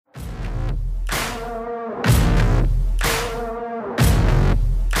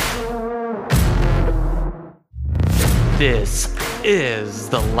This is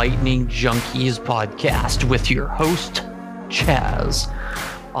the Lightning Junkies podcast with your host, Chaz.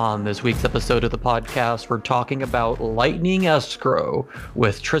 On this week's episode of the podcast, we're talking about Lightning Escrow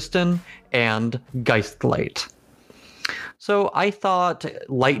with Tristan and Geistlight. So I thought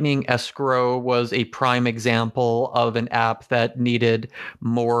Lightning Escrow was a prime example of an app that needed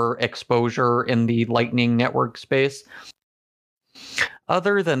more exposure in the Lightning Network space.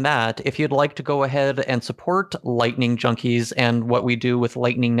 Other than that, if you'd like to go ahead and support Lightning Junkies and what we do with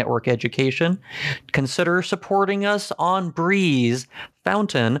Lightning Network education, consider supporting us on Breeze,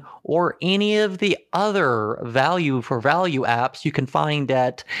 Fountain, or any of the other value for value apps you can find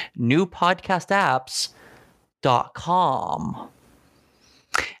at newpodcastapps.com.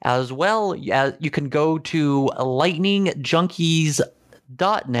 As well as you can go to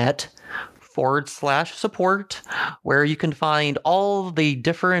lightningjunkies.net/support, where you can find all the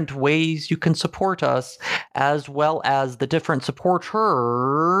different ways you can support us, as well as the different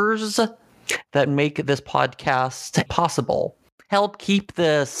supporters that make this podcast possible. Help keep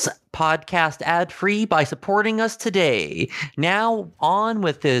this podcast ad-free by supporting us today. Now on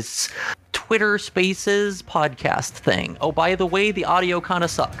with this Twitter Spaces podcast thing. Oh, by the way, the audio kind of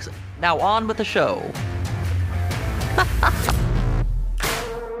sucks. Now on with the show.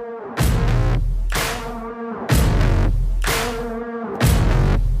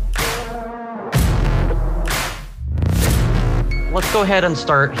 Let's go ahead and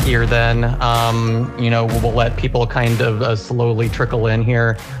start here then. We'll let people kind of slowly trickle in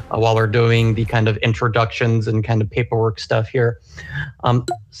here while we're doing the kind of introductions and kind of paperwork stuff here.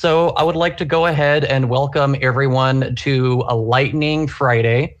 So I would like to go ahead and welcome everyone to a Lightning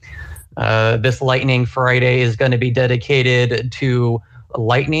Friday. This Lightning Friday is going to be dedicated to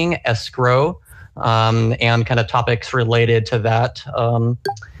Lightning Escrow and kind of topics related to that.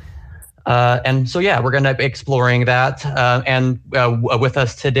 We're going to be exploring that. With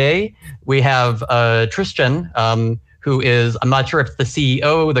us today, we have Tristan, who is, I'm not sure if it's the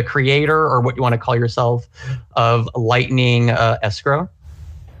CEO, the creator, or what you want to call yourself, of Lightning Escrow.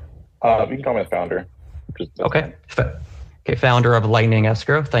 You can call me the founder. Okay. Founder of Lightning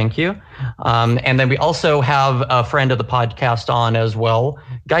Escrow. Thank you. And then we also have a friend of the podcast on as well,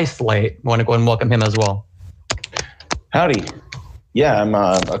 Geistlight. Want to go and welcome him as well. Howdy. Yeah, I'm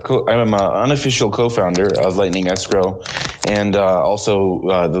an unofficial co-founder of Lightning Escrow, and also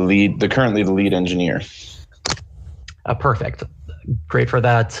currently the lead engineer. Perfect. Great for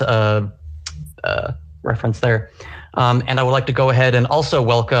that reference there. And I would like to go ahead and also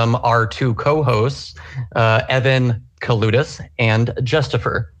welcome our two co-hosts, Evan Kaludis and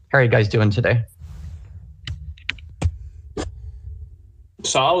Justifer. How are you guys doing today?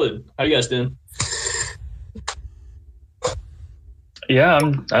 Solid. How you guys doing? Yeah,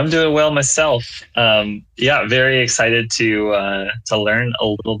 I'm doing well myself. Very excited to learn a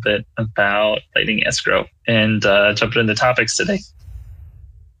little bit about Lightning Escrow and jump into topics today.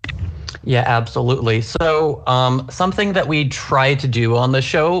 Yeah, absolutely. So something that we try to do on the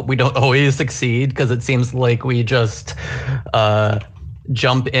show, we don't always succeed because it seems like we just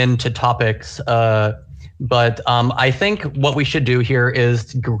jump into topics. But I think what we should do here is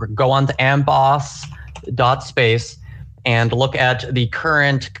to go on to amboss.space and look at the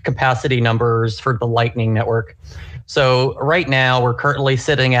current capacity numbers for the Lightning Network. So right now, we're currently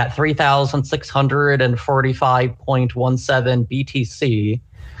sitting at 3,645.17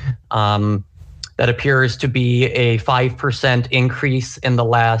 BTC. That appears to be a 5% increase in the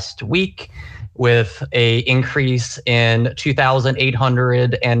last week, with a increase in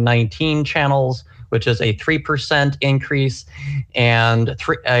 2,819 channels, which is a 3% increase, and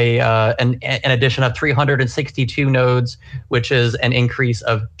an addition of 362 nodes, which is an increase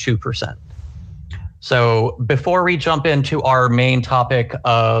of 2%. So before we jump into our main topic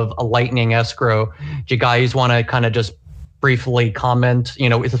of Lightning Escrow, do you guys want to kind of just briefly comment,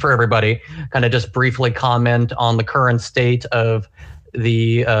 it's for everybody, kind of just briefly comment on the current state of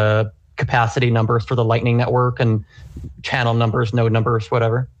the capacity numbers for the Lightning Network and channel numbers, node numbers,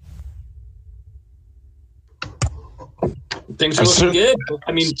 whatever? Things are looking good.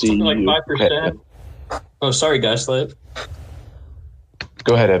 I mean, something like 5%. Oh, sorry, guys. Go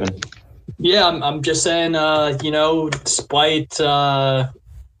ahead, Evan. Yeah, I'm just saying, despite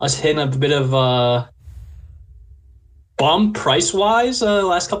us hitting a bit of bump price-wise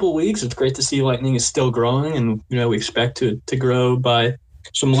last couple of weeks, it's great to see Lightning is still growing, and, we expect to grow by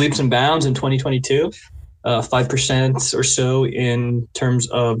some leaps and bounds in 2022, 5% or so in terms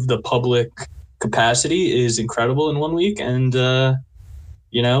of the public capacity is incredible in 1 week, and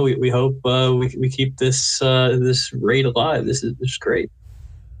we hope we keep this rate alive. This is great.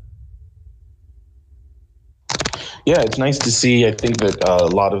 Yeah, it's nice to see. I think that a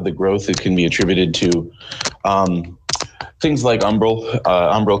lot of the growth can be attributed to things like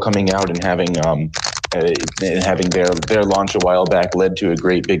Umbrel coming out and having their launch a while back led to a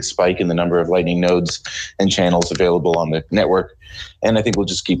great big spike in the number of Lightning nodes and channels available on the network. And I think we'll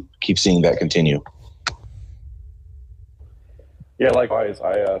just keep seeing that continue. Yeah, likewise.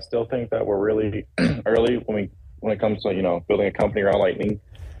 I still think that we're really early when it comes to building a company around Lightning.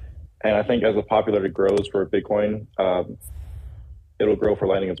 And I think as the popularity grows for Bitcoin, it'll grow for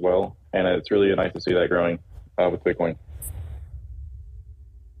Lightning as well. And it's really nice to see that growing with Bitcoin.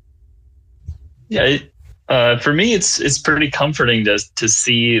 Yeah, for me, it's pretty comforting to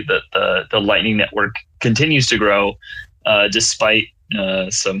see that the Lightning Network continues to grow despite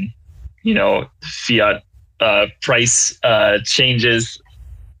some, fiat price changes.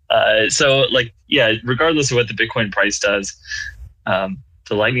 So, regardless of what the Bitcoin price does,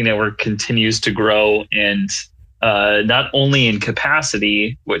 the Lightning Network continues to grow, and not only in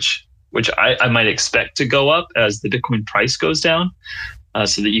capacity, which I might expect to go up as the Bitcoin price goes down,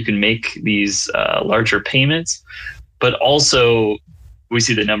 so that you can make these larger payments, but also we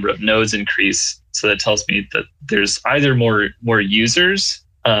see the number of nodes increase. So that tells me that there's either more users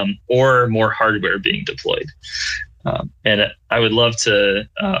or more hardware being deployed. And I would love to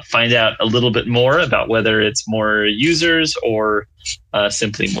find out a little bit more about whether it's more users or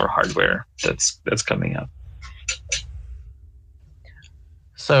simply more hardware that's coming up.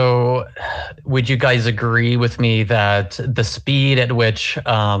 So would you guys agree with me that the speed at which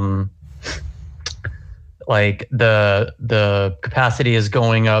the capacity is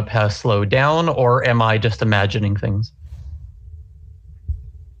going up has slowed down, or am I just imagining things?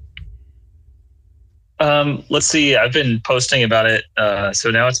 Let's see. I've been posting about it.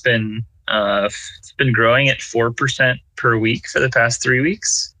 So now it's been growing at 4% per week for the past 3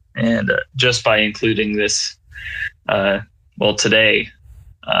 weeks, and just by including this, today,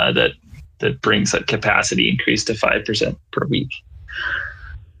 that brings that capacity increase to 5% per week.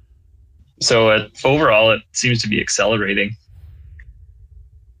 So overall, it seems to be accelerating.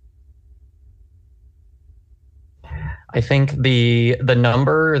 I think the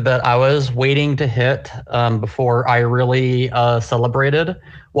number that I was waiting to hit before I really celebrated.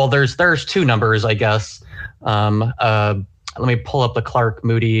 Well, there's two numbers, I guess. Let me pull up the Clark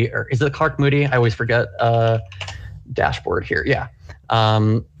Moody, or is it Clark Moody? I always forget. Dashboard here, yeah.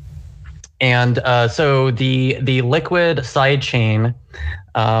 So the Liquid sidechain,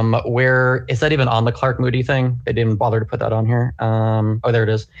 where is that even on the Clark Moody thing? They didn't bother to put that on here. Oh, there it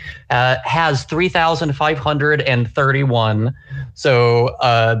is. Has 3,531. So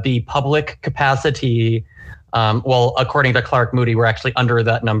the public capacity, according to Clark Moody, we're actually under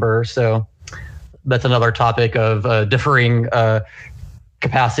that number. So that's another topic of differing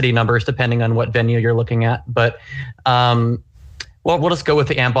capacity numbers depending on what venue you're looking at. But we'll just go with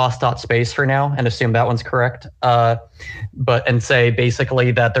the amboss.space for now and assume that one's correct. And say basically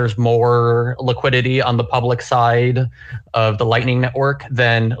that there's more liquidity on the public side of the Lightning Network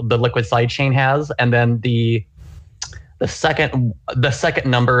than the Liquid sidechain has. And then the second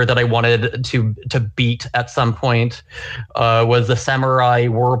number that I wanted to beat at some point was the Samurai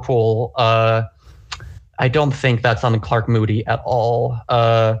Whirlpool. I don't think that's on Clark Moody at all.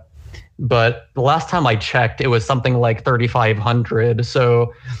 But the last time I checked, it was something like 3,500.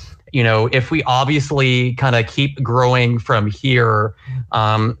 So, if we obviously kind of keep growing from here,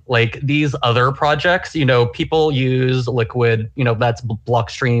 like these other projects, people use Liquid, that's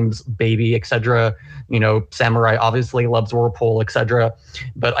Blockstream's baby, etc. Samurai obviously loves Whirlpool, etc.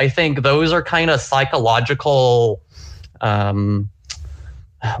 But I think those are kind of psychological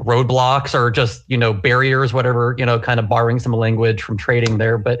roadblocks or just barriers, whatever, kind of borrowing some language from trading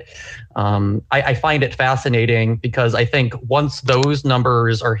there. But I find it fascinating because I think once those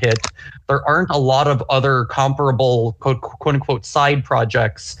numbers are hit, there aren't a lot of other comparable quote unquote side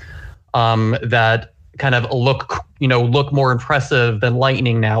projects that kind of look more impressive than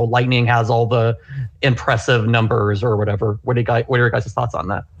Lightning. Now Lightning has all the impressive numbers or whatever. What are your guys' thoughts on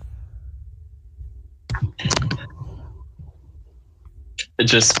that? I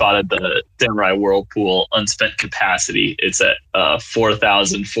just spotted the Samurai Whirlpool unspent capacity. It's at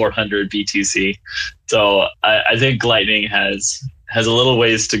 4,400 BTC. So I think Lightning has a little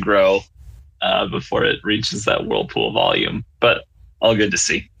ways to grow before it reaches that Whirlpool volume, but all good to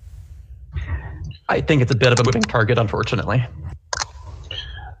see. I think it's a bit of a moving target, unfortunately.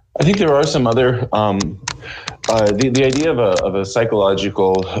 I think there are some other the idea of a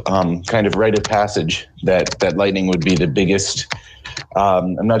psychological kind of rite of passage that Lightning would be the biggest.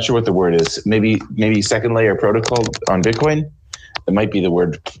 I'm not sure what the word is. Maybe second layer protocol on Bitcoin. That might be the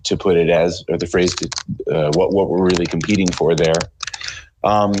word to put it as, or the phrase to what we're really competing for there.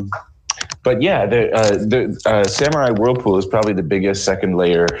 But yeah, the Samurai Whirlpool is probably the biggest second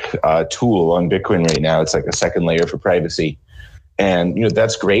layer tool on Bitcoin right now. It's like a second layer for privacy. And,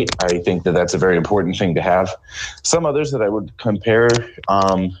 that's great. I think that that's a very important thing to have. Some others that I would compare,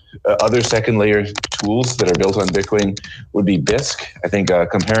 other second layer tools that are built on Bitcoin would be Bisq. I think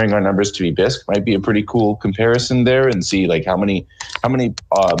comparing our numbers to Bisq might be a pretty cool comparison there, and see like how many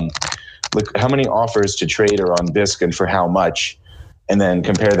offers to trade are on Bisq and for how much, and then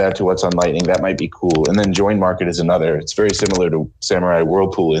compare that to what's on Lightning. That might be cool. And then Join Market is another. It's very similar to Samurai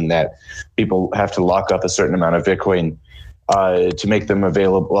Whirlpool in that people have to lock up a certain amount of Bitcoin to make them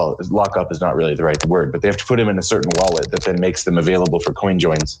available. Well, lock up is not really the right word, but they have to put them in a certain wallet that then makes them available for coin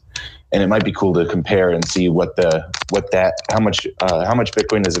joins. And it might be cool to compare and see how much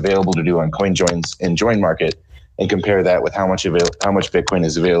Bitcoin is available to do on coin joins in Join Market, and compare that with how much Bitcoin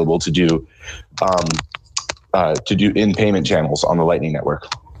is available to do in payment channels on the Lightning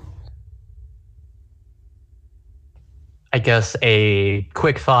Network. I guess a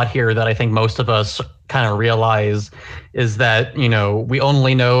quick thought here that I think most of us kind of realize is that, we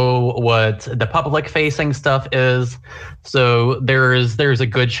only know what the public facing stuff is. So there's a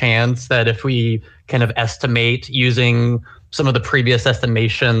good chance that if we kind of estimate using some of the previous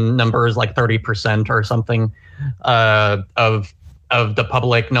estimation numbers, like 30% or something of the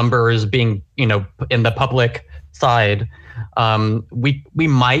public numbers being, in the public side, we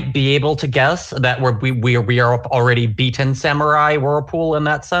might be able to guess that we are already beaten Samurai Whirlpool in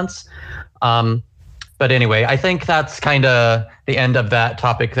that sense. But anyway, I think that's kind of the end of that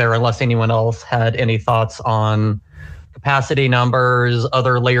topic there, unless anyone else had any thoughts on capacity numbers,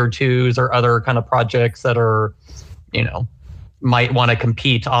 other layer twos, or other kind of projects that are, might want to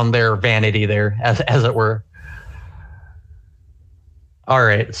compete on their vanity there, as it were. All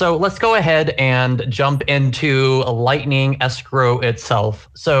right, so let's go ahead and jump into Lightning Escrow itself.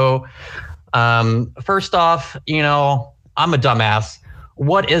 So first off, I'm a dumbass.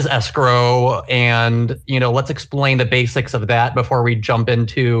 What is escrow? And, let's explain the basics of that before we jump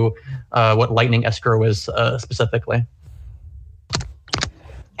into what Lightning Escrow is specifically.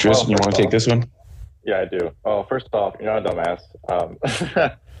 Tristan, you want to take this one? Yeah, I do. Oh, first off, you're not a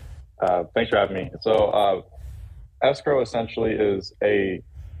dumbass. Thanks for having me. So escrow essentially is a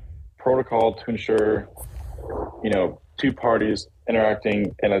protocol to ensure, two parties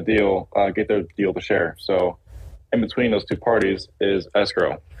interacting in a deal get their deal to share. So in between those two parties is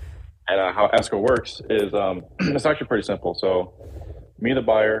escrow. And how escrow works is it's actually pretty simple. So me, the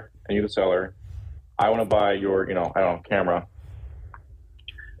buyer, and you, the seller, I want to buy your, camera.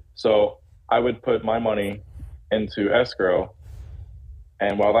 So I would put my money into escrow.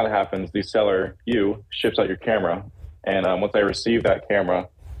 And while that happens, the seller, you, ships out your camera. And once I receive that camera,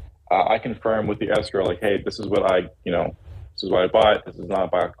 I confirm with the escrow, like, hey, this is what I bought. This is not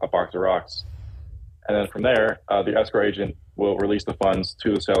a box of rocks. And then from there, the escrow agent will release the funds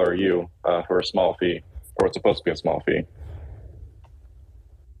to the seller or you for a small fee, or it's supposed to be a small fee.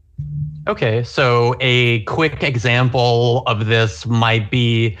 Okay, so a quick example of this might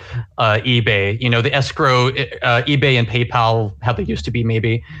be eBay. The escrow, eBay and PayPal, how they used to be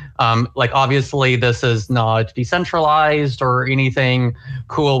maybe. Obviously, this is not decentralized or anything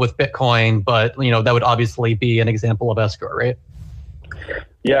cool with Bitcoin, but, that would obviously be an example of escrow, right?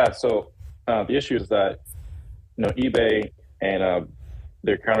 Yeah, so the issue is that, eBay and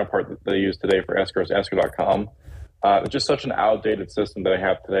their counterpart that they use today for escrow is escrow.com. It's just such an outdated system that they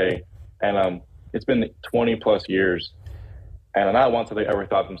have today. And it's been 20 plus years. And not once have they ever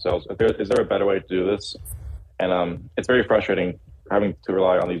thought themselves, is there a better way to do this? And it's very frustrating having to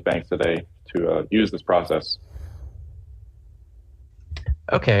rely on these banks today to use this process.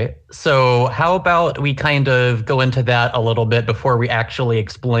 Okay, so how about we kind of go into that a little bit before we actually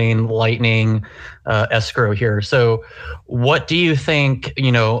explain Lightning escrow here. So what do you think,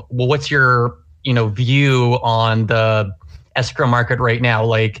 what's your, view on the escrow market right now?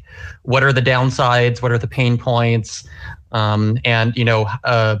 Like, what are the downsides? What are the pain points? And,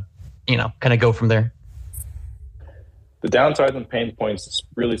 kind of go from there. The downsides and pain points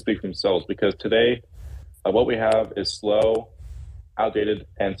really speak for themselves, because today what we have is slow, outdated,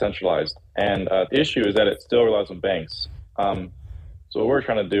 and centralized. And the issue is that it still relies on banks. So what we're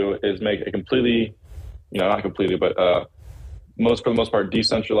trying to do is make a completely, not completely, but for the most part,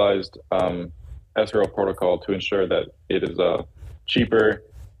 decentralized escrow protocol to ensure that it is cheaper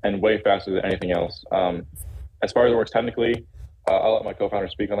and way faster than anything else. As far as it works technically, I'll let my co-founder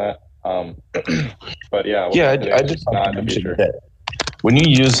speak on that. But yeah, I just want to mention that when you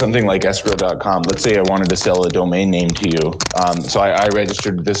use something like escrow.com, let's say I wanted to sell a domain name to you. So I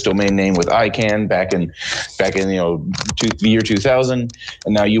registered this domain name with ICANN back in the year 2000,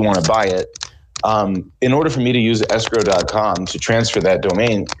 and now you want to buy it. In order for me to use escrow.com to transfer that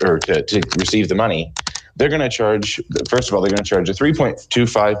domain or to receive the money, they're going to charge, first of all, they're going to charge a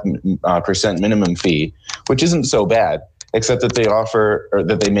 3.25% minimum fee, which isn't so bad, except that they offer, or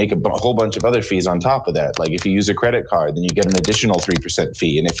that they make a whole bunch of other fees on top of that. Like if you use a credit card, then you get an additional 3%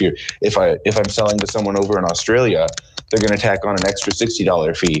 fee. And if I'm selling to someone over in Australia, they're going to tack on an extra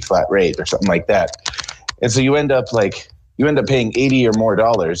 $60 fee, flat rate or something like that. And so you end up paying $80 or more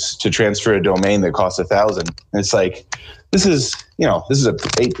to transfer a domain that costs $1,000. And it's like, this is a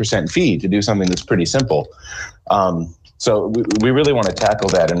 8% fee to do something that's pretty simple. So we really want to tackle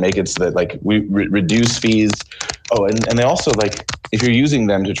that and make it so that like we reduce fees. Oh, and they also, like, if you're using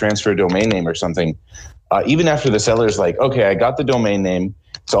them to transfer a domain name or something, even after the seller's like, okay, I got the domain name,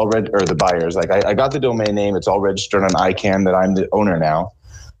 it's all or the buyer's like, I got the domain name, it's all registered on ICANN that I'm the owner now.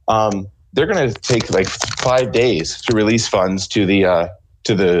 They're going to take like 5 days to release funds to the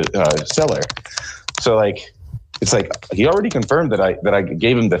seller. So like, it's like, he already confirmed that I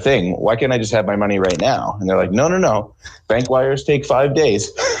gave him the thing. Why can't I just have my money right now? And they're like, no. Bank wires take 5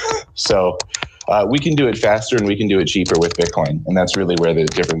 days. So we can do it faster and we can do it cheaper with Bitcoin. And that's really where the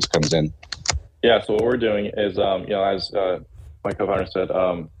difference comes in. Yeah. So what we're doing is, as my co-founder said,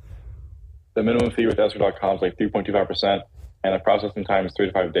 the minimum fee with escrow.com is like 3.25%, and the processing time is 3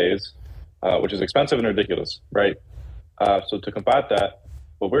 to 5 days, which is expensive and ridiculous, right? So to combat that,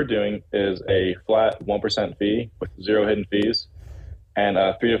 what we're doing is a flat 1% fee with 0 hidden fees and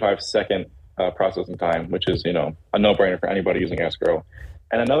a 3 to 5 second processing time, which is, a no-brainer for anybody using escrow.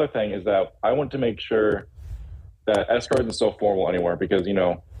 And another thing is that I want to make sure that escrow isn't so formal anymore, because,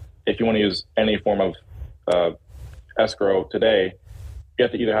 if you want to use any form of escrow today, you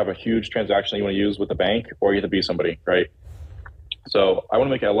have to either have a huge transaction you want to use with the bank, or you have to be somebody, right? So I want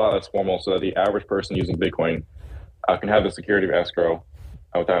to make it a lot less formal so that the average person using Bitcoin can have the security of escrow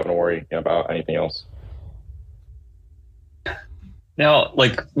without having to worry about anything else. Now,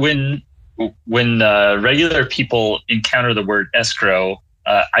 like when regular people encounter the word escrow,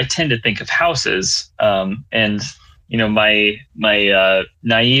 I tend to think of houses, and my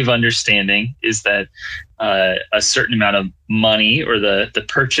naive understanding is that a certain amount of money, or the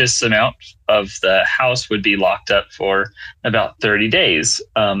purchase amount of the house, would be locked up for about 30 days.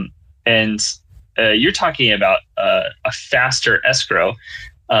 And you're talking about a faster escrow.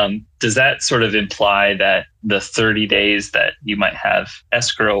 Does that sort of imply that the 30 days that you might have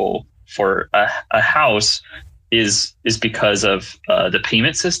escrow for a house is because of the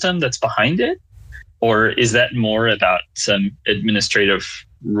payment system that's behind it? Or is that more about some administrative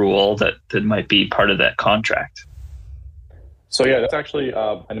rule that might be part of that contract? So yeah, that's actually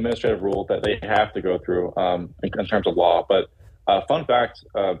an administrative rule that they have to go through in terms of law. But fun fact,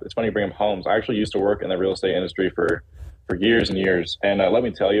 it's funny you bring up homes. I actually used to work in the real estate industry for years and years. And let me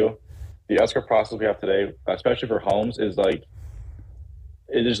tell you, the escrow process we have today, especially for homes, is like,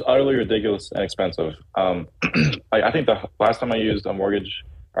 it is utterly ridiculous and expensive. I think the last time I used a mortgage,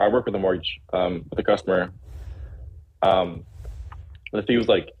 or I worked with a mortgage with a customer, the fee was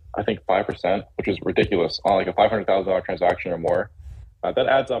like, I think 5%, which is ridiculous on like a $500,000 transaction or more. That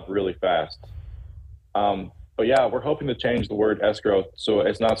adds up really fast. But yeah, we're hoping to change the word escrow so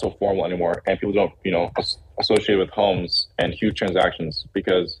it's not so formal anymore, and people don't, associate with homes and huge transactions,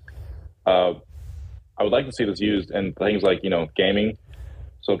 because I would like to see this used in things like, gaming,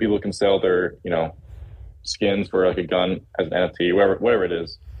 so people can sell their, skins for like a gun as an NFT, whatever it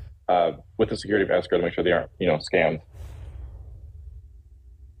is, with the security of escrow to make sure they aren't, scammed.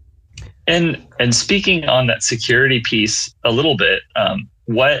 And speaking on that security piece a little bit,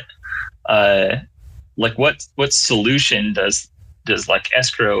 what solution does like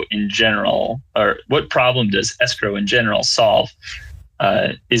escrow in general, or what problem does escrow in general solve?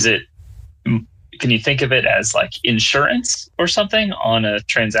 Can you think of it as like insurance or something on a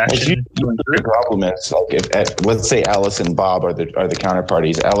transaction? The problem is, like, let's say Alice and Bob are the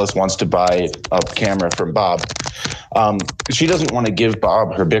counterparties. Alice wants to buy a camera from Bob. She doesn't want to give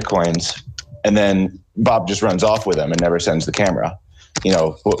Bob her Bitcoins, and then Bob just runs off with them and never sends the camera.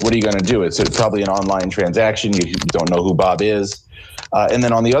 What are you going to do? It's probably an online transaction. You don't know who Bob is. And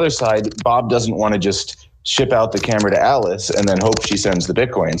then on the other side, Bob doesn't want to just ship out the camera to Alice and then hope she sends the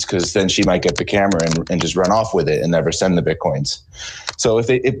Bitcoins, because then she might get the camera and just run off with it and never send the Bitcoins. So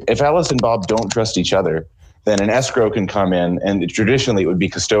if Alice and Bob don't trust each other, then an escrow can come in, and traditionally it would be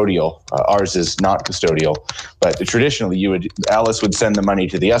custodial. Ours is not custodial, but traditionally Alice would send the money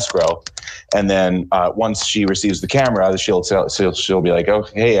to the escrow, and then once she receives the camera, she'll be like, oh,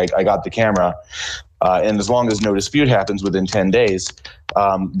 hey, I got the camera. And as long as no dispute happens within 10 days,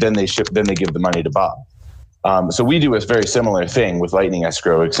 then they give the money to Bob. So we do a very similar thing with Lightning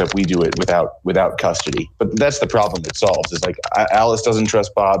Escrow, except we do it without custody. But that's the problem it solves. Is like Alice doesn't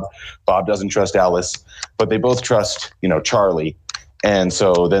trust Bob, Bob doesn't trust Alice, but they both trust, Charlie. And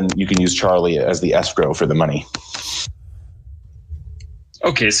so then you can use Charlie as the escrow for the money.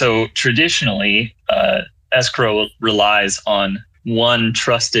 Okay, so traditionally, escrow relies on one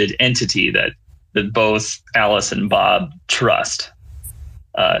trusted entity that both Alice and Bob trust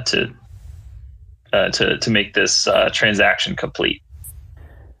to make this transaction complete.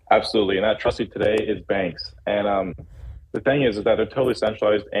 Absolutely, and that trustee today is banks. And the thing is that they're totally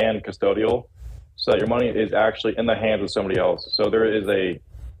centralized and custodial, so that your money is actually in the hands of somebody else. So there is a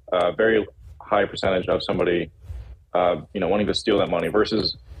very high percentage of somebody, wanting to steal that money.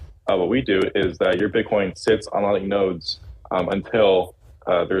 Versus what we do is that your Bitcoin sits on Lightning nodes until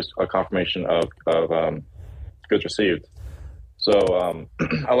there's a confirmation of goods received. So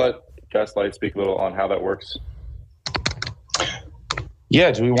I'll let Gaslight speak a little on how that works. Yeah,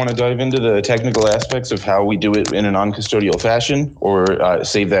 do we want to dive into the technical aspects of how we do it in a non-custodial fashion, or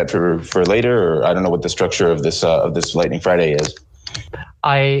save that for later? Or I don't know what the structure of this Lightning Friday is.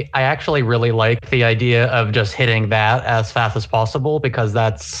 I actually really like the idea of just hitting that as fast as possible, because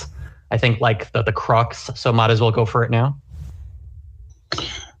that's, I think, like the crux. So might as well go for it now.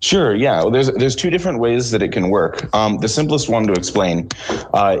 Sure. Yeah. Well, there's two different ways that it can work. The simplest one to explain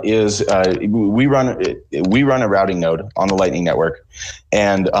is we run a routing node on the Lightning Network,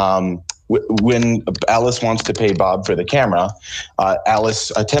 and when Alice wants to pay Bob for the camera,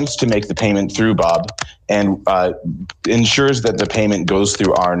 Alice attempts to make the payment through Bob and ensures that the payment goes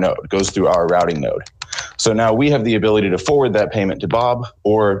through our node, goes through our routing node. So now we have the ability to forward that payment to Bob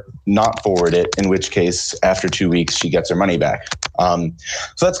or not forward it, in which case after 2 weeks she gets her money back.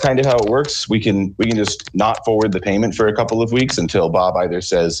 So that's kind of how it works. We can just not forward the payment for a couple of weeks until Bob either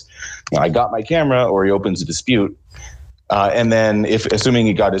says, I got my camera, or he opens a dispute. And then assuming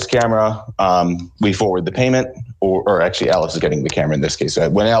he got his camera, we forward the payment, or actually Alice is getting the camera in this case.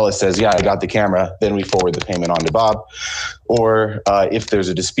 When Alice says, yeah, I got the camera, then we forward the payment on to Bob. Or if there's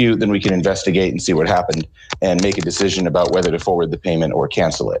a dispute, then we can investigate and see what happened and make a decision about whether to forward the payment or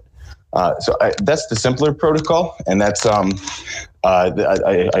cancel it. So that's the simpler protocol. And that's, I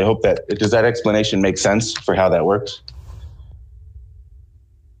hope does that explanation make sense for how that works?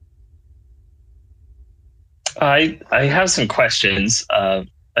 I have some questions. I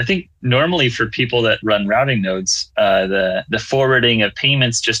think normally for people that run routing nodes, the forwarding of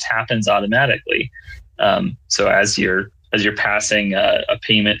payments just happens automatically. So as you're passing a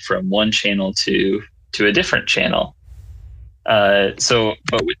payment from one channel to a different channel. But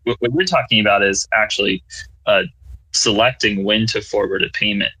what we're talking about is actually selecting when to forward a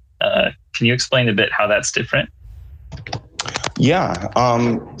payment. Can you explain a bit how that's different? Yeah.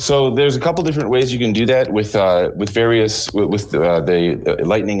 So there's a couple different ways you can do that with the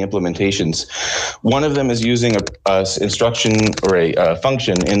Lightning implementations. One of them is using a instruction or a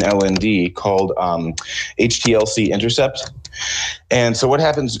function in LND called HTLC intercept. And so what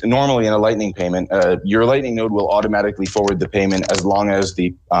happens normally in a Lightning payment, your Lightning node will automatically forward the payment as long as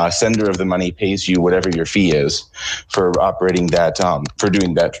the sender of the money pays you whatever your fee is for operating that,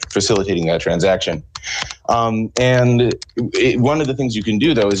 facilitating that transaction. And one of the things you can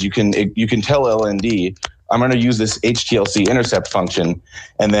do, though, is you can tell LND, I'm going to use this HTLC intercept function,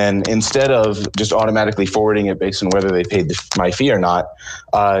 and then instead of just automatically forwarding it based on whether they paid my fee or not,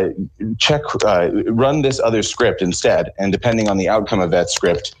 run this other script instead, and depending on the outcome of that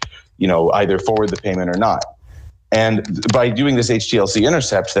script, either forward the payment or not. And by doing this HTLC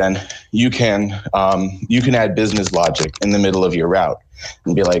intercept, then you can add business logic in the middle of your route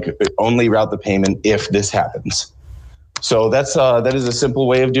and be like, only route the payment if this happens. So that is a simple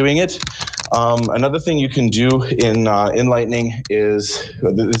way of doing it. Another thing you can do in Lightning is,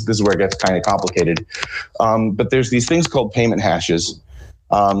 this is where it gets kind of complicated, but there's these things called payment hashes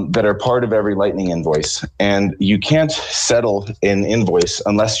that are part of every Lightning invoice. And you can't settle an invoice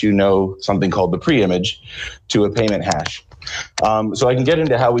unless you know something called the preimage to a payment hash. So I can get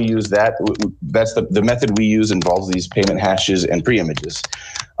into how we use that. That's the method we use involves these payment hashes and preimages.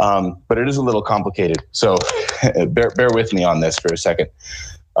 But it is a little complicated. So bear with me on this for a second.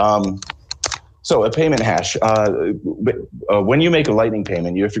 So a payment hash, when you make a Lightning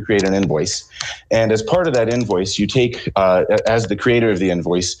payment, you have to create an invoice. And as part of that invoice, you take, as the creator of the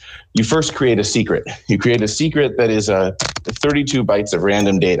invoice, you first create a secret. You create a secret that is 32 bytes of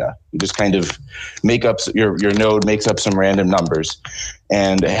random data. You just kind of make up, your node makes up some random numbers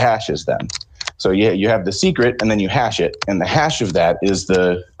and hashes them. So you have the secret and then you hash it. And the hash of that is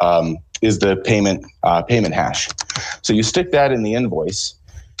the payment hash. So you stick that in the invoice.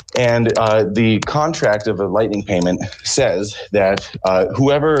 And the contract of a Lightning payment says that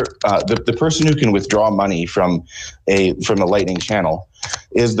whoever, the person who can withdraw money from a Lightning channel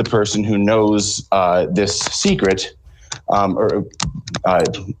is the person who knows this secret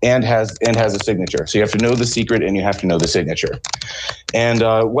and has a signature. So you have to know the secret and you have to know the signature. And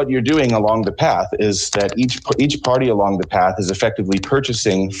what you're doing along the path is that each party along the path is effectively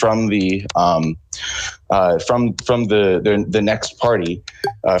purchasing from the next party,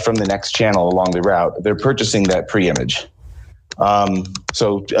 from the next channel along the route. They're purchasing that pre-image.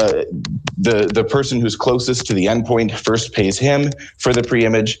 So the person who's closest to the endpoint first pays him for the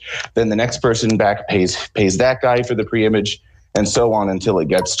pre-image, then the next person back pays that guy for the pre-image, and so on until it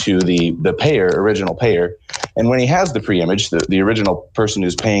gets to the original payer. And when he has the pre-image, the original person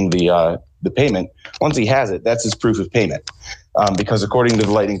who's paying the payment, once he has it, that's his proof of payment. Because according to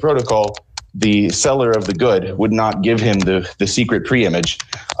the Lightning Protocol, the seller of the good would not give him the secret pre-image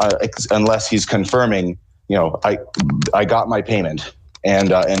unless he's confirming, I got my payment,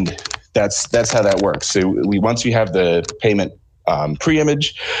 and that's how that works. So once you have the payment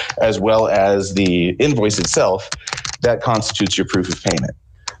pre-image as well as the invoice itself, that constitutes your proof of payment.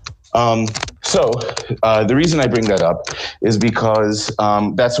 So the reason I bring that up is because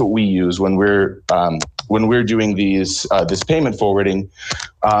that's what we use when we're doing this payment forwarding.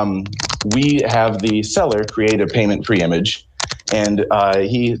 We have the seller create a payment pre-image, and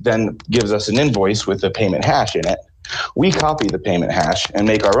he then gives us an invoice with the payment hash in it. We copy the payment hash and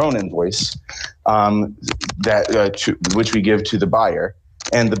make our own invoice which we give to the buyer,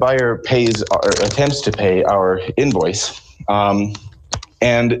 and the buyer pays or attempts to pay our invoice, and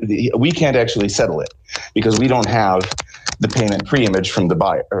we can't actually settle it because we don't have the payment pre-image from the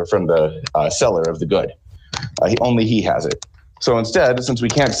buyer or from the seller of the good. Only he has it. So instead, since we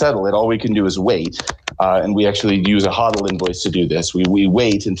can't settle it, all we can do is wait, and we actually use a HODL invoice to do this. We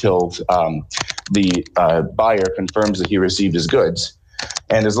wait until the buyer confirms that he received his goods.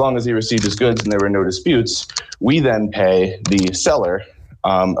 And as long as he received his goods and there were no disputes, we then pay the seller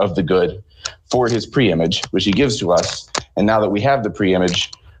of the good for his pre-image, which he gives to us. And now that we have the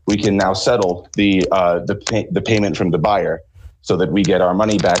pre-image, we can now settle the payment from the buyer so that we get our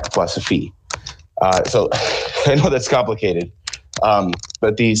money back plus a fee. So I know that's complicated,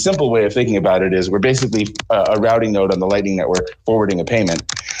 but the simple way of thinking about it is we're basically a routing node on the Lightning Network forwarding a payment,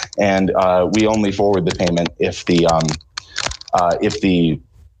 and we only forward the payment if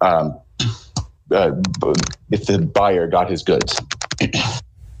the buyer got his goods.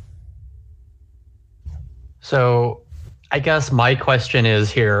 So I guess my question is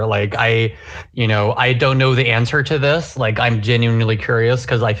here, like, I don't know the answer to this. Like, I'm genuinely curious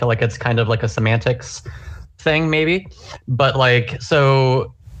because I feel like it's kind of like a semantics thing maybe. But like,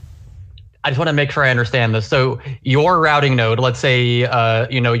 so I just want to make sure I understand this. So your routing node, let's say,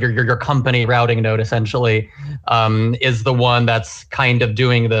 your company routing node essentially is the one that's kind of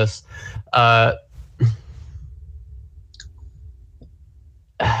doing this.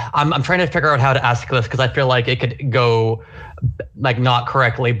 I'm trying to figure out how to ask this because I feel like it could go like not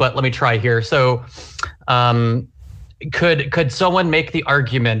correctly, but let me try here. So could someone make the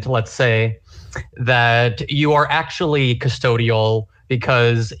argument, let's say, that you are actually custodial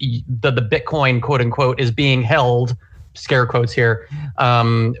because the Bitcoin, quote unquote, is being held, scare quotes here,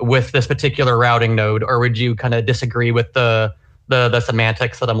 with this particular routing node? Or would you kind of disagree with the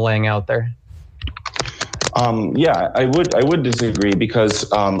semantics that I'm laying out there? Yeah, I would disagree because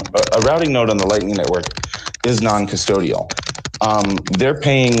a routing node on the Lightning Network is non-custodial. They're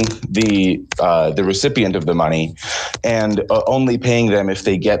paying the recipient of the money, and only paying them if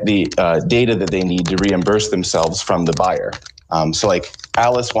they get the data that they need to reimburse themselves from the buyer. So, like,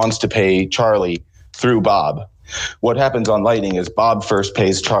 Alice wants to pay Charlie through Bob. What happens on Lightning is Bob first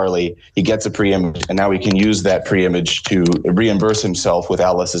pays Charlie, he gets a pre-image, and now he can use that pre-image to reimburse himself with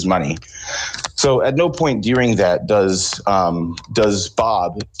Alice's money. So at no point during that does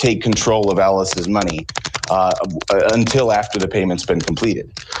Bob take control of Alice's money until after the payment's been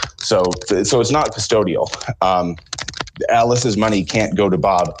completed. So it's not custodial. Alice's money can't go to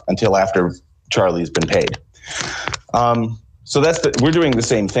Bob until after Charlie's been paid. So we're doing the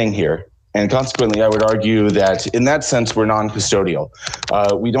same thing here. And consequently, I would argue that in that sense, we're non-custodial.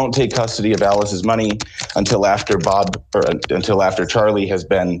 We don't take custody of Alice's money until after Charlie has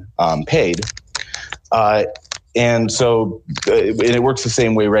been paid. And so and it works the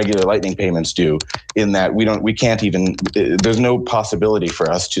same way regular Lightning payments do, in that there's no possibility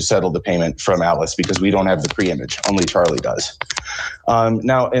for us to settle the payment from Alice because we don't have the pre-image. Only Charlie does.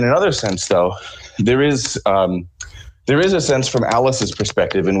 Now, in another sense, though, there is a sense from Alice's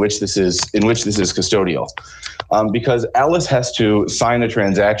perspective in which this is custodial, because Alice has to sign a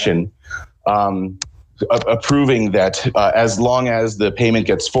transaction approving that as long as the payment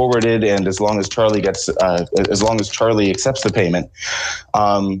gets forwarded and as long as Charlie accepts the payment,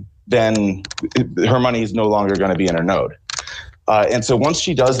 then her money is no longer going to be in her node. And so once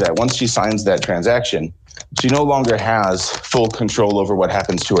she does that, once she signs that transaction, she no longer has full control over what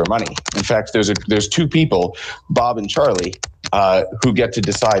happens to her money. In fact, there's two people, Bob and Charlie, who get to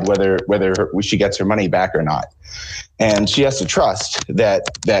decide whether she gets her money back or not. And she has to trust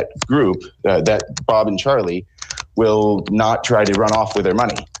that group, that Bob and Charlie, will not try to run off with her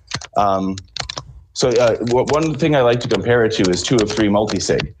money. So one thing I like to compare it to is 2 of 3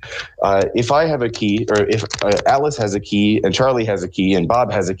 multisig. If I have a key, or if Alice has a key and Charlie has a key and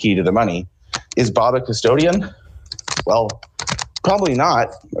Bob has a key to the money, is Bob a custodian? Well, probably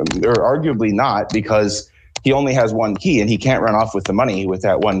not, or arguably not, because he only has one key and he can't run off with the money with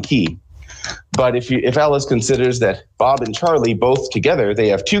that one key. But if Alice considers that Bob and Charlie both together, they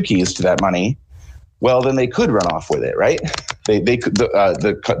have 2 keys to that money, well, then they could run off with it, right? They could,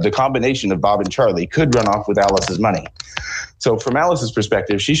 the combination of Bob and Charlie could run off with Alice's money. So from Alice's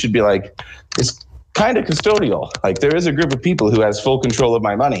perspective, she should be like, it's kind of custodial. Like, there is a group of people who has full control of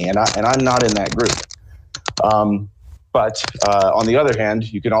my money, and I'm not in that group. But on the other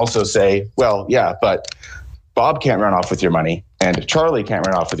hand, you can also say, well, yeah, but Bob can't run off with your money and Charlie can't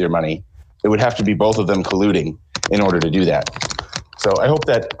run off with your money. It would have to be both of them colluding in order to do that. So I hope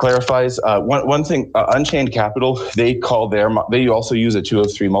that clarifies. One thing, Unchained Capital, they also use a 2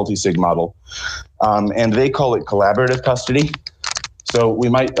 of 3 multisig model, and they call it collaborative custody. So we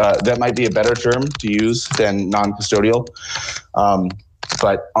might that might be a better term to use than non-custodial.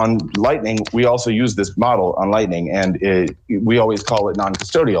 But on Lightning, we also use this model on Lightning, and we always call it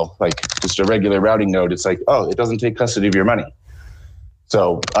non-custodial, like just a regular routing node. It's like, oh, it doesn't take custody of your money.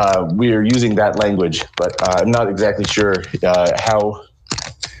 So we are using that language, but I'm not exactly sure how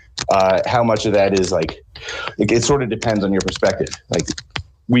much of that is like, it sort of depends on your perspective. Like,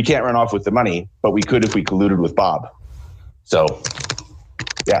 we can't run off with the money, but we could if we colluded with Bob. So,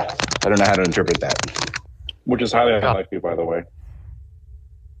 yeah, I don't know how to interpret that. Which is highly unlikely, by the way.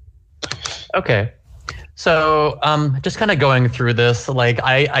 Okay. So just kind of going through this, like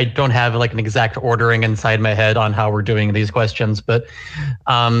I don't have like an exact ordering inside my head on how we're doing these questions, but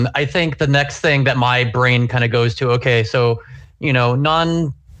I think the next thing that my brain kind of goes to, okay, so,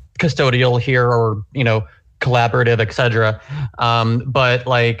 non-custodial here, or, collaborative, etc. But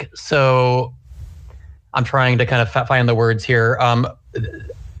like, so I'm trying to kind of find the words here.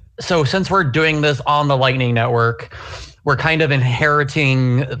 So since we're doing this on the Lightning Network, we're kind of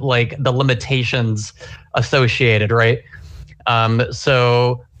inheriting like the limitations associated, right?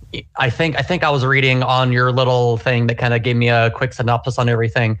 So I think I was reading on your little thing that kind of gave me a quick synopsis on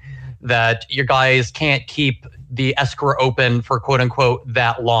everything, that you guys can't keep the escrow open for quote unquote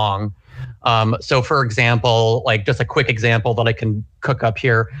that long. So for example, like just a quick example that I can cook up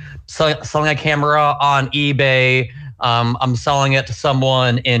here, selling a camera on eBay. I'm selling it to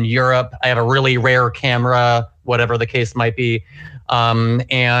someone in Europe. I have a really rare camera, whatever the case might be.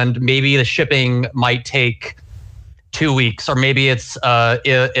 And maybe the shipping might take 2 weeks, or maybe it's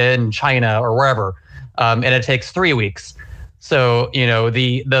in China or wherever, and it takes 3 weeks. So,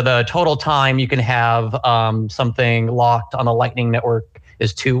 the total time you can have something locked on a Lightning Network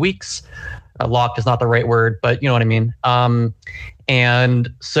is 2 weeks. Locked is not the right word, but you know what I mean.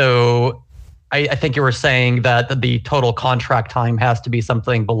 And so I think you were saying that the total contract time has to be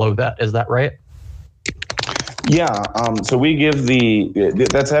something below that. Is that right? Yeah, so we give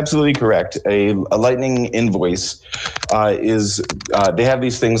that's absolutely correct. A Lightning invoice is, they have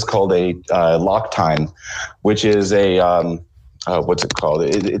these things called a lock time, which is a, what's it called?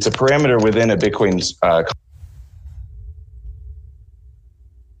 It's a parameter within a Bitcoin's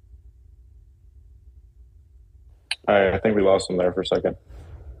I think we lost him there for a second.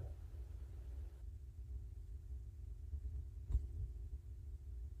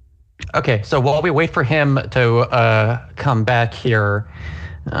 Okay, so while we wait for him to come back here,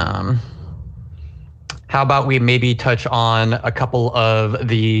 how about we maybe touch on a couple of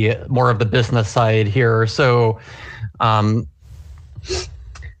the more of the business side here? So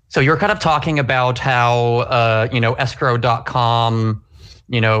So you're kind of talking about how, escrow.com,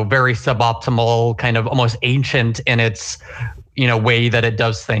 very suboptimal, kind of almost ancient in its, way that it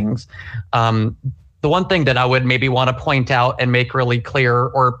does things. The one thing that I would maybe want to point out and make really clear,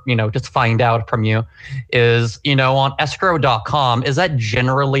 or, just find out from you is, on escrow.com, is that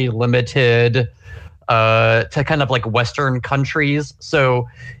generally limited to kind of like Western countries? So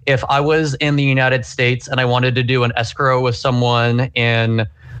if I was in the United States and I wanted to do an escrow with someone in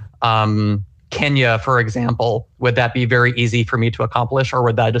Kenya, for example, would that be very easy for me to accomplish, or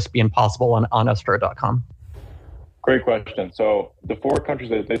would that just be impossible on escrow.com? Great question. So the 4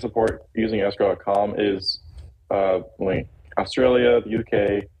 countries that they support using escrow.com is Australia, the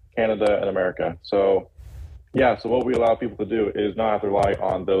UK, Canada, and America. So yeah, so what we allow people to do is not have to rely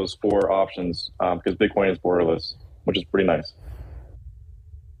on those 4 options because Bitcoin is borderless, which is pretty nice.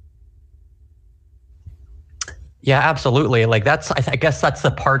 Yeah, absolutely. Like I guess that's the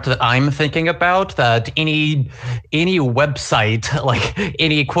part that I'm thinking about, that any website, like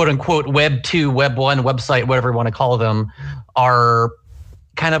any quote unquote Web 2, Web 1 website, whatever you want to call them, are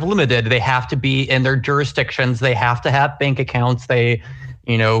kind of limited. They have to be in their jurisdictions. They have to have bank accounts. They,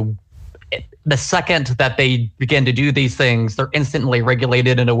 the second that they begin to do these things, they're instantly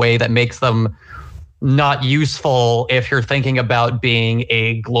regulated in a way that makes them not useful if you're thinking about being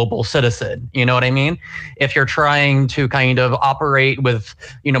a global citizen. You know what I mean? If you're trying to kind of operate with,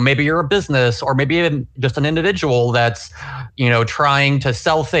 maybe you're a business or maybe even just an individual that's, trying to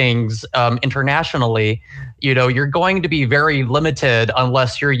sell things internationally, you're going to be very limited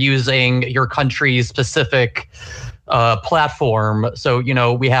unless you're using your country's specific platform. So,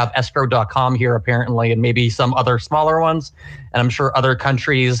 we have escrow.com here apparently, and maybe some other smaller ones. And I'm sure other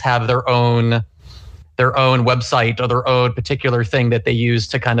countries have their own website or their own particular thing that they use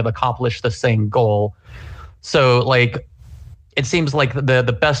to kind of accomplish the same goal. So like, it seems like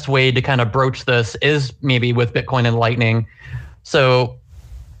the best way to kind of broach this is maybe with Bitcoin and Lightning. So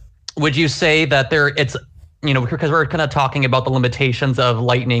would you say that because we're kind of talking about the limitations of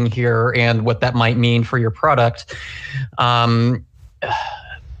Lightning here and what that might mean for your product.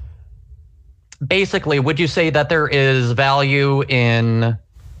 Basically, would you say that there is value in,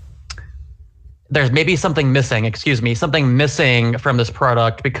 there's maybe something missing from this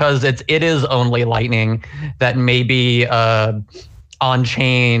product because it is only Lightning, that maybe on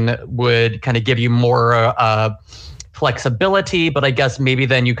chain would kind of give you more flexibility, but I guess maybe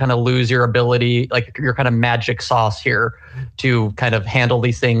then you kind of lose your ability, like your kind of magic sauce here to kind of handle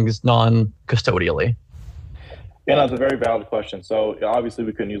these things non-custodially? Yeah, that's a very valid question. So obviously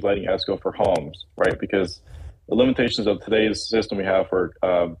we couldn't use Lightning Escrow for homes, right? Because the limitations of today's system we have for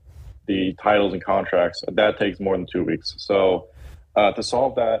the titles and contracts, that takes more than 2 weeks. So to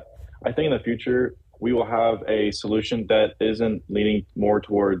solve that, I think in the future, we will have a solution that isn't leaning more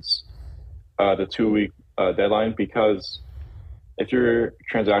towards the 2-week deadline, because if your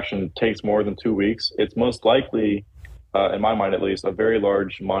transaction takes more than 2 weeks, it's most likely, in my mind at least, a very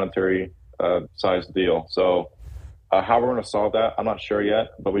large monetary sized deal. So how we're going to solve that, I'm not sure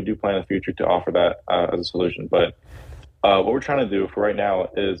yet, but we do plan in the future to offer that as a solution. But what we're trying to do for right now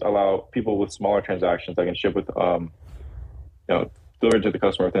is allow people with smaller transactions that can ship with, delivered to the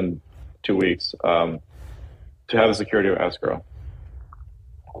customer within 2 weeks, to have the security of escrow.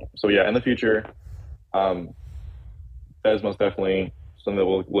 So yeah, in the future, that is most definitely something that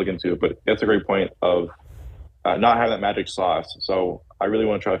we'll look into. But that's a great point of not having that magic sauce. So I really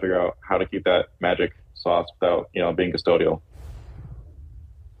want to try to figure out how to keep that magic sauce without, being custodial.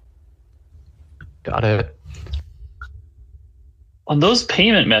 Got it. On those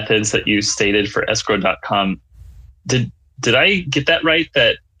payment methods that you stated for escrow.com, did I get that right?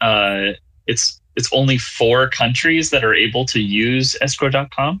 That it's only 4 countries that are able to use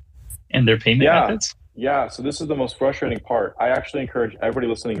escrow.com and their payment methods? Yeah. So this is the most frustrating part. I actually encourage everybody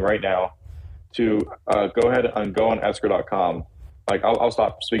listening right now to go ahead and go on escrow.com. Like I'll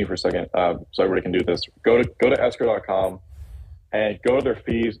stop speaking for a second so everybody can do this. Go to escrow.com and go to their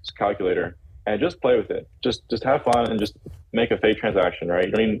fees calculator and just play with it. Just have fun and just make a fake transaction, right?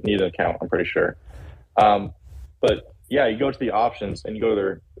 You don't even need an account, I'm pretty sure. But yeah, you go to the options and you go to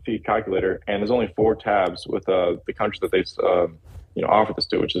their fee calculator, and there's only 4 tabs with the countries that they've offered this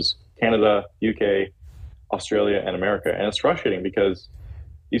to, which is Canada, UK, Australia, and America. And it's frustrating because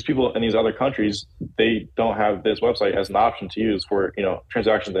these people in these other countries, they don't have this website as an option to use for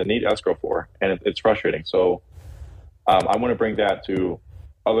transactions that need escrow for, and it's frustrating. So I want to bring that to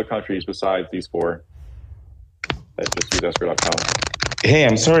other countries besides these 4 that just use escrow.com. Hey,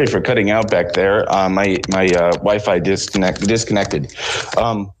 I'm sorry for cutting out back there. My Wi-Fi disconnected.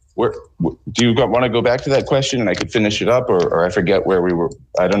 What do you want to go back to that question and I could finish it up, or I forget where we were?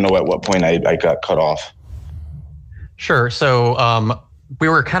 I don't know at what point I got cut off. Sure. So we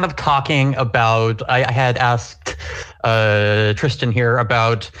were kind of talking about, I had asked Tristan here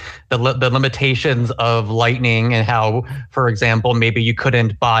about the limitations of Lightning and how, for example, maybe you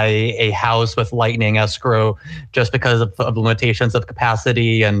couldn't buy a house with Lightning escrow just because of limitations of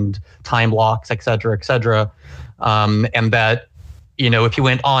capacity and time locks, et cetera, et cetera. And that, if you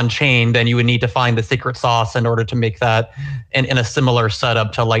went on chain, then you would need to find the secret sauce in order to make that in a similar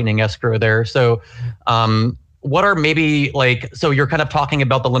setup to Lightning escrow there. So what are maybe so you're kind of talking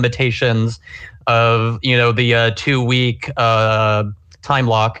about the limitations of, the 2-week time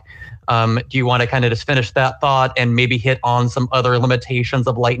lock. Do you want to kind of just finish that thought and maybe hit on some other limitations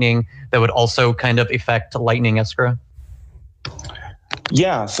of Lightning that would also kind of affect Lightning escrow?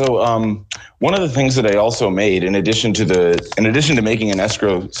 Yeah. So one of the things that I also made, in addition to making an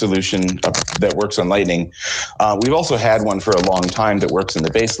escrow solution that works on Lightning, we've also had one for a long time that works in the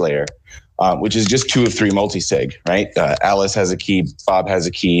base layer, which is just 2 of 3 multi-sig, right? Alice has a key, Bob has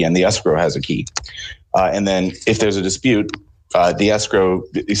a key, and the escrow has a key. And then if there's a dispute, the escrow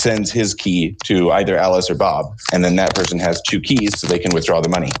sends his key to either Alice or Bob, and then that person has 2 keys so they can withdraw the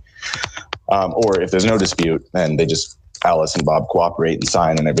money. Or if there's no dispute, then Alice and Bob cooperate and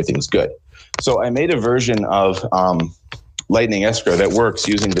sign, and everything's good. So I made a version of Lightning escrow that works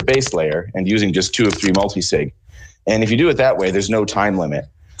using the base layer and using just 2 of 3 multi-sig. And if you do it that way, there's no time limit.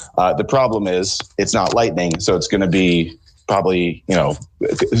 The problem is it's not Lightning, so it's going to be probably,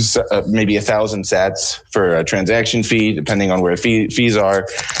 maybe 1,000 sats for a transaction fee, depending on where fees are.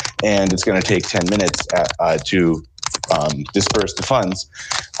 And it's going to take 10 minutes to disperse the funds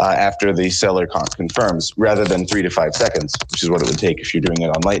after the seller confirms, rather than 3 to 5 seconds, which is what it would take if you're doing it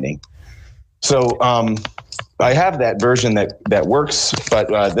on Lightning. So I have that version that works, but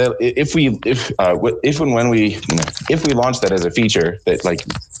if we launch that as a feature, that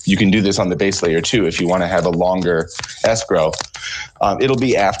you can do this on the base layer too, if you want to have a longer escrow, it'll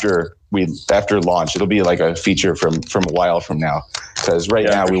be after launch. It'll be like a feature from a while from now, because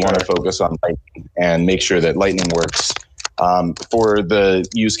now we want to focus on Lightning and make sure that Lightning works for the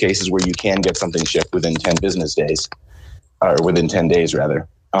use cases where you can get something shipped within 10 business days, or within 10 days rather.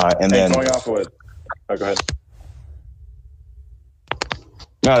 And then going off of it, go ahead.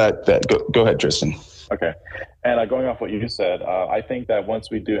 No, go ahead, Tristan. Okay. And going off what you said, I think that once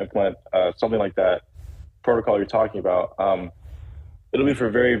we do implement something like that protocol you're talking about, it'll be for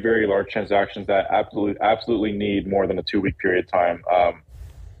very, very large transactions that absolutely need more than a 2-week period of time.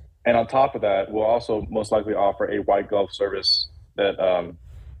 And on top of that, we'll also most likely offer a white glove service that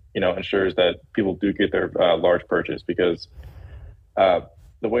ensures that people do get their large purchase, because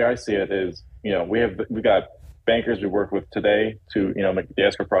the way I see it is, we've got bankers we work with today to make the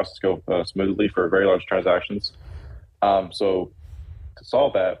escrow process go smoothly for very large transactions. So to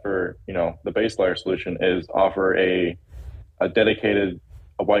solve that for the base layer solution is offer a dedicated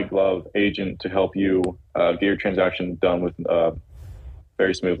white glove agent to help you get your transaction done with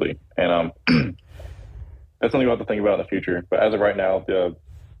very smoothly. And that's something we'll have to think about in the future. But as of right now, the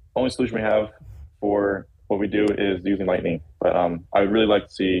only solution we have for what we do is using Lightning. But I would really like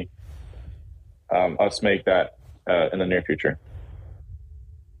to see us make that in the near future.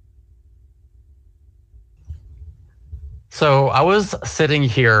 So I was sitting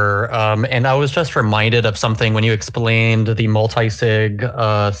here and I was just reminded of something when you explained the multi-sig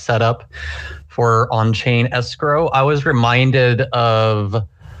setup for on-chain escrow. I was reminded of,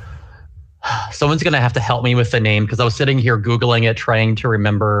 someone's going to have to help me with the name, because I was sitting here Googling it, trying to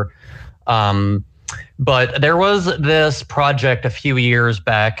remember. But there was this project a few years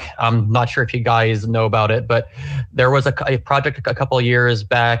back. I'm not sure if you guys know about it, but there was a project a couple of years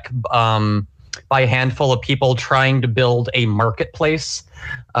back by a handful of people trying to build a marketplace.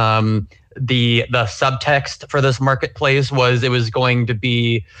 The subtext for this marketplace was it was going to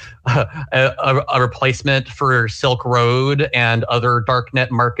be a replacement for Silk Road and other darknet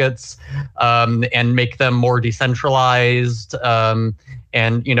markets, and make them more decentralized, and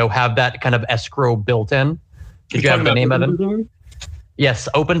have that kind of escrow built in. Did you have the name of it? Yes,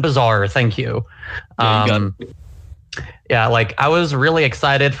 Open Bazaar. Thank you. Yeah, you got it. Yeah, I was really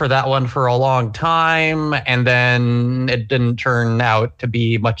excited for that one for a long time, and then it didn't turn out to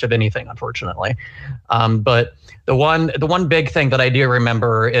be much of anything, unfortunately. But the one big thing that I do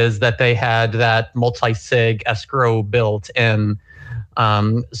remember is that they had that multi-sig escrow built in.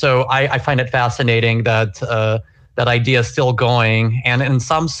 So I find it fascinating that that idea is still going, and in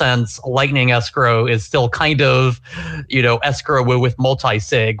some sense, Lightning escrow is still kind of, escrow with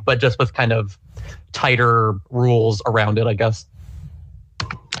multi-sig, but just with kind of tighter rules around it, I guess.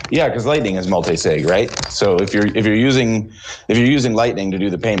 Yeah, because Lightning is multi-sig, right? So if you're using Lightning to do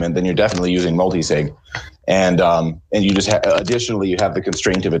the payment, then you're definitely using multi-sig, and you just additionally you have the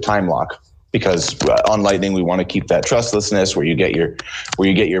constraint of a time lock, because on Lightning we want to keep that trustlessness where you get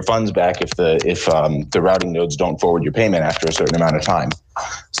your funds back if the routing nodes don't forward your payment after a certain amount of time.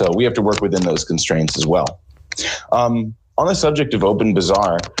 So we have to work within those constraints as well. On the subject of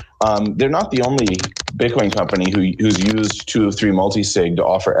OpenBazaar, they're not the only Bitcoin company who's used 2 of 3 multi-sig to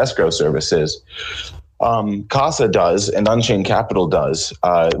offer escrow services. Casa does, and Unchained Capital does,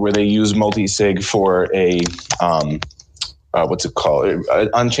 where they use multi-sig for a what's it called?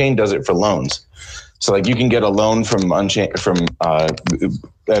 Unchained does it for loans. So like you can get a loan from Unchained, from a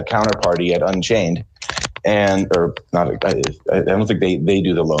counterparty at Unchained, or not. I don't think they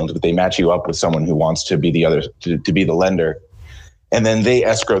do the loans, but they match you up with someone who wants to be to be the lender, and then they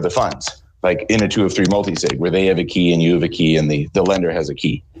escrow the funds, like in a 2 of 3 multi-sig, where they have a key and you have a key and the lender has a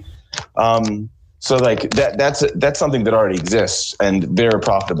key. So like that's something that already exists, and they're a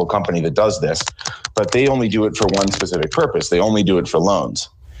profitable company that does this, but they only do it for one specific purpose. They only do it for loans.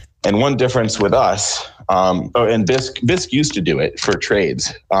 And one difference with us, and Bisq used to do it for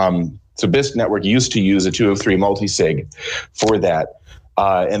trades. So Bisq Network used to use a 2 of 3 multi-sig for that.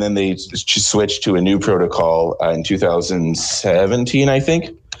 And then they switched to a new protocol in 2017, I think,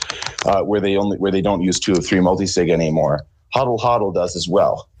 where they don't use 2 of 3 multi-sig anymore. HODL does as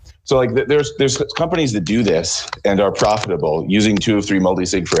well. So like there's companies that do this and are profitable using 2 of 3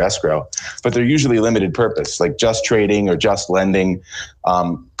 multi-sig for escrow, but they're usually limited purpose, like just trading or just lending.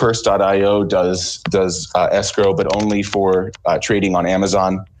 Purse.io does escrow, but only for trading on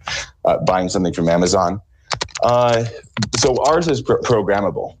Amazon, buying something from Amazon. So ours is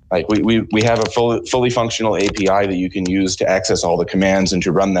programmable. Like we have a fully functional API that you can use to access all the commands and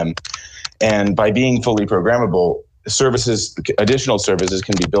to run them. And by being fully programmable, additional services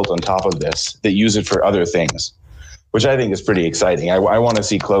can be built on top of this that use it for other things, which I think is pretty exciting. I want to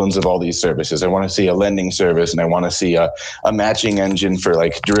see clones of all these services. I want to see a lending service, and I want to see a matching engine for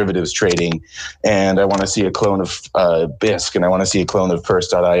like derivatives trading, and I want to see a clone of Bisq, and I want to see a clone of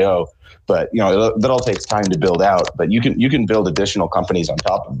Purse.io. But that all takes time to build out. But you can build additional companies on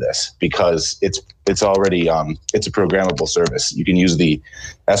top of this because it's already it's a programmable service. You can use the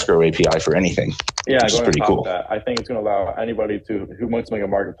escrow API for anything. Yeah, which is pretty cool. I think it's going to allow anybody who wants to make a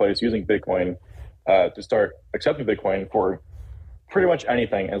marketplace using Bitcoin to start accepting Bitcoin for pretty much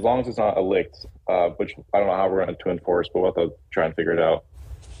anything, as long as it's not a licked, which I don't know how we're going to enforce, but we'll have to try and figure it out.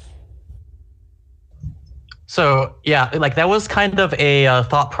 So yeah, like that was kind of a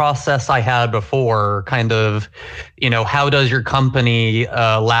thought process I had before, kind of, how does your company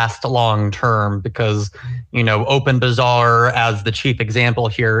last long term? Because, OpenBazaar, as the chief example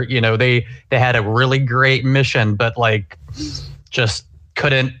here, they had a really great mission, but like just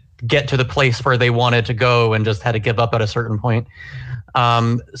couldn't get to the place where they wanted to go and just had to give up at a certain point.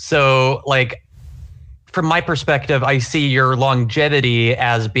 So like, from my perspective, I see your longevity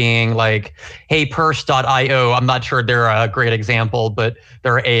as being like, hey, Purse.io, I'm not sure they're a great example, but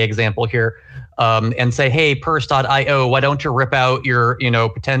they're an example here. And say, hey, Purse.io, why don't you rip out your,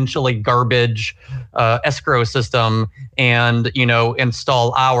 potentially garbage escrow system and,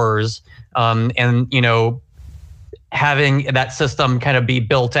 install ours, and, having that system kind of be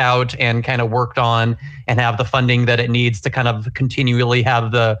built out and kind of worked on and have the funding that it needs to kind of continually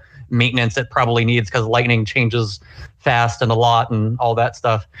have the maintenance it probably needs, because Lightning changes fast and a lot and all that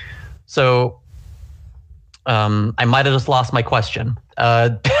stuff. So I might have just lost my question.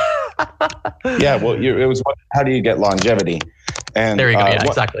 Yeah, well, it was how do you get longevity? And there you go. Yeah,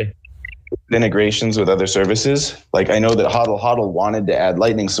 exactly. Integrations with other services. Like I know that HODL wanted to add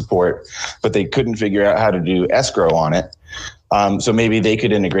Lightning support, but they couldn't figure out how to do escrow on it. So maybe they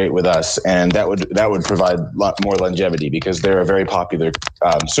could integrate with us, and that would provide a lot more longevity, because they're a very popular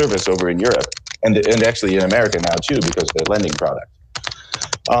service over in Europe and actually in America now too, because of their lending product.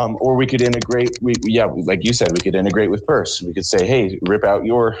 Or we could integrate. Like you said, we could integrate with Purse. We could say, hey, rip out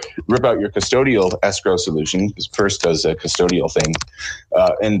your custodial escrow solution, because Purse does a custodial thing,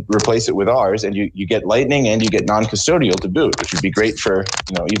 and replace it with ours, and you get Lightning and you get non-custodial to boot, which would be great for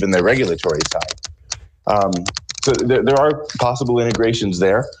even the regulatory side. So there are possible integrations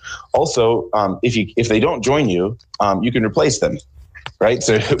there. Also, if they don't join you, you can replace them, right?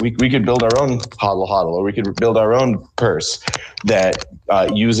 So we could build our own HODL, or we could build our own Purse that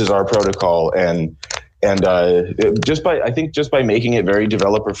uses our protocol, and just by making it very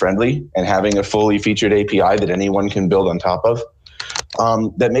developer friendly and having a fully featured API that anyone can build on top of,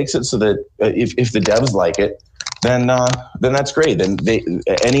 that makes it so that if the devs like it, then that's great. Then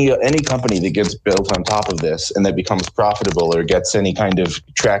any company that gets built on top of this and that becomes profitable or gets any kind of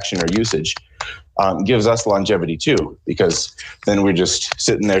traction or usage gives us longevity too, because then we're just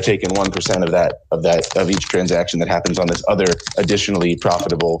sitting there taking 1% of each transaction that happens on this other additionally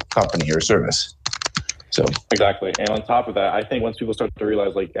profitable company or service. So exactly. And on top of that, I think once people start to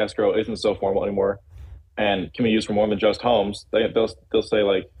realize like escrow isn't so formal anymore and can be used for more than just homes, they'll say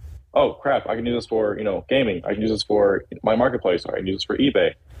like, oh crap, I can use this for, gaming. I can use this for my marketplace, or I can use this for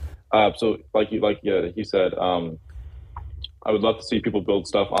eBay. So like he said, I would love to see people build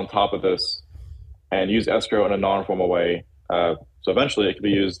stuff on top of this and use escrow in a non-formal way. So eventually it could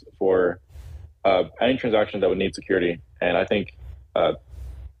be used for any transaction that would need security. And I think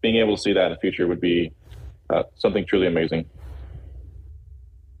being able to see that in the future would be something truly amazing.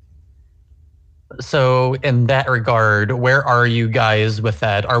 So in that regard, where are you guys with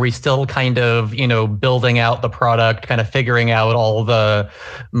that? Are we still kind of, building out the product, kind of figuring out all the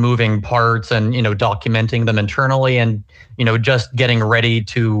moving parts and, documenting them internally and, just getting ready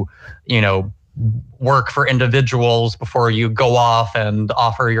to, work for individuals before you go off and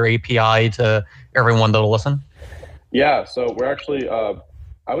offer your API to everyone that'll listen? Yeah, so we're actually,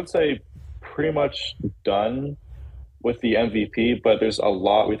 I would say pretty much done with the MVP, but there's a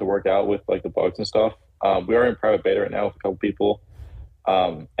lot we have to work out with like the bugs and stuff. We are in private beta right now with a couple people.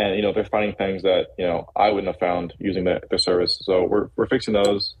 And they're finding things that, I wouldn't have found using their service. So we're fixing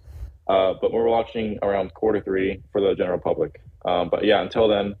those. But we're launching around Q3 for the general public. But yeah, until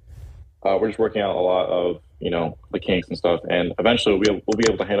then, we're just working out a lot of, the kinks and stuff. And eventually we'll be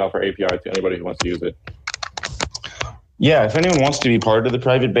able to hand off our API to anybody who wants to use it. Yeah, if anyone wants to be part of the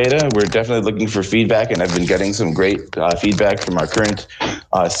private beta, we're definitely looking for feedback, and I've been getting some great feedback from our current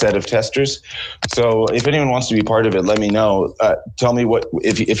set of testers. So if anyone wants to be part of it, let me know. Tell me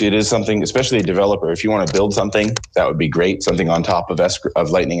if it is something, especially a developer, if you want to build something, that would be great, something on top of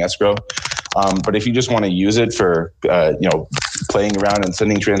Lightning Escrow. But if you just want to use it for, playing around and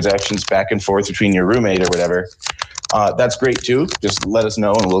sending transactions back and forth between your roommate or whatever, that's great too. Just let us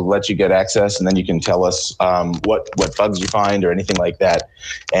know and we'll let you get access, and then you can tell us what bugs you find or anything like that,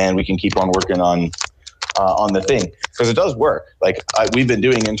 and we can keep on working on the thing, because it does work. Like we've been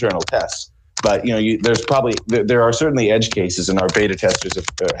doing internal tests, but there are certainly edge cases, and our beta testers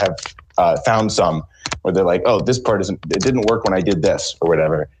have found some where they're like, oh, this part it didn't work when I did this or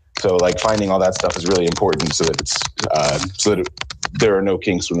whatever. So like finding all that stuff is really important so that there are no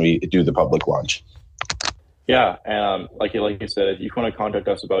kinks when we do the public launch. Yeah, and like you said, if you want to contact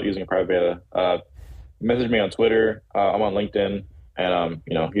us about using a private beta, message me on Twitter. I'm on LinkedIn, and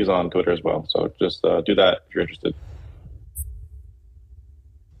he's on Twitter as well. So just do that if you're interested.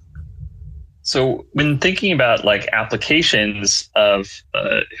 So when thinking about like applications of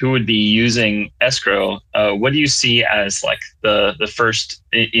who would be using escrow, what do you see as like the first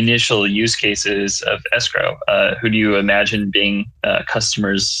initial use cases of escrow? Who do you imagine being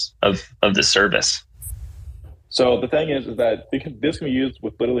customers of the service? So the thing is that this can be used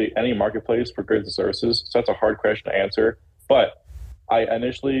with literally any marketplace for goods and services. So that's a hard question to answer. But I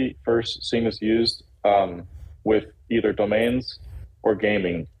initially first seen this used with either domains or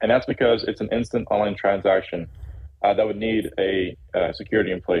gaming. And that's because it's an instant online transaction that would need a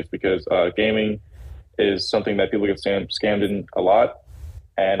security in place, because gaming is something that people get scammed in a lot.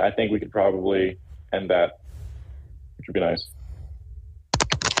 And I think we could probably end that, which would be nice.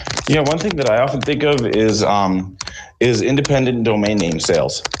 Yeah, one thing that I often think of is independent domain name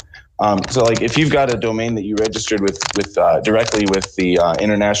sales. So like if you've got a domain that you registered with directly with the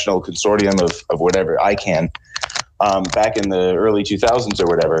International Consortium of whatever, ICANN, back in the early 2000s or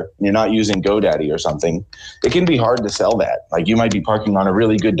whatever, and you're not using GoDaddy or something, it can be hard to sell that. Like you might be parking on a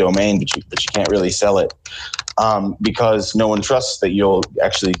really good domain, but you can't really sell it because no one trusts that you'll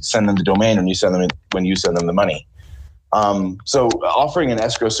actually send them the domain when you send them the money. So offering an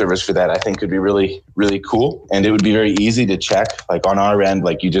escrow service for that, I think, could be really, really cool. And it would be very easy to check, like on our end,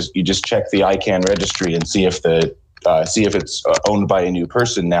 like you just check the ICANN registry and see if it's owned by a new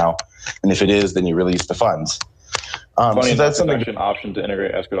person now. And if it is, then you release the funds. So that's something, an option to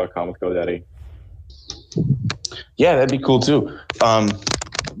integrate escrow.com with GoDaddy. Yeah, that'd be cool too.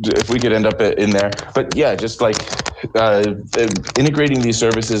 If we could end up in there, but yeah, just like integrating these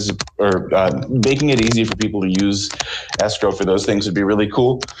services or making it easy for people to use escrow for those things would be really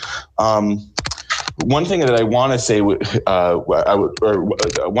cool. One thing that I want to say, one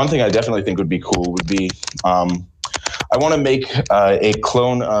thing I definitely think would be cool would be I want to make a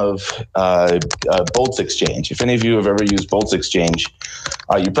clone of Bolts Exchange. If any of you have ever used Bolts Exchange,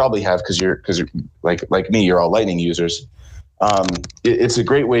 you probably have because you're like me, you're all Lightning users. It's a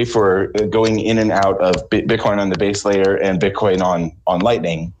great way for going in and out of Bitcoin on the base layer and Bitcoin on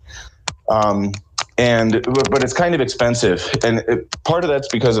Lightning. But it's kind of expensive, and part of that's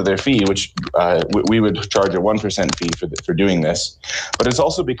because of their fee, which we would charge a 1% fee for doing this. But it's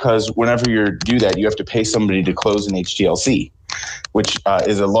also because whenever you do that, you have to pay somebody to close an HTLC, which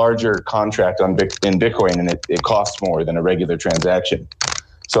is a larger contract in Bitcoin, and it costs more than a regular transaction.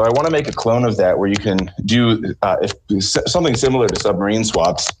 So I want to make a clone of that where you can do something similar to submarine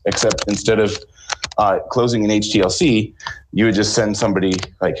swaps, except instead of closing an HTLC, you would just send somebody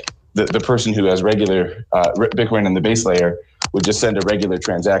like the person who has regular Bitcoin in the base layer would just send a regular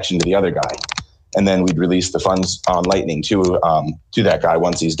transaction to the other guy, and then we'd release the funds on Lightning to that guy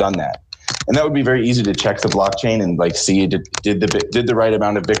once he's done that. And that would be very easy to check the blockchain and like see did the right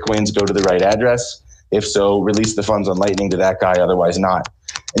amount of Bitcoins go to the right address? If so, release the funds on Lightning to that guy. Otherwise, not.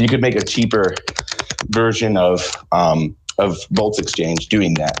 And you could make a cheaper version of Boltz Exchange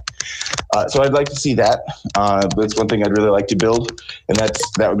doing that. So I'd like to see that. That's one thing I'd really like to build, and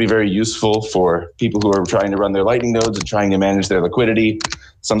that would be very useful for people who are trying to run their Lightning nodes and trying to manage their liquidity.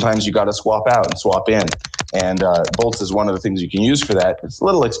 Sometimes you got to swap out and swap in, and Boltz is one of the things you can use for that. It's a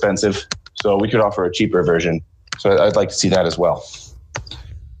little expensive, so we could offer a cheaper version. So I'd like to see that as well.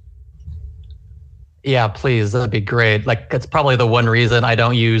 Yeah, please. That'd be great. Like, it's probably the one reason I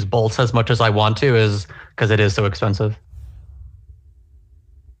don't use Boltz as much as I want to is because it is so expensive.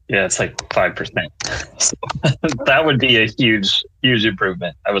 Yeah, it's like 5%. So that would be a huge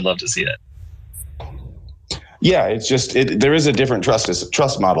improvement. I would love to see that. Yeah, it's just there is a different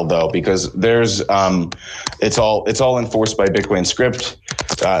trust model though, because there's it's all enforced by Bitcoin script.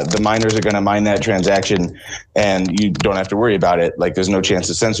 The miners are going to mine that transaction, and you don't have to worry about it. Like, there's no chance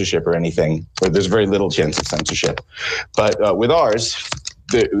of censorship or anything, or there's very little chance of censorship. But with ours,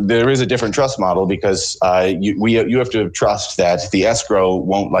 there is a different trust model because you have to trust that the escrow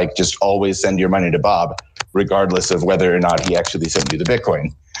won't like just always send your money to Bob, regardless of whether or not he actually sent you the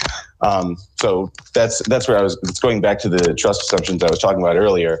Bitcoin. So that's where it's going back to the trust assumptions I was talking about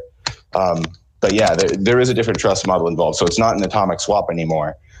earlier. But yeah, there is a different trust model involved. So it's not an atomic swap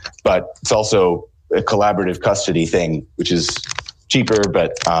anymore, but it's also a collaborative custody thing, which is cheaper,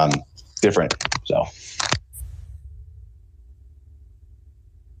 but different. So.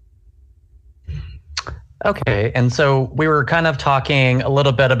 Okay, and so we were kind of talking a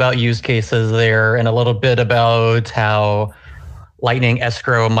little bit about use cases there and a little bit about how Lightning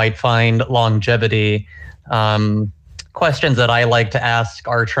escrow might find longevity. Questions that I like to ask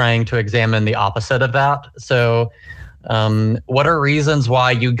are trying to examine the opposite of that. So what are reasons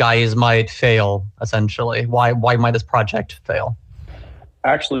why you guys might fail, essentially? Why might this project fail?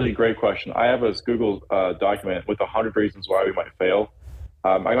 Actually, great question. I have a Google document with 100 reasons why we might fail.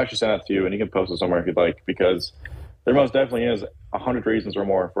 I can actually send that to you, and you can post it somewhere if you'd like, because there most definitely is 100 reasons or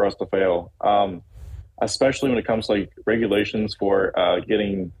more for us to fail, especially when it comes to like regulations for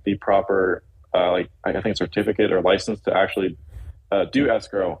getting the proper, I think, certificate or license to actually do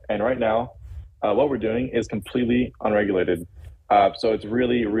escrow. And right now, what we're doing is completely unregulated. So it's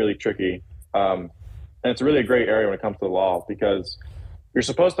really, really tricky. And it's really a great area when it comes to the law, because you're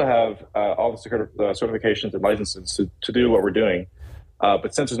supposed to have all the certifications and licenses to do what we're doing.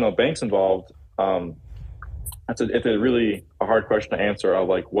 But since there's no banks involved, it's a really hard question to answer of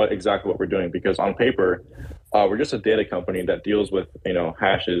like exactly what we're doing, because on paper, we're just a data company that deals with,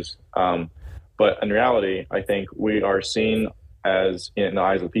 hashes. But in reality, I think we are seen as, in the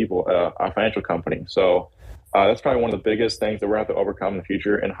eyes of people, a financial company. So that's probably one of the biggest things that we're going to have to overcome in the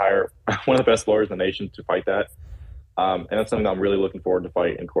future, and hire one of the best lawyers in the nation to fight that. And that's something that I'm really looking forward to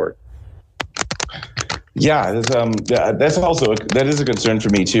fight in court. Yeah, that is a concern for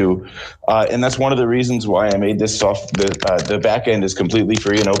me too, and that's one of the reasons why I made this the back end is completely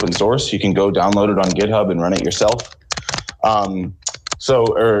free and open source. You can go download it on GitHub and run it yourself. So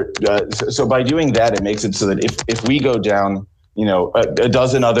by doing that, it makes it so that if we go down, a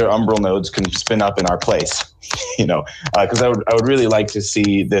dozen other Umbrel nodes can spin up in our place. Because I would really like to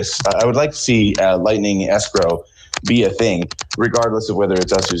see this. I would like to see Lightning escrow be a thing, regardless of whether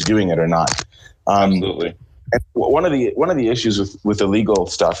it's us who's doing it or not. Absolutely. And one of the issues with the legal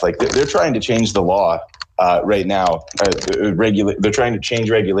stuff, like they're trying to change the law right now. They're trying to change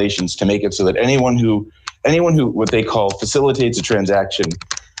regulations to make it so that anyone who what they call facilitates a transaction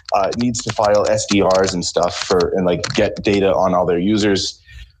needs to file SDRs and stuff and get data on all their users,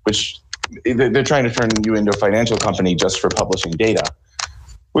 which they're trying to turn you into a financial company just for publishing data,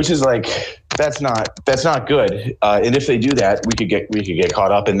 which is that's not good. And if they do that, we could get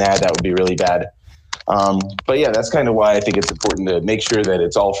caught up in that. That would be really bad. But yeah, that's kind of why I think it's important to make sure that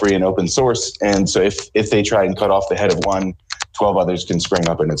it's all free and open source. And so if they try and cut off the head of one, 12 others can spring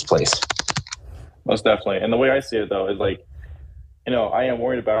up in its place. Most definitely. And the way I see it, though, is like, I am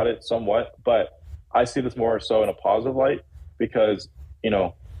worried about it somewhat, but I see this more so in a positive light because,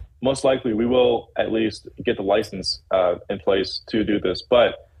 most likely we will at least get the license in place to do this.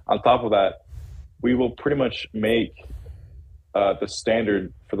 But on top of that, we will pretty much make the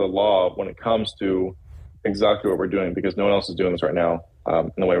standard for the law when it comes to exactly what we're doing, because no one else is doing this right now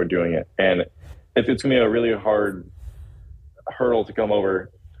in the way we're doing it. And it's going to be a really hard hurdle to come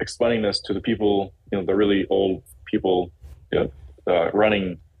over explaining this to the people, the really old people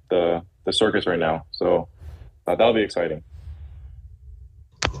running the circus right now. So that'll be exciting.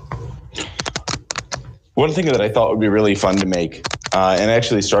 One thing that I thought would be really fun to make, and I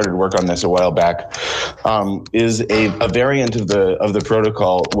actually started work on this a while back, is a variant of the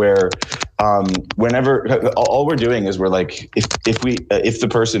protocol where whenever all we're doing is we're like, if the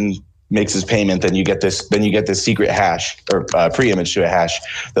person makes his payment, then you get this secret hash or pre-image to a hash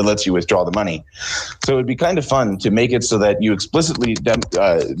that lets you withdraw the money. So it'd be kind of fun to make it so that you explicitly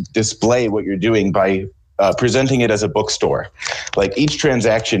display what you're doing by presenting it as a bookstore. Like each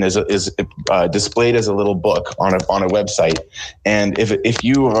transaction is displayed as a little book on a website, and if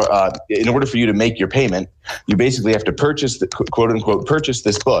you in order for you to make your payment, you basically have to purchase the quote unquote purchase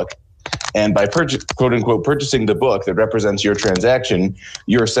this book. And by quote unquote purchasing the book that represents your transaction,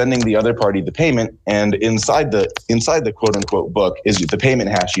 you're sending the other party the payment, and inside the quote unquote book is the payment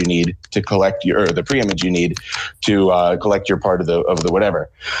hash you need to collect the pre-image you need to collect your part of the whatever.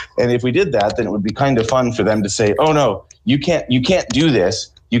 And if we did that, then it would be kind of fun for them to say, "Oh no, you can't do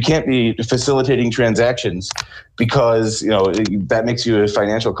this. You can't be facilitating transactions because that makes you a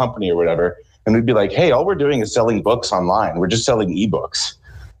financial company or whatever." And we'd be like, "Hey, all we're doing is selling books online. We're just selling ebooks.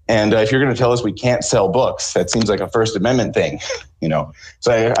 And if you're going to tell us we can't sell books, that seems like a First Amendment thing,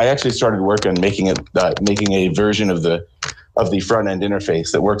 So I actually started work on making a version of the front end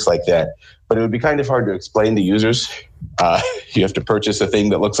interface that works like that. But it would be kind of hard to explain to users. You have to purchase a thing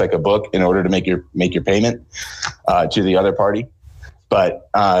that looks like a book in order to make your payment to the other party. But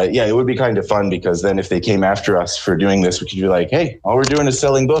it would be kind of fun because then if they came after us for doing this, we could be like, "Hey, all we're doing is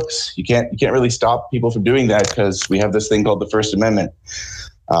selling books. You can't really stop people from doing that because we have this thing called the First Amendment."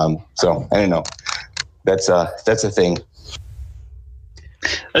 So I don't know. That's a thing.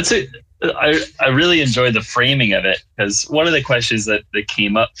 That's it. I really enjoyed the framing of it because one of the questions that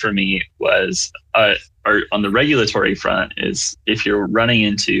came up for me was, on the regulatory front, is if you're running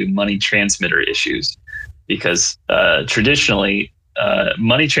into money transmitter issues, because traditionally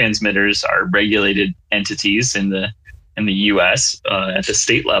money transmitters are regulated entities in the U.S. At the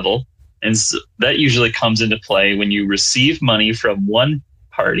state level, and so that usually comes into play when you receive money from one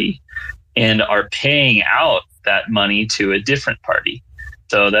party and are paying out that money to a different party.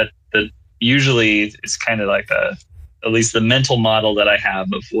 So that usually is kind of like at least the mental model that I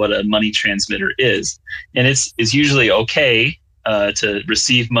have of what a money transmitter is. And it's usually okay to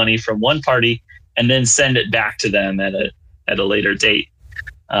receive money from one party and then send it back to them at a later date.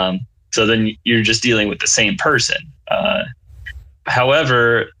 So then you're just dealing with the same person.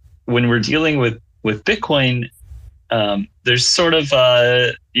 However, when we're dealing with Bitcoin, there's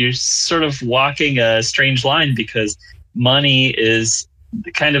you're sort of walking a strange line because money is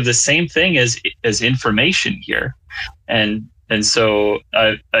kind of the same thing as information here, and so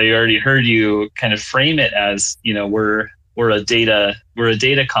I already heard you kind of frame it as we're a data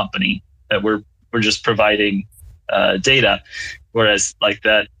company, that we're just providing data, whereas like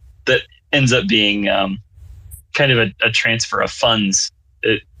that ends up being kind of a transfer of funds,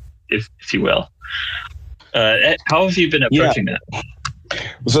 if you will. How have you been approaching that?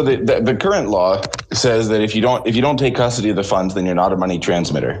 So the current law says that if you don't take custody of the funds, then you're not a money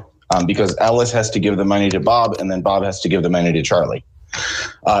transmitter, because Alice has to give the money to Bob, and then Bob has to give the money to Charlie,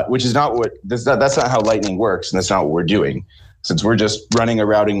 which is that's not how Lightning works, and that's not what we're doing. Since we're just running a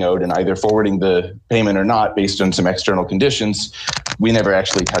routing node and either forwarding the payment or not based on some external conditions, we never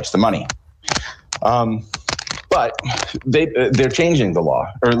actually touch the money. But they're changing the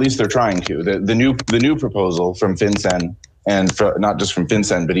law, or at least they're trying to. The new proposal from FinCEN, and not just from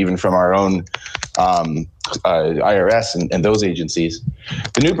FinCEN, but even from our own IRS and those agencies,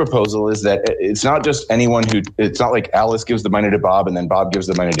 the new proposal is that it's not just anyone it's not like Alice gives the money to Bob and then Bob gives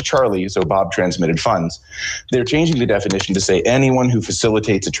the money to Charlie, so Bob transmitted funds. They're changing the definition to say anyone who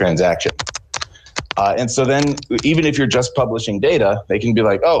facilitates a transaction. And so then even if you're just publishing data, they can be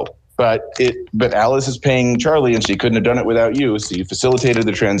like, "Oh, but Alice is paying Charlie and she couldn't have done it without you, so you facilitated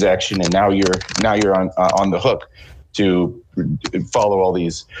the transaction, and now you're on the hook to follow all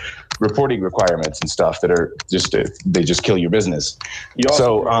these reporting requirements and stuff that are they just kill your business. You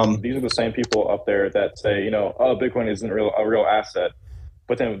also, these are the same people up there that say, oh, Bitcoin isn't a real asset,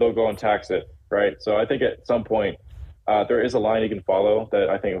 but then they'll go and tax it, right? So I think at some point there is a line you can follow that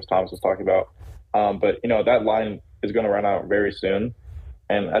I think it was Thomas was talking about. But that line is going to run out very soon,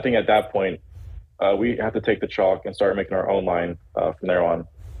 and I think at that point we have to take the chalk and start making our own line from there on.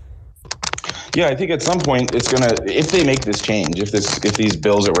 Yeah, I think at some point it's gonna, if they make this change, if these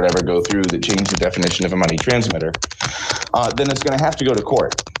bills or whatever go through that change the definition of a money transmitter, then it's gonna have to go to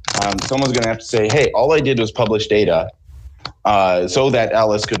court. Someone's gonna have to say, hey, all I did was publish data so that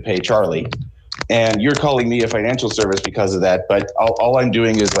Alice could pay Charlie, and you're calling me a financial service because of that, but all I'm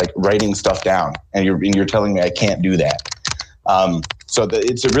doing is like writing stuff down, and you're telling me I can't do that.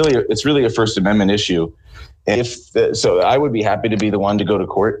 It's really a First Amendment issue. So I would be happy to be the one to go to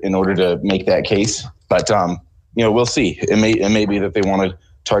court in order to make that case. But, we'll see. It may be that they want to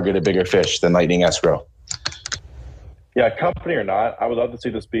target a bigger fish than Lightning Escrow. Yeah, company or not, I would love to see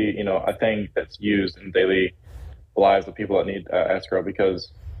this be, a thing that's used in daily lives of people that need escrow, because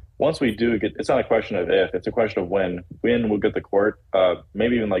once we do get, it's not a question of if, it's a question of when. When we'll get the court,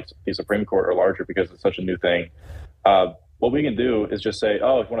 maybe even like the Supreme Court or larger, because it's such a new thing. What we can do is just say,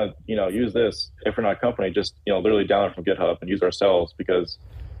 oh, if you want to, use this, if we're not a company, just, literally download it from GitHub and use it ourselves, because,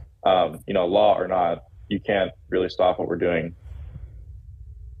 law or not, you can't really stop what we're doing.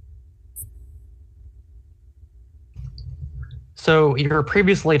 So you were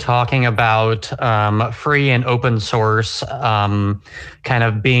previously talking about free and open source kind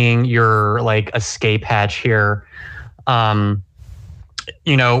of being your like escape hatch here. I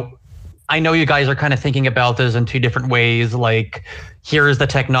know you guys are kind of thinking about this in two different ways. Like, here's the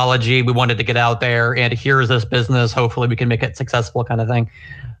technology we wanted to get out there, and here's this business. Hopefully, we can make it successful, kind of thing.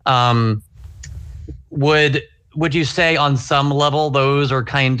 Would you say on some level those are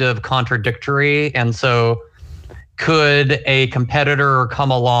kind of contradictory? And so, could a competitor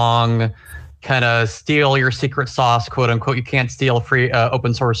come along, kind of steal your secret sauce, quote unquote? You can't steal free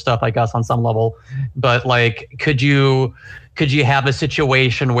open source stuff, I guess, on some level. But like, could you have a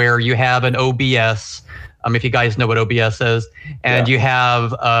situation where you have an OBS, if you guys know what OBS is, and you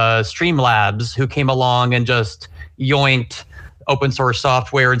have Streamlabs who came along and just yoinked open source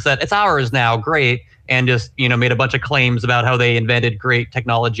software and said, it's ours now, great, and just made a bunch of claims about how they invented great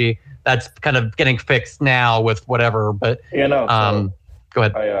technology. That's kind of getting fixed now with whatever, but go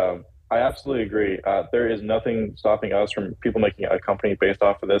ahead. I absolutely agree. There is nothing stopping us from people making a company based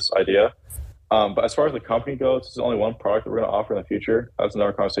off of this idea. But as far as the company goes, there's only one product that we're going to offer in the future. That's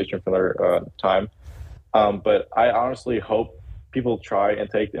another conversation for another time. But I honestly hope people try and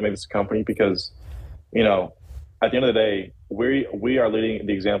make this a company, because, at the end of the day, we are leading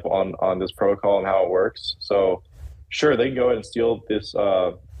the example on this protocol and how it works. So sure, they can go ahead and steal this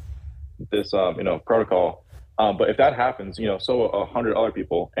protocol. But if that happens, so 100 other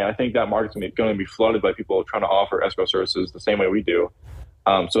people, and I think that market's going to be flooded by people trying to offer escrow services the same way we do.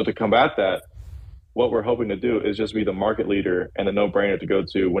 So to combat that, what we're hoping to do is just be the market leader and the no-brainer to go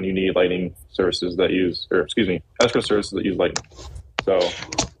to when you need Lightning services that use, escrow services that use Lightning. So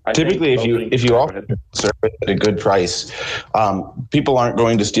typically, if you offer service at a good price, people aren't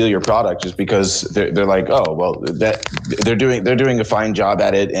going to steal your product just because they're like, oh, well, that they're doing a fine job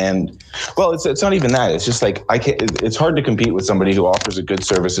at it, and well, it's not even that. It's just like it's hard to compete with somebody who offers a good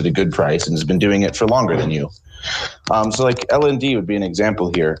service at a good price and has been doing it for longer than you. So like LND would be an example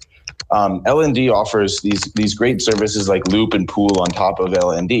here. LND offers these great services like Loop and Pool on top of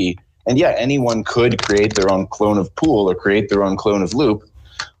LND, and yeah, anyone could create their own clone of Pool or create their own clone of Loop.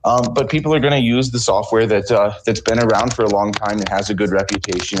 But people are going to use the software that's been around for a long time and has a good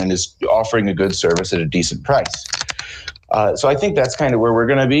reputation and is offering a good service at a decent price. So I think that's kind of where we're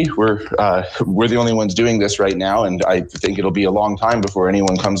going to be. We're the only ones doing this right now, and I think it'll be a long time before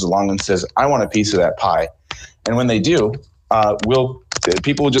anyone comes along and says, I want a piece of that pie. And when they do,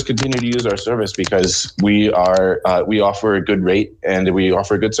 people will just continue to use our service because we offer a good rate and we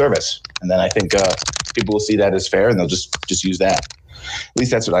offer a good service. And then I think people will see that as fair, and they'll just use that. At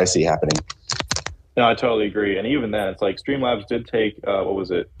least that's what I see happening. No, I totally agree. And even then, it's like Streamlabs did take,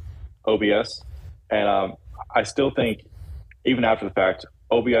 OBS. And I still think, even after the fact,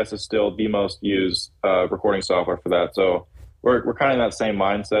 OBS is still the most used recording software for that. So we're kind of in that same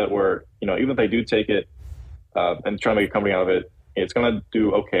mindset where, even if they do take it and try to make a company out of it, it's going to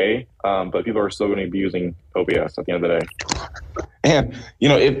do okay. But people are still going to be using OBS at the end of the day. And,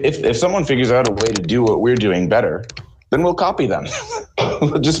 if someone figures out a way to do what we're doing better, then we'll copy them.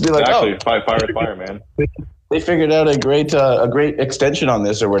 We'll just be like, fire, man. They figured out a great extension on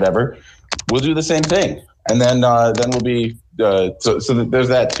this or whatever. We'll do the same thing. and then we'll be so there's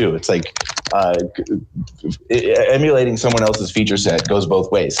that too. It's like emulating someone else's feature set goes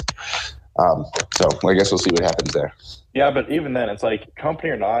both ways. So I guess we'll see what happens there. Yeah, but even then, it's like company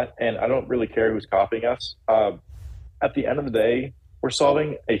or not, and I don't really care who's copying us. At the end of the day, we're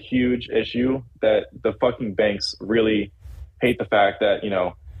solving a huge issue that the fucking banks really hate the fact that,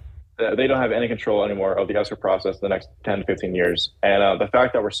 they don't have any control anymore of the escrow process in the next 10 to 15 years. And the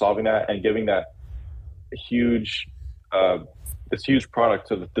fact that we're solving that and giving that huge, this huge product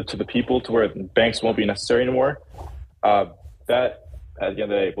to the people to where banks won't be necessary anymore, that at the end of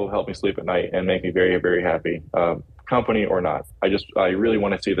the day will help me sleep at night and make me very, very happy. Company or not. I really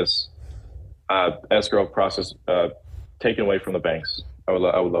want to see this escrow process taken away from the banks. I would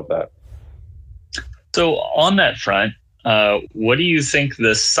love that. So on that front, what do you think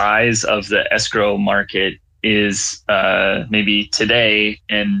the size of the escrow market is maybe today,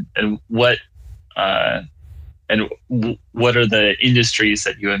 and what are the industries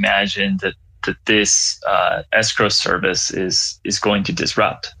that you imagine that this escrow service is going to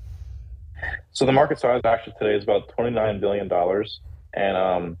disrupt? So the market size actually today is about $29 billion.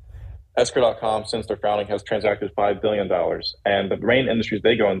 And escrow.com, since their founding, has transacted $5 billion. And the main industries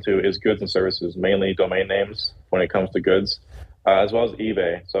they go into is goods and services, mainly domain names when it comes to goods, as well as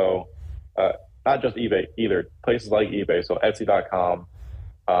eBay. So not just eBay either, places like eBay. So Etsy.com,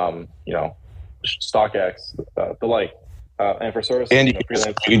 StockX, the like. And for services, and you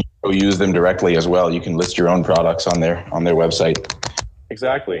can use them directly as well. You can list your own products on their website.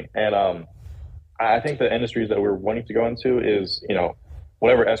 Exactly. And I think the industries that we're wanting to go into is,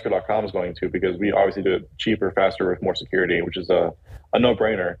 whatever escrow.com is going to, because we obviously do it cheaper, faster, with more security, which is a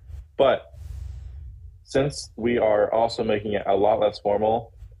no-brainer. But since we are also making it a lot less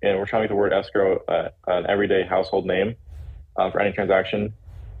formal, and we're trying to make the word escrow an everyday household name for any transaction,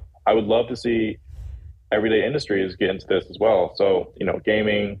 I would love to see everyday industries get into this as well. So,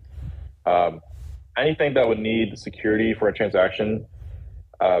 gaming, anything that would need security for a transaction,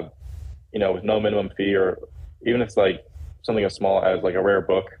 with no minimum fee, or even if it's like something as small as like a rare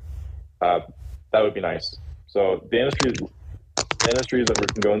book, that would be nice. So the industries that we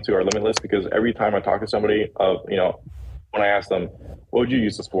can go into are limitless, because every time I talk to somebody, when I ask them, what would you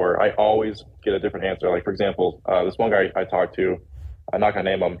use this for? I always get a different answer. Like, for example, this one guy I talked to, I'm not going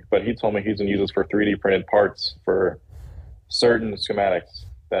to name him, but he told me he's going to use this for 3D printed parts for certain schematics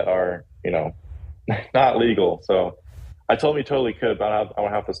that are, not legal. So I told him he totally could, but I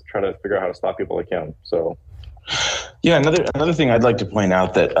would have to try to figure out how to stop people like him. So, yeah, another thing I'd like to point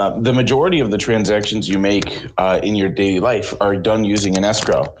out, that the majority of the transactions you make in your daily life are done using an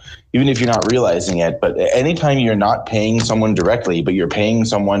escrow, even if you're not realizing it. But anytime you're not paying someone directly, but you're paying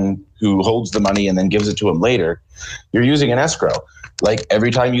someone who holds the money and then gives it to them later, you're using an escrow. Like every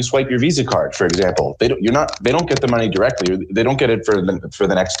time you swipe your Visa card, for example, they don't get the money directly. They don't get it for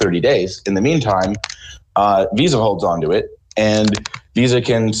the next 30 days. In the meantime, Visa holds onto it, and Visa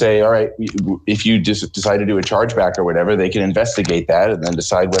can say, all right, if you just decide to do a chargeback or whatever, they can investigate that and then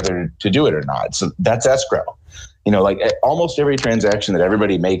decide whether to do it or not. So that's escrow. Like almost every transaction that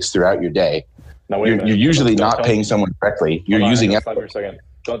everybody makes throughout your day, you're usually not paying someone directly. You're using escrow. Stop for a second.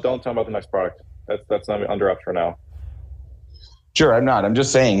 Don't tell me about the next product. That's not under wraps for now. Sure, I'm not. I'm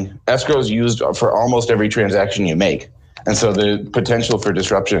just saying escrow is used for almost every transaction you make. And so the potential for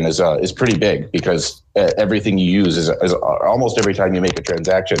disruption is pretty big, because everything you use is almost every time you make a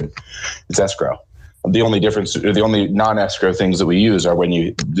transaction, it's escrow. The only difference, or the only non-escrow things that we use are when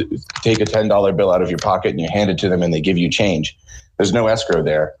you take a $10 bill out of your pocket and you hand it to them and they give you change. There's no escrow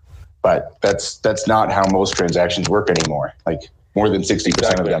there, but that's not how most transactions work anymore. Like more than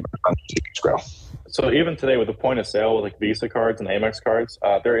 60% of them are escrow. So even today with the point of sale with like Visa cards and Amex cards,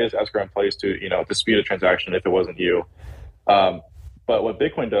 there is escrow in place to, dispute a transaction if it wasn't you. But what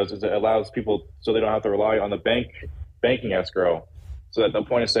Bitcoin does is it allows people, so they don't have to rely on the banking escrow, so that the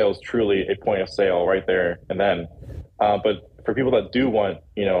point of sale is truly a point of sale right there and then. But for people that do want,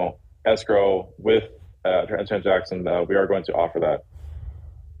 escrow with transaction, we are going to offer that.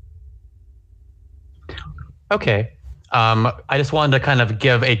 Okay. I just wanted to kind of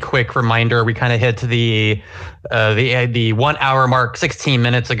give a quick reminder. We kind of hit the 1 hour mark 16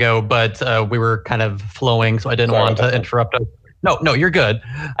 minutes ago, but we were kind of flowing, so I didn't want to interrupt us. No, you're good.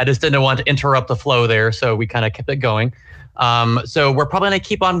 I just didn't want to interrupt the flow there, so we kind of kept it going. So we're probably going to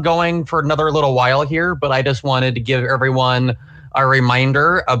keep on going for another little while here, but I just wanted to give everyone a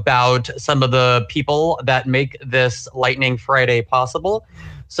reminder about some of the people that make this Lightning Friday possible.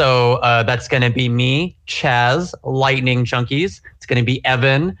 So that's going to be me, Chaz, Lightning Junkies. It's going to be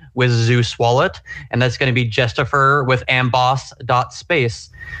Evan with Zeus Wallet. And that's going to be Jessifer with amboss.space.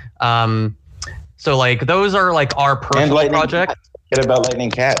 So like those are like our personal projects. Forget about Lightning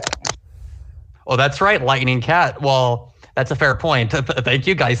Cat. Oh, that's right, Lightning Cat. Well, that's a fair point. Thank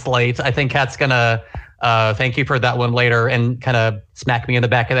you, Guy Slate. I think Cat's gonna thank you for that one later and kind of smack me in the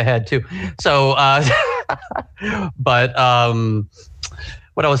back of the head too. So, but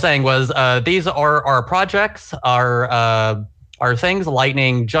what I was saying was these are our projects, our things.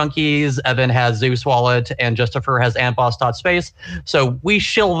 Lightning Junkies, Evan has Zeus Wallet, and Justifer has Amboss.space. So we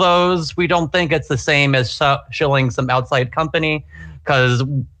shill those. We don't think it's the same as shilling some outside company, because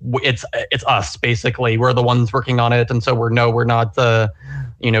it's us basically. We're the ones working on it, and so we're not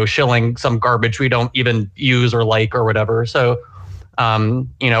shilling some garbage we don't even use or like or whatever. So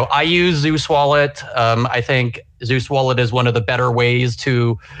I use Zeus Wallet. I think Zeus Wallet is one of the better ways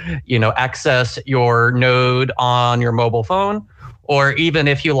to access your node on your mobile phone, or even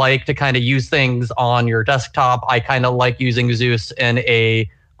if you like to kind of use things on your desktop. I kind of like using Zeus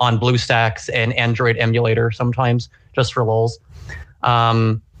on BlueStacks and Android emulator sometimes, just for lulz.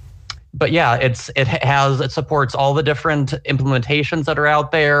 But yeah, it supports all the different implementations that are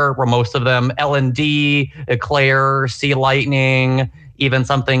out there, where most of them LND, Eclair, C Lightning, even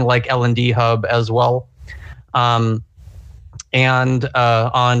something like LND Hub as well. And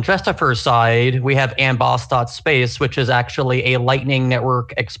on Justifer's side, we have Amboss.space, which is actually a Lightning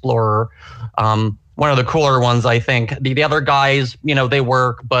Network Explorer. One of the cooler ones, I think. The other guys, they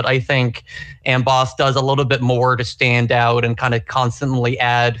work, but I think Amboss does a little bit more to stand out and kind of constantly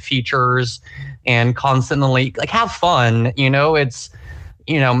add features and constantly have fun. It's,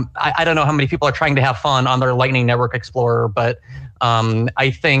 I don't know how many people are trying to have fun on their Lightning Network Explorer, but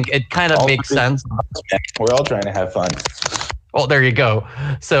I think it kind of makes sense. We're all trying to have fun. Well, there you go.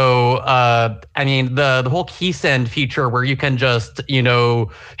 So, the whole KeySend feature where you can just,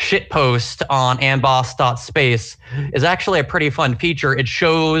 shitpost on Amboss.space is actually a pretty fun feature. It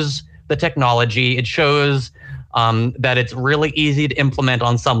shows the technology. It shows that it's really easy to implement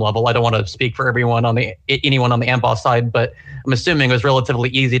on some level. I don't want to speak for anyone on the Amboss side, but I'm assuming it was relatively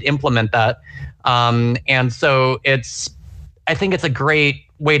easy to implement that. And so I think it's a great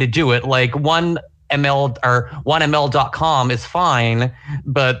way to do it. Like 1ML or 1ML.com is fine,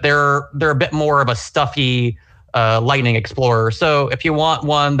 but they're a bit more of a stuffy Lightning Explorer. So if you want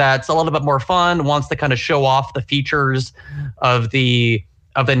one that's a little bit more fun, wants to kind of show off the features of the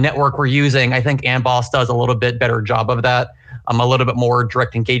network we're using, I think Amboss does a little bit better job of that. A little bit more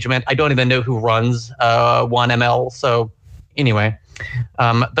direct engagement. I don't even know who runs 1ML. So anyway,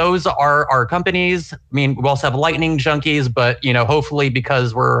 those are our companies. We also have Lightning Junkies, but hopefully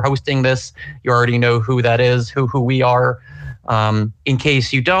because we're hosting this, you already know who that is, who we are. In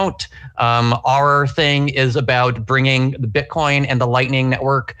case you don't, our thing is about bringing the Bitcoin and the Lightning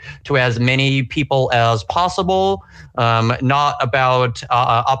Network to as many people as possible. Not about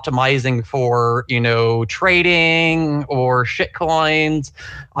optimizing for trading or shitcoins,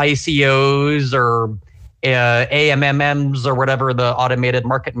 ICOs, or AMMs, or whatever, the automated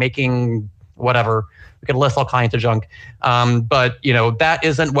market making, whatever. We could list all kinds of junk. But that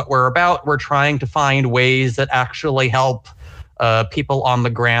isn't what we're about. We're trying to find ways that actually help people on the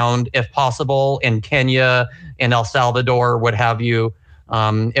ground, if possible, in Kenya, in El Salvador, what have you.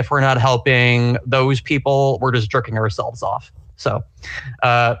 If we're not helping those people, we're just jerking ourselves off. So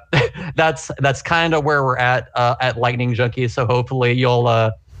that's kind of where we're at Lightning Junkies. So hopefully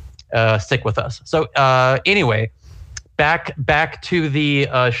you'll stick with us. So anyway, back to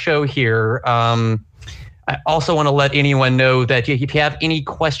the show here. I also want to let anyone know that if you have any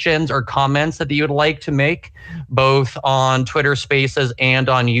questions or comments that you would like to make, both on Twitter Spaces and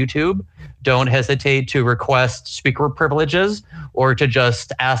on YouTube, don't hesitate to request speaker privileges or to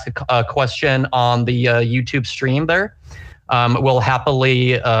just ask a question on the YouTube stream there. We'll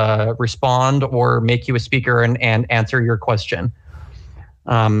happily respond or make you a speaker and answer your question.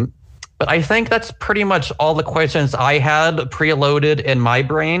 But I think that's pretty much all the questions I had preloaded in my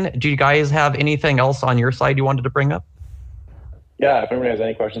brain. Do you guys have anything else on your side you wanted to bring up? Yeah, if anybody has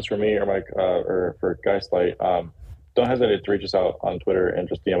any questions for me or Mike or for Guy Slate, don't hesitate to reach us out on Twitter and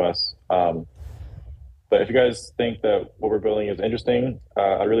just DM us. But if you guys think that what we're building is interesting,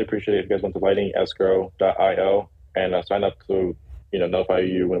 I'd really appreciate it if you guys went to lightningescrow.io and sign up to notify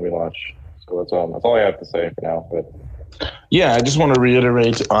you when we launch. So that's all I have to say for now. But yeah, I just want to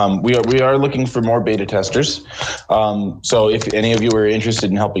reiterate, we are looking for more beta testers. So if any of you are interested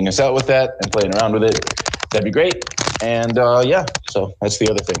in helping us out with that and playing around with it, that'd be great. And yeah, so that's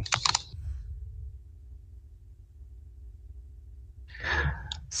the other thing.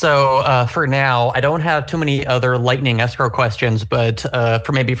 So for now, I don't have too many other Lightning escrow questions, but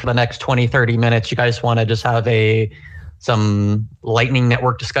for the next 20, 30 minutes, you guys want to just have a some Lightning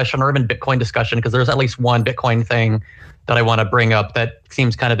Network discussion or even Bitcoin discussion, because there's at least one Bitcoin thing that I want to bring up that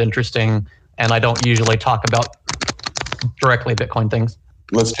seems kind of interesting, and I don't usually talk about directly Bitcoin things.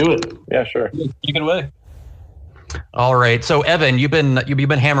 Let's do it. Yeah, sure. Take it away. All right. So Evan, you've been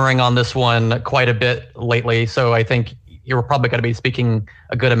hammering on this one quite a bit lately. So I think you're probably going to be speaking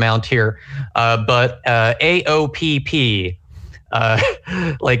a good amount here. But AOPP,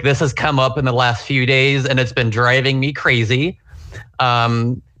 like this has come up in the last few days, and it's been driving me crazy.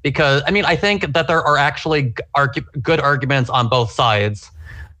 Because I mean, I think that there are actually good arguments on both sides.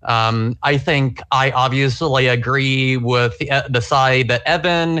 I think I obviously agree with the side that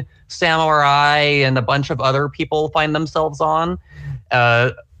Evan, Samurai, and a bunch of other people find themselves on.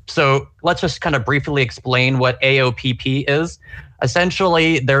 So let's just kind of briefly explain what AOPP is.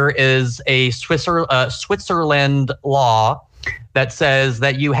 Essentially, there is a Switzerland law that says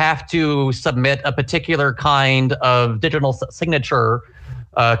that you have to submit a particular kind of digital signature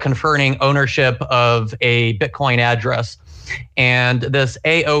conferring ownership of a Bitcoin address. And this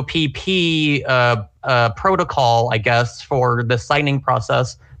AOPP protocol, I guess, for the signing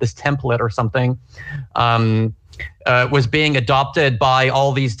process, this template or something, was being adopted by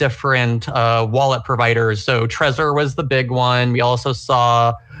all these different wallet providers. So Trezor was the big one. We also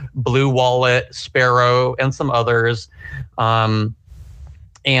saw Blue Wallet, Sparrow, and some others. And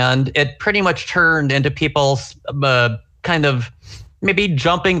it pretty much turned into people kind of maybe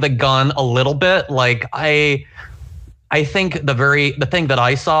jumping the gun a little bit. Like I think the thing that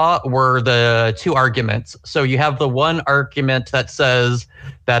I saw were the two arguments. So you have the one argument that says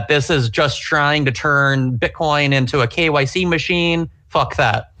that this is just trying to turn Bitcoin into a KYC machine. Fuck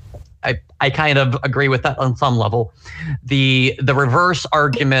that. I kind of agree with that on some level. The reverse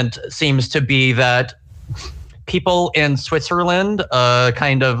argument seems to be that people in Switzerland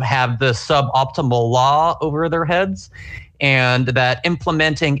kind of have this suboptimal law over their heads, and that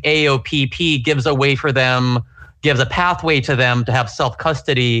implementing AOPP gives a pathway to them to have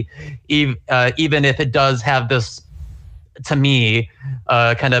self-custody, even if it does have this, to me,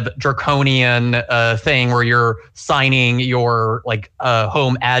 kind of draconian thing where you're signing your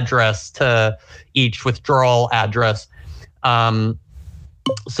home address to each withdrawal address.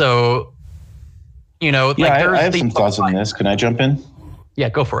 So, I have some thoughts on this. Can I jump in? Yeah,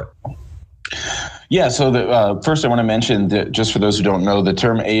 go for it. Yeah, so first I want to mention that, just for those who don't know, the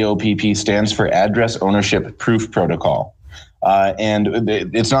term AOPP stands for Address Ownership Proof Protocol. And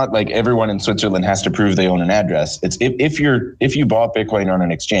it's not like everyone in Switzerland has to prove they own an address. It's if you bought Bitcoin on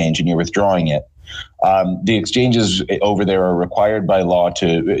an exchange and you're withdrawing it, the exchanges over there are required by law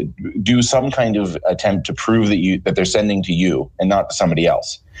to do some kind of attempt to prove that they're sending to you and not to somebody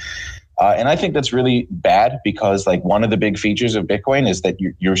else. And I think that's really bad, because one of the big features of Bitcoin is that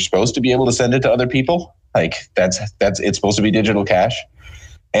you're supposed to be able to send it to other people. It's supposed to be digital cash.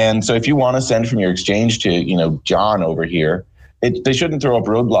 And so if you want to send from your exchange to, John over here, they shouldn't throw up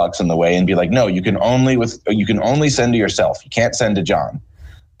roadblocks in the way and be like, no, you can only send to yourself. You can't send to John.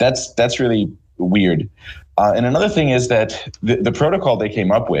 That's really weird. And another thing is that the protocol they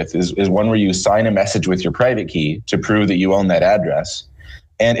came up with is one where you sign a message with your private key to prove that you own that address.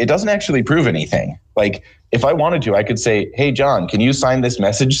 And it doesn't actually prove anything. If I wanted to, I could say, hey, John, can you sign this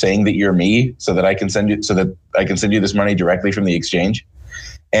message saying that you're me so that I can send you this money directly from the exchange?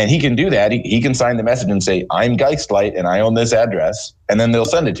 And he can do that. He can sign the message and say, I'm Geistlight and I own this address. And then they'll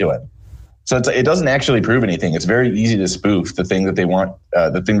send it to him. So it doesn't actually prove anything. It's very easy to spoof the thing that they want,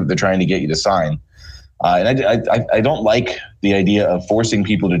 the thing that they're trying to get you to sign. And I don't like the idea of forcing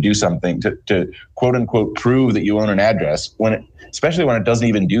people to do something to quote unquote prove that you own an address, especially when it doesn't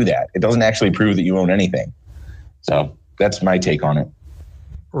even do that. It doesn't actually prove that you own anything. So that's my take on it.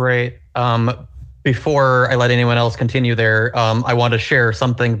 Right. Before I let anyone else continue there, I want to share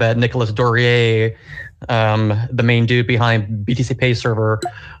something that Nicolas Dorier, the main dude behind BTC Pay Server,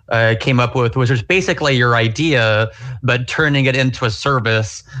 came up with, which is basically your idea, but turning it into a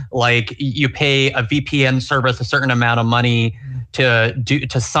service. Like you pay a VPN service a certain amount of money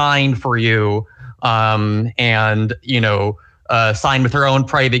to sign for you, and sign with their own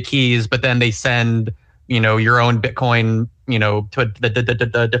private keys, but then they send your own Bitcoin to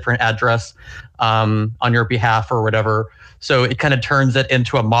a different address on your behalf or whatever. So it kind of turns it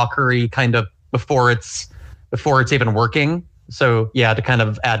into a mockery kind of before it's even working. So yeah, to kind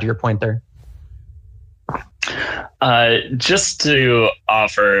of add to your point there. Just to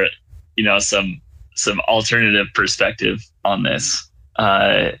offer, some alternative perspective on this.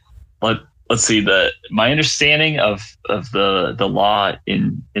 Let's see. My understanding of the law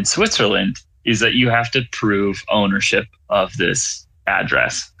in Switzerland is that you have to prove ownership of this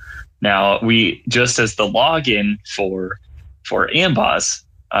address. Now, we just as the login for Amboss,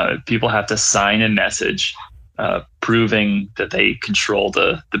 people have to sign a message proving that they control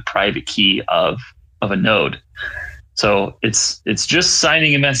the private key of a node. So it's just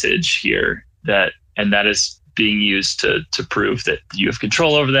signing a message here that is being used to prove that you have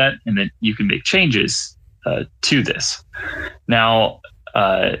control over that and that you can make changes to this. Now,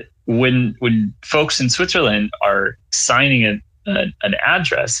 when folks in Switzerland are signing an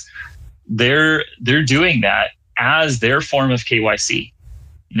address, they're doing that as their form of KYC.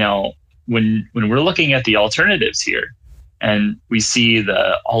 Now, when we're looking at the alternatives here, and we see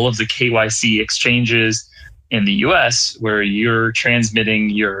all of the KYC exchanges in the US where you're transmitting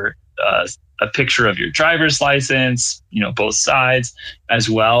your a picture of your driver's license, both sides, as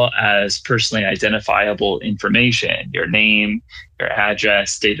well as personally identifiable information, your name, your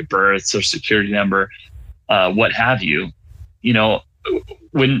address, date of birth, social security number, what have you.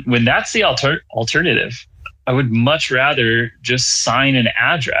 When that's the alternative, I would much rather just sign an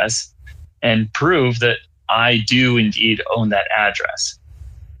address and prove that I do indeed own that address.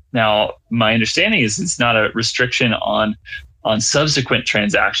 Now, my understanding is it's not a restriction on subsequent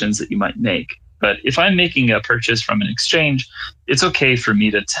transactions that you might make. But if I'm making a purchase from an exchange, it's okay for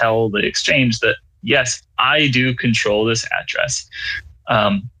me to tell the exchange that, yes, I do control this address.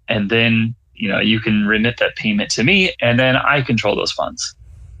 And then, you can remit that payment to me, and then I control those funds.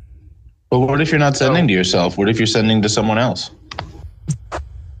 But what if you're not sending to yourself? What if you're sending to someone else?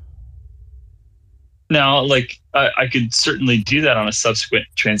 Now, I could certainly do that on a subsequent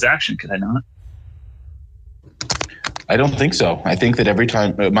transaction, could I not? I don't think so. I think that every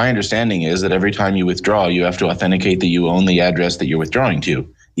time, my understanding is that every time you withdraw, you have to authenticate that you own the address that you're withdrawing to,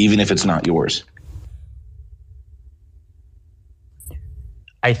 even if it's not yours.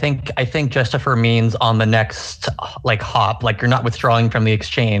 I think Justifer means on the next hop, you're not withdrawing from the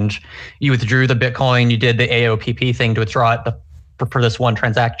exchange. You withdrew the Bitcoin, you did the AOPP thing to withdraw it for this one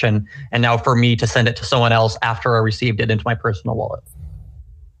transaction, and now for me to send it to someone else after I received it into my personal wallet.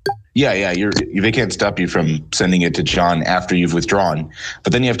 Yeah. They can't stop you from sending it to John after you've withdrawn,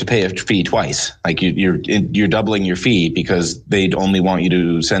 but then you have to pay a fee twice. You're doubling your fee because they'd only want you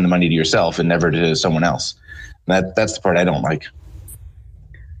to send the money to yourself and never to someone else. That's the part I don't like.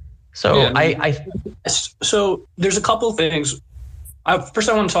 So yeah, so there's a couple of things. First,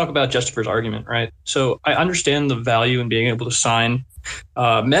 I want to talk about Justifer's argument, right? So I understand the value in being able to sign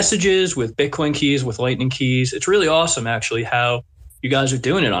messages with Bitcoin keys, with Lightning keys. It's really awesome, actually, how you guys are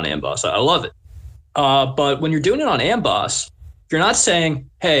doing it on Amboss. I love it. But when you're doing it on Amboss, you're not saying,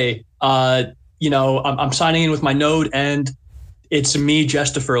 hey, I'm signing in with my node and it's me,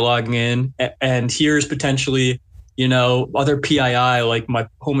 Justifer, logging in, and here's potentially, other PII, like my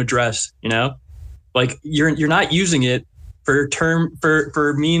home address, you're not using it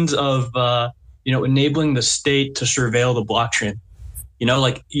for means of, enabling the state to surveil the blockchain.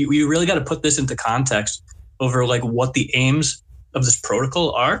 You really got to put this into context over what the aims of this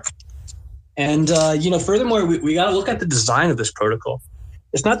protocol are. And, furthermore, we got to look at the design of this protocol.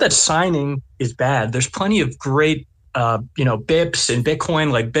 It's not that signing is bad. There's plenty of great, BIPs in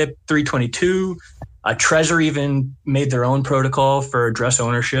Bitcoin, like BIP 322. Trezor even made their own protocol for address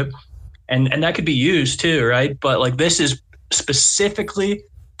ownership. And that could be used too, right? But this is specifically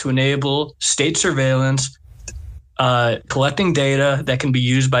to enable state surveillance, collecting data that can be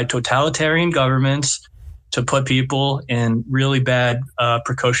used by totalitarian governments to put people in really bad,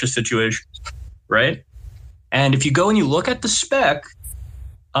 precocious situations, right? And if you go and you look at the spec,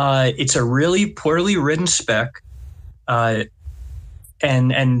 it's a really poorly written spec, and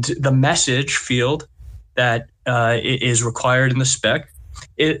the message field that is required in the spec,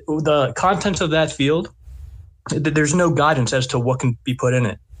 the contents of that field, there's no guidance as to what can be put in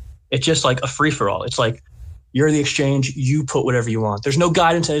it. It's just like a free-for-all. It's like, you're the exchange, you put whatever you want. There's no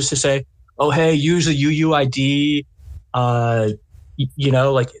guidance as to say, oh, hey, use a UUID.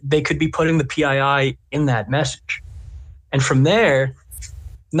 They could be putting the PII in that message. And from there,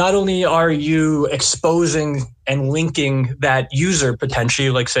 not only are you exposing and linking that user potentially,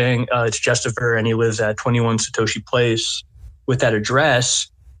 like saying it's Justifer and he lives at 21 Satoshi Place with that address,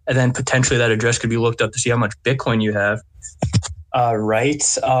 and then potentially that address could be looked up to see how much Bitcoin you have. Right.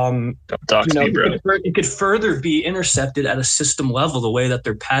 It could further be intercepted at a system level, the way that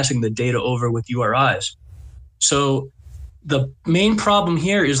they're passing the data over with URIs. So the main problem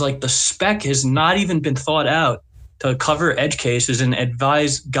here is the spec has not even been thought out to cover edge cases and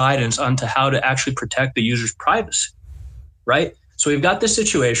advise guidance onto how to actually protect the user's privacy, right? So we've got this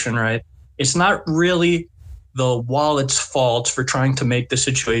situation, right? It's not really the wallet's fault for trying to make the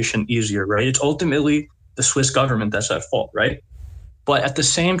situation easier, right? It's ultimately the Swiss government that's at fault, right? But at the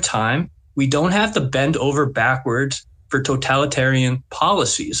same time, we don't have to bend over backwards for totalitarian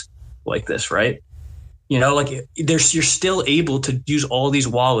policies like this, right? You know, like you're still able to use all these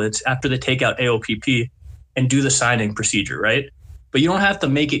wallets after they take out AOPP and do the signing procedure, right? But you don't have to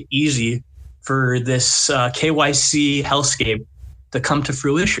make it easy for this KYC hellscape to come to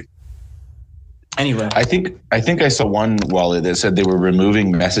fruition. Anyway, I think I saw one wallet that said they were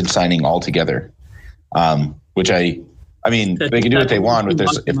removing message signing altogether, which I mean, they can do what they want with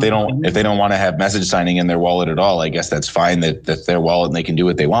this. If they don't want to have message signing in their wallet at all, I guess that's fine. That's their wallet and they can do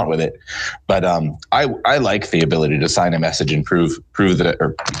what they want with it. But I like the ability to sign a message and prove that,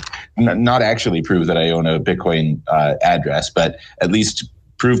 or not actually prove that I own a Bitcoin address, but at least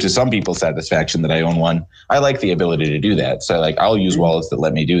prove to some people's satisfaction that I own one. I like the ability to do that. So I'll use wallets that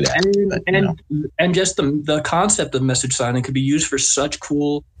let me do that. And just the concept of message signing could be used for such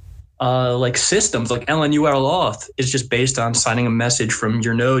cool like systems, like LNURL auth is just based on signing a message from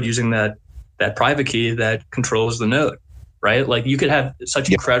your node using that private key that controls the node, right? Like you could have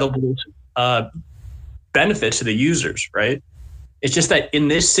such incredible benefits to the users, right? It's just that in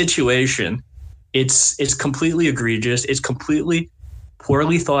this situation, it's completely egregious. It's completely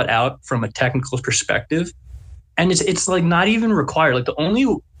poorly thought out from a technical perspective, and it's like not even required. Like the only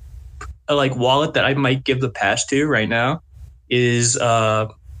like wallet that I might give the pass to right now is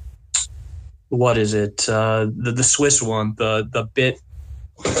what is it? The Swiss one, the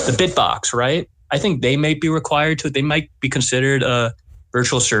Bitbox, right? I think they might be required to. They might be considered a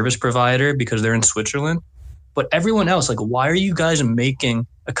virtual service provider because they're in Switzerland. But everyone else, like, why are you guys making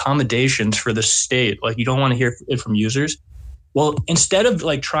accommodations for the state? Like, you don't want to hear it from users. Well, instead of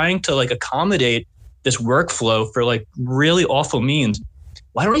like trying to like accommodate this workflow for like really awful means,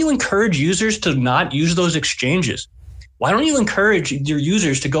 why don't you encourage users to not use those exchanges? Why don't you encourage your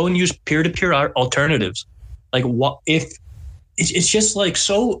users to go and use peer-to-peer alternatives? Like, what if it's just like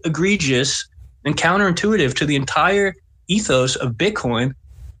so egregious and counterintuitive to the entire ethos of Bitcoin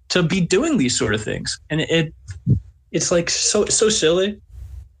to be doing these sort of things, and it's like so silly.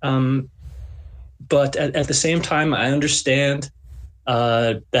 But at the same time, I understand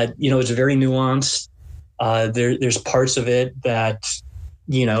that, you know, it's very nuanced. There's parts of it that,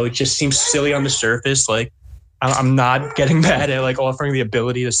 you know, it just seems silly on the surface. Like, I'm not getting mad at like offering the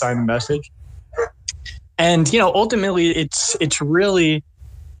ability to sign a message. And, you know, ultimately, it's really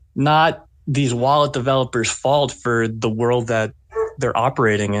not these wallet developers' fault for the world that they're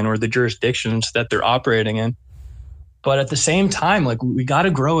operating in or the jurisdictions that they're operating in. But at the same time, like, we got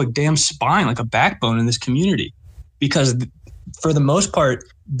to grow a damn spine, like a backbone in this community, because for the most part,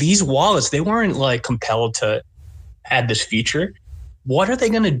 these wallets, they weren't like compelled to add this feature. What are they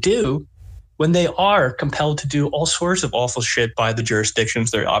going to do when they are compelled to do all sorts of awful shit by the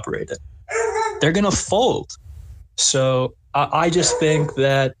jurisdictions they operate in? They're going to fold. So I just think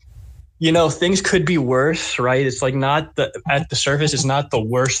that, you know, things could be worse, right? It's like not at the surface, it's not the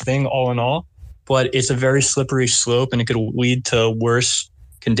worst thing all in all. But it's a very slippery slope and it could lead to worse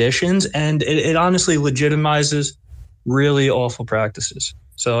conditions. And it honestly legitimizes really awful practices.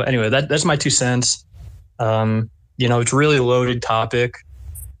 So anyway, that's my 2 cents. You know, it's really a loaded topic.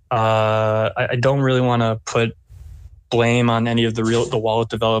 I don't really want to put blame on any of the wallet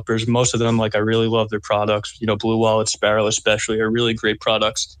developers. Most of them, like, I really love their products. You know, Blue Wallet, Sparrow especially, are really great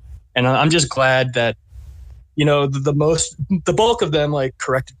products. And I'm just glad that, you know, the bulk of them like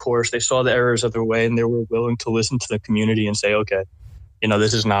corrected course. They saw the errors of their way and they were willing to listen to the community and say, okay, you know,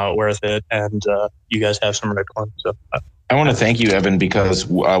 this is not worth it, and you guys have some right ones. So I want to thank you, Evan, because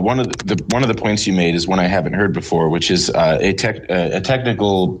one of the points you made is one I haven't heard before, which is a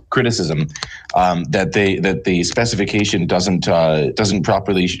technical criticism that the specification doesn't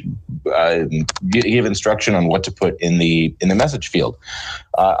properly give instruction on what to put in the message field.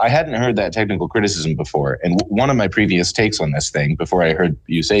 I hadn't heard that technical criticism before, and one of my previous takes on this thing before I heard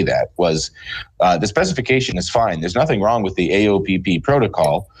you say that was the specification is fine. There's nothing wrong with the AOPP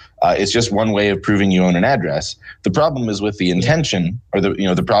protocol. It's just one way of proving you own an address. The problem is with the intention, or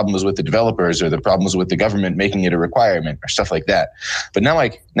the problem is with the developers, or the problem is with the government making it a requirement, or stuff like that. But now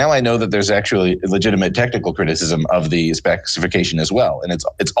I know that there's actually a legitimate technical criticism of the specification as well, and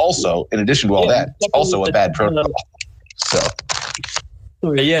it's also, in addition to all that, it's also a bad protocol.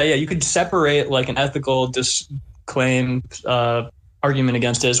 So yeah, you could separate like an ethical disclaim argument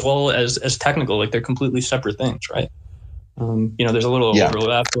against it as well as technical. Like, they're completely separate things, right? You know, there's a little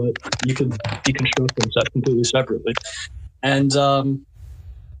overlap, but you can deconstruct them completely separately. And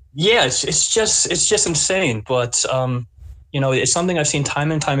it's just insane. But you know, it's something I've seen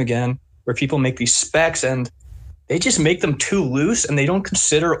time and time again, where people make these specs and they just make them too loose, and they don't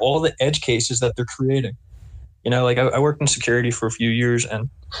consider all the edge cases that they're creating. Like I worked in security for a few years, and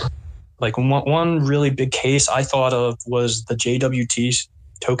like one really big case I thought of was the JWT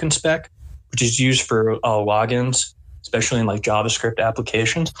token spec, which is used for logins, especially in like JavaScript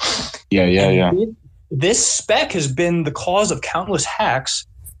applications. Yeah. This spec has been the cause of countless hacks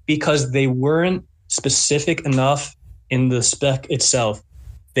because they weren't specific enough in the spec itself.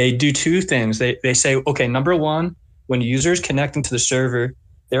 They do two things. They say, okay, number one, when users connecting to the server,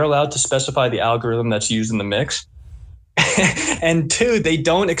 they're allowed to specify the algorithm that's used in the mix. And two, they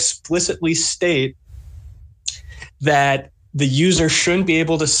don't explicitly state that the user shouldn't be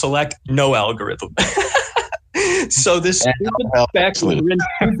able to select no algorithm. So this spec was written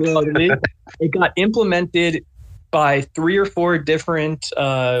too broadly. It got implemented by 3 or 4 different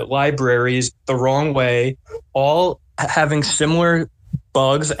libraries the wrong way, all having similar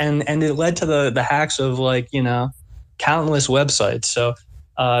bugs, and it led to the hacks of countless websites. So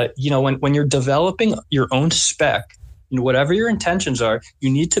when you're developing your own spec, whatever your intentions are, you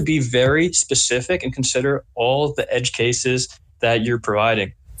need to be very specific and consider all of the edge cases that you're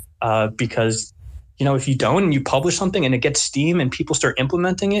providing, because if you don't and you publish something and it gets steam and people start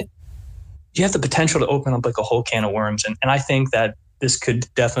implementing it, you have the potential to open up like a whole can of worms. And I think that this could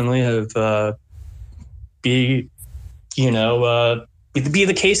definitely have be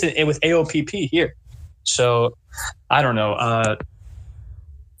the case with AOPP here. So I don't know.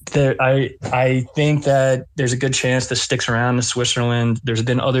 I think that there's a good chance this sticks around in Switzerland. There's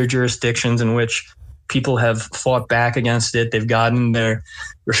been other jurisdictions in which people have fought back against it. They've gotten their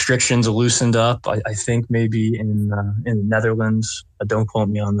restrictions loosened up. I think maybe in the Netherlands. Don't quote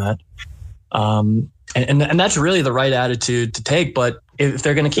me on that. And that's really the right attitude to take. But if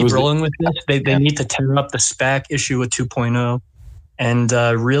they're going to keep rolling with this, they need to tear up the spec, issue a 2.0, and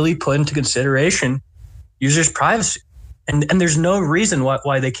really put into consideration users' privacy. And there's no reason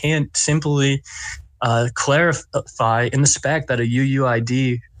why they can't simply clarify in the spec that a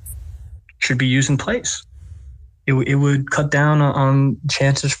UUID should be used in place. It would cut down on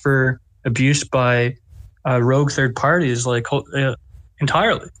chances for abuse by rogue third parties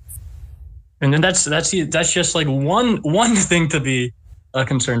entirely. And then that's just like one thing to be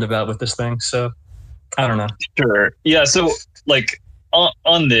concerned about with this thing. So I don't know. Sure. Yeah. So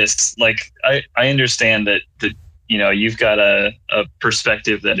on this, I understand that you've got a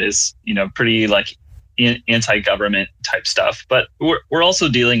perspective that is pretty anti-government type stuff, but we're also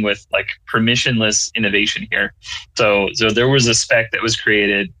dealing with permissionless innovation here. So there was a spec that was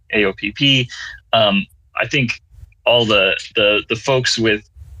created, AOPP. I think all the folks with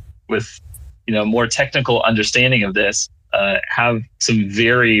more technical understanding of this have some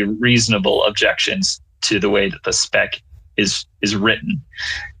very reasonable objections to the way that the spec is written.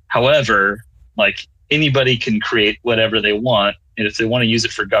 However, anybody can create whatever they want, and if they want to use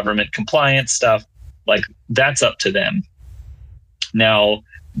it for government compliance stuff, that's up to them. Now,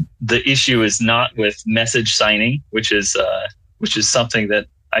 the issue is not with message signing, which is something that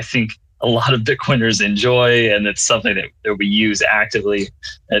I think a lot of Bitcoiners enjoy, and it's something that we use actively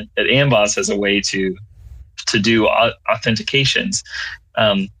at Amboss as a way to do authentications.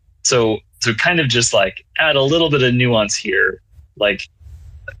 So kind of just add a little bit of nuance here.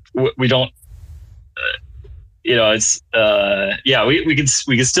 We don't. We can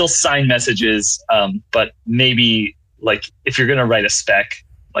still sign messages, but maybe if you're going to write a spec,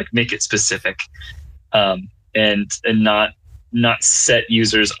 make it specific, and not set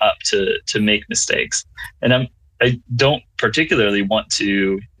users up to make mistakes. And I don't particularly want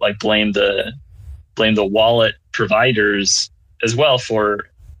to blame the wallet providers as well for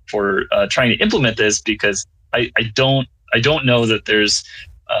trying to implement this, because I don't know that there's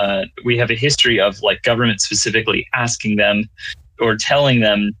we have a history of government specifically asking them or telling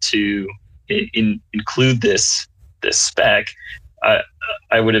them to include this spec.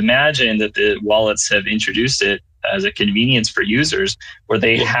 I would imagine that the wallets have introduced it as a convenience for users, where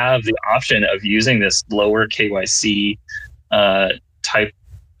they have the option of using this lower KYC type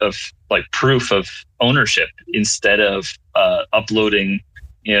of proof of ownership instead of uploading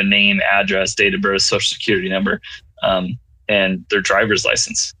name, address, date of birth, social security number, and their driver's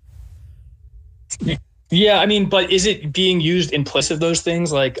license. Yeah, I mean, but is it being used in place of those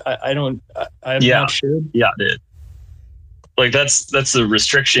things? I'm not sure. Yeah, that's the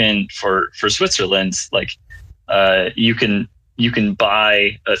restriction for Switzerland. You can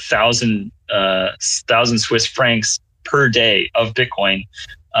buy 1,000 Swiss francs per day of Bitcoin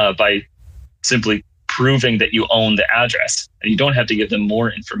by simply proving that you own the address, and you don't have to give them more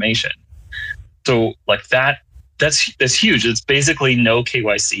information. So that's huge. It's basically no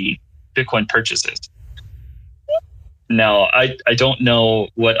KYC Bitcoin purchases. Now, I don't know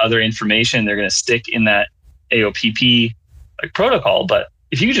what other information they're going to stick in that AOPP like protocol, but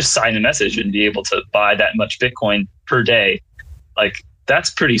if you just sign a message and be able to buy that much Bitcoin per day, like that's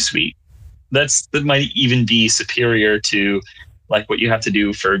pretty sweet. That might even be superior to like what you have to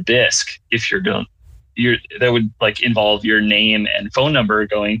do for BISC if that would like involve your name and phone number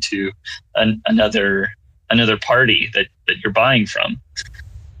going to another party that you're buying from.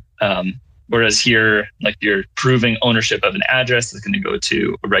 Whereas here, like you're proving ownership of an address is going to go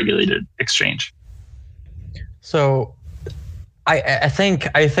to a regulated exchange. So I think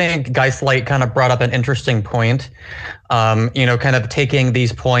Geistlight kind of brought up an interesting point, kind of taking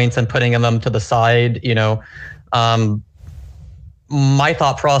these points and putting them to the side, my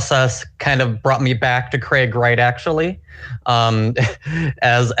thought process kind of brought me back to Craig Wright, actually.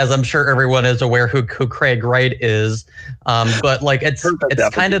 As I'm sure everyone is aware who Craig Wright is, but like it's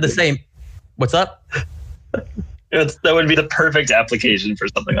kind of the same. What's up? That would be the perfect application for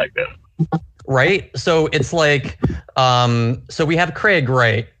something like that. Right. So it's like, so we have Craig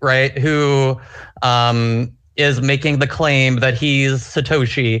Wright, right, who is making the claim that he's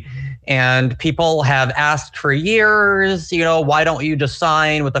Satoshi. And people have asked for years, why don't you just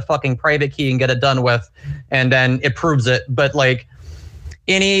sign with a fucking private key and get it done with? And then it proves it. But like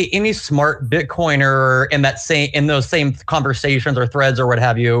any smart Bitcoiner in those same conversations or threads or what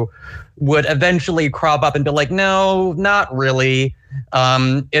have you would eventually crop up and be like, no, not really.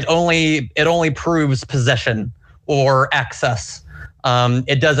 It only proves possession or access.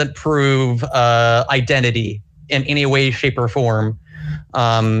 It doesn't prove identity in any way, shape, or form.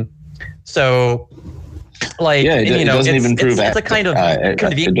 So, like, it doesn't even prove it's a kind of it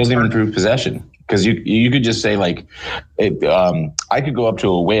doesn't even prove possession, because you could just say like, I could go up to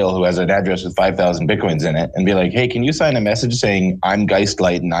a whale who has an address with 5,000 Bitcoins in it and be like, hey, can you sign a message saying I'm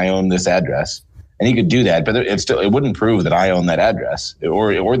Geistlight and I own this address? And he could do that, but it wouldn't prove that I own that address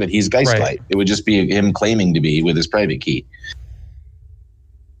or that he's Geistlight. Right. It would just be him claiming to be with his private key.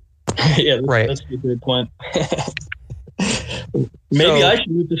 Yeah, that's a good point. Maybe I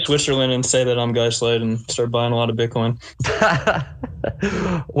should move to Switzerland and say that I'm Geistlight and start buying a lot of Bitcoin.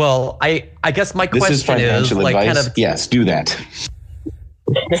 Well, I guess my question is like advice. Kind of yes, do that.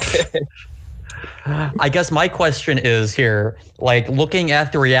 I guess my question is here, like looking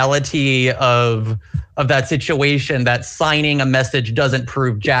at the reality of that situation, that signing a message doesn't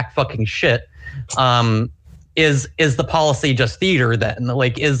prove jack fucking shit. Is the policy just theater then?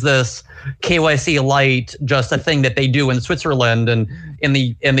 Like, is this KYC light just a thing that they do in Switzerland, and in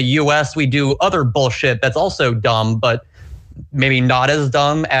the US we do other bullshit that's also dumb, but maybe not as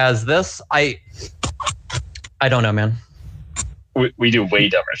dumb as this? I don't know, man. We do way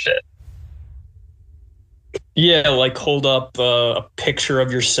dumber shit. Yeah, like hold up a picture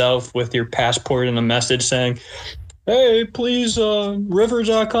of yourself with your passport and a message saying, hey, please,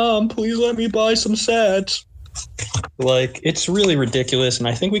 river.com, please let me buy some sats. Like, it's really ridiculous. And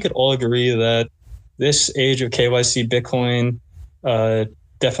I think we could all agree that this age of KYC Bitcoin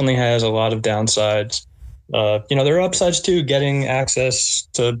definitely has a lot of downsides. There are upsides too, getting access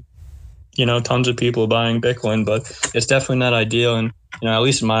to, tons of people buying Bitcoin, but it's definitely not ideal. And, at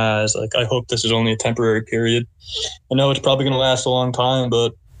least in my eyes, like, I hope this is only a temporary period. I know it's probably going to last a long time,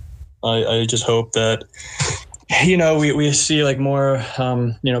 but I just hope that, we see like more,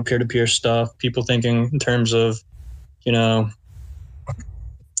 peer-to-peer stuff, people thinking in terms of,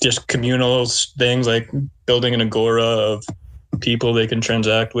 just communal things, like building an agora of people they can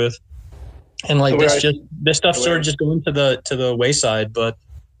transact with. And like this stuff sort of just going to the wayside. But,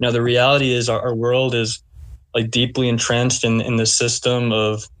 the reality is our world is like deeply entrenched in the system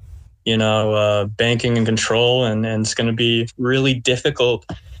of, banking and control. And it's going to be really difficult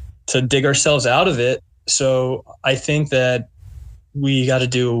to dig ourselves out of it. So I think that we got to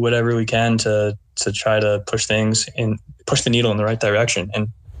do whatever we can to try to push the needle in the right direction. And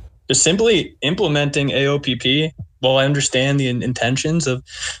just simply implementing AOPP, while I understand the intentions of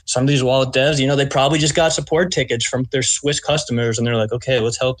some of these wallet devs, they probably just got support tickets from their Swiss customers and they're like, okay,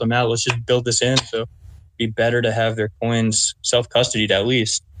 let's help them out. Let's just build this in. So it'd be better to have their coins self-custodied at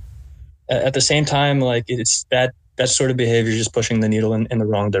least. At the same time, like it's that sort of behavior is just pushing the needle in the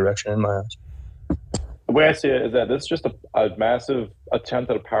wrong direction in my eyes. The way I see it is that this is just a massive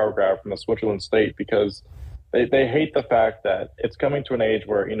attempt at a power grab from the Switzerland state, because they hate the fact that it's coming to an age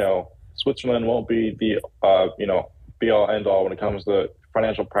where, Switzerland won't be the, be all end all when it comes to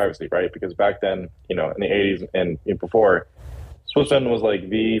financial privacy, right? Because back then, in the 80s and before, Switzerland was like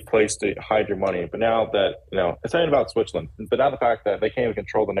the place to hide your money. But now that, it's not even about Switzerland, but now the fact that they can't even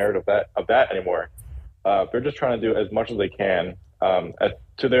control the narrative of that anymore, they're just trying to do as much as they can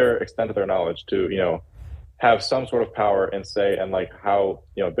to their extent of their knowledge to, have some sort of power and say and like how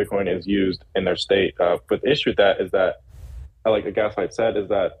Bitcoin is used in their state. But the issue with that is that, like the Gaslight said, is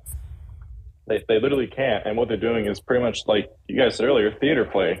that they literally can't, and what they're doing is pretty much like you guys said earlier, theater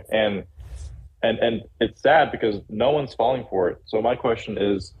play, and it's sad because no one's falling for it. So my question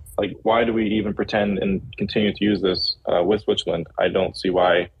is, like, why do we even pretend and continue to use this with Switzerland? I don't see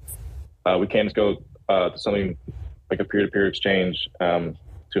why we can't just go to something like a peer-to-peer exchange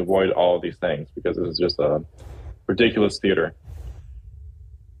to avoid all of these things, because this is just a ridiculous theater.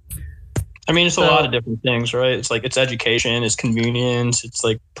 I mean, it's a lot of different things, right? It's like it's education, it's convenience, it's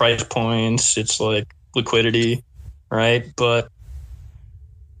like price points, it's like liquidity, right? But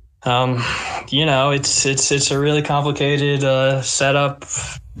it's a really complicated setup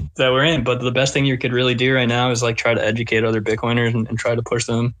that we're in. But the best thing you could really do right now is like try to educate other Bitcoiners and try to push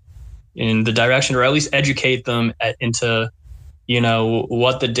them in the direction, or at least educate them into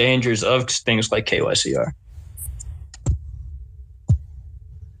what the dangers of things like KYC are.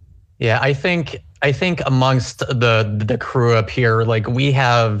 Yeah, I think amongst the crew up here, like we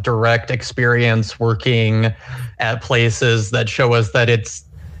have direct experience working at places that show us that it's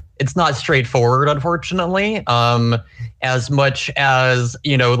not straightforward, unfortunately. As much as,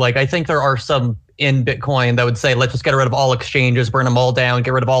 like I think there are some in Bitcoin that would say, let's just get rid of all exchanges, burn them all down,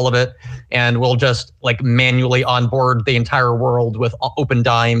 get rid of all of it, and we'll just like manually onboard the entire world with open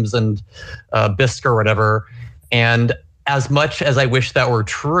dimes and Bisq or whatever. And as much as I wish that were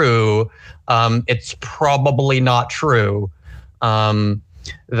true, it's probably not true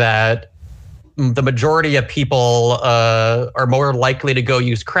that the majority of people are more likely to go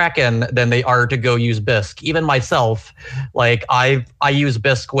use Kraken than they are to go use Bisq. Even myself, like I used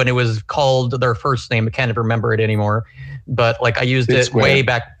Bisq when it was called their first name. I can't even remember it anymore, but like I used it way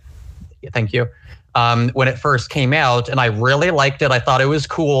back. Thank you. When it first came out, and I really liked it. I thought it was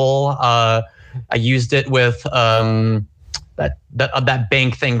cool. I used it with that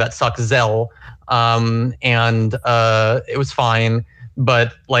bank thing that sucks Zelle, and it was fine.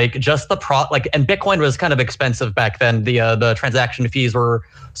 But like just and Bitcoin was kind of expensive back then. The transaction fees were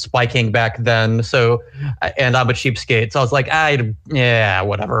spiking back then. So, and I'm a cheapskate, so I was like,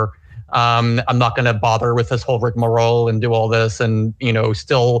 whatever. I'm not going to bother with this whole rigmarole and do all this, and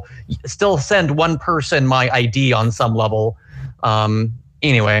still send one person my ID on some level.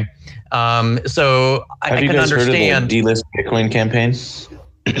 Anyway, so I can understand. Heard of the delist Bitcoin campaign?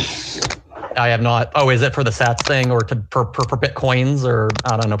 I have not. Oh, is it for the Sats thing, or for Bitcoins, or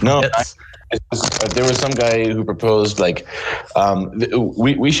I don't know? For bits? There was some guy who proposed like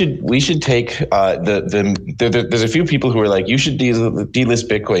we should take there's a few people who are like, you should delist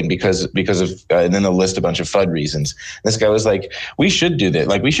Bitcoin because of and then they'll list a bunch of FUD reasons. This guy was like, we should do that.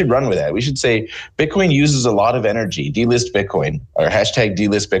 Like we should run with that. We should say Bitcoin uses a lot of energy. Delist Bitcoin, or hashtag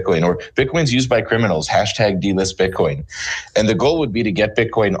delist Bitcoin, or Bitcoin's used by criminals. Hashtag delist Bitcoin. And the goal would be to get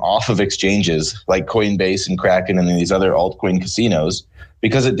Bitcoin off of exchanges like Coinbase and Kraken and these other altcoin casinos,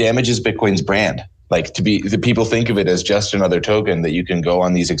 because it damages Bitcoin's brand. Like the people think of it as just another token that you can go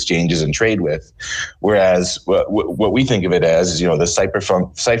on these exchanges and trade with. Whereas what we think of it as is, the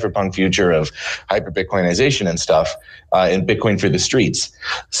cypherpunk future of hyper Bitcoinization and stuff, and Bitcoin for the streets.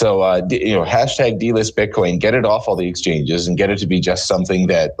 So, hashtag delist Bitcoin, get it off all the exchanges and get it to be just something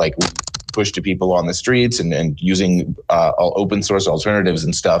that like push to people on the streets and using open source alternatives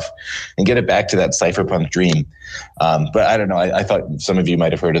and stuff, and get it back to that cypherpunk dream. But I don't know. I thought some of you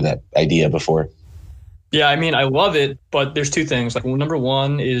might have heard of that idea before. Yeah, I mean, I love it, but there's two things. Like, number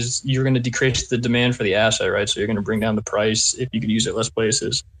one is you're going to decrease the demand for the asset, right? So you're going to bring down the price if you could use it less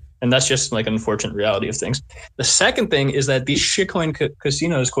places. And that's just like an unfortunate reality of things. The second thing is that these shitcoin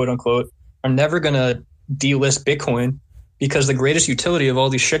casinos, quote unquote, are never going to delist Bitcoin, because the greatest utility of all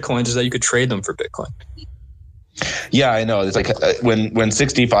these shitcoins is that you could trade them for Bitcoin. Yeah, I know. It's like when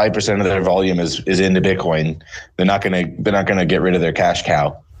 65% of their volume is into Bitcoin, they're not gonna get rid of their cash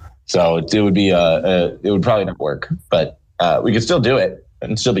cow. So it would be it would probably not work, but we could still do it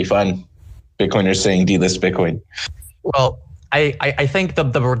and still be fun. Bitcoiners saying delist Bitcoin. Well, I think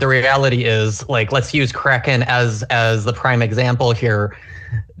the reality is, like, let's use Kraken as the prime example here.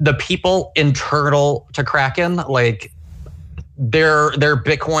 The people internal to Kraken, like, they're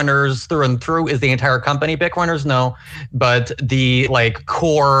Bitcoiners through and through. Is the entire company Bitcoiners? No, but the like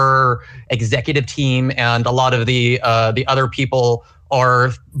core executive team and a lot of the other people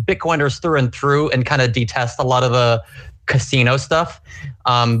are Bitcoiners through and through, and kind of detest a lot of the casino stuff.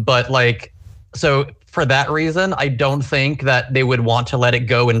 But like, so for that reason, I don't think that they would want to let it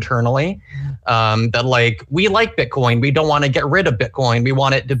go internally. that like, we like Bitcoin. We don't want to get rid of Bitcoin. We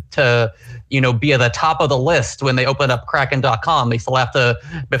want it to be at the top of the list when they open up Kraken.com. They still have to,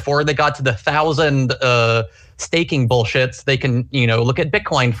 before they got to the 1,000 staking bullshits, they can, look at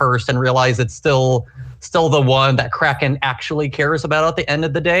Bitcoin first and realize it's still the one that Kraken actually cares about at the end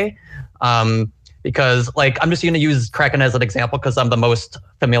of the day. Because like, I'm just going to use Kraken as an example because I'm the most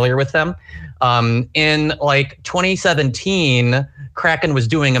familiar with them. In like 2017, Kraken was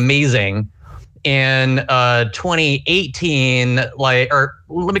doing amazing. In 2018, or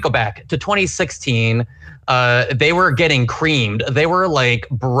let me go back to 2016, they were getting creamed. They were like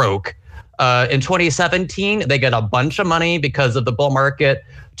broke. In 2017, they got a bunch of money because of the bull market.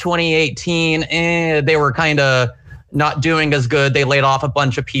 2018, they were kind of not doing as good. They laid off a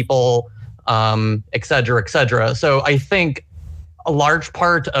bunch of people, et cetera, et cetera. So I think a large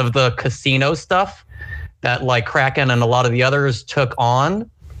part of the casino stuff that like Kraken and a lot of the others took on,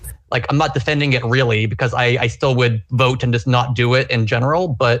 like, I'm not defending it really because I still would vote and just not do it in general.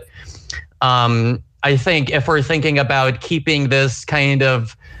 But I think if we're thinking about keeping this kind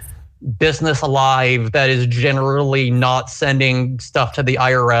of business alive that is generally not sending stuff to the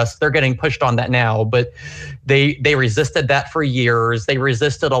IRS, they're getting pushed on that now. But they resisted that for years. They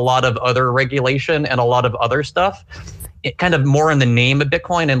resisted a lot of other regulation and a lot of other stuff. It kind of more in the name of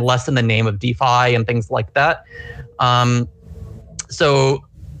Bitcoin and less in the name of DeFi and things like that. So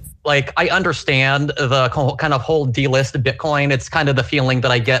like, I understand the kind of whole delist of Bitcoin. It's kind of the feeling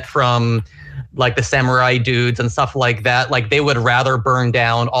that I get from like the samurai dudes and stuff like that. Like, they would rather burn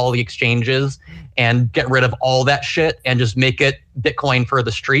down all the exchanges and get rid of all that shit and just make it Bitcoin for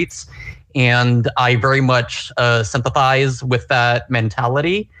the streets. And I very much sympathize with that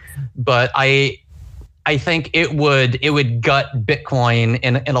mentality. But I think it would gut Bitcoin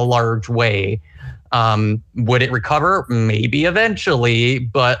in a large way. Would it recover? Maybe eventually,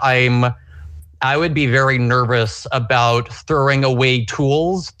 but I would be very nervous about throwing away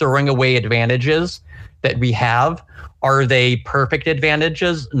tools, throwing away advantages that we have. Are they perfect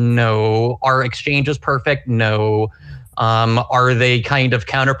advantages? No. Are exchanges perfect? No. Are they kind of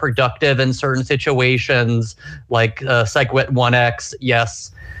counterproductive in certain situations, like SegWit 1x?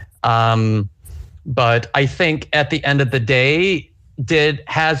 Yes. But I think at the end of the day,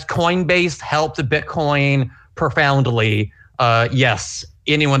 has Coinbase helped Bitcoin profoundly? Yes.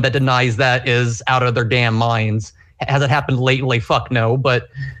 Anyone that denies that is out of their damn minds. Has it happened lately? Fuck no. But,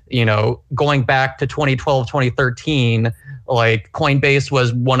 going back to 2012, 2013, like, Coinbase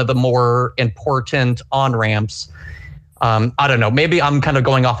was one of the more important on-ramps. I don't know. Maybe I'm kind of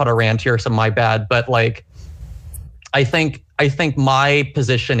going off on a rant here, so my bad. But like, I think my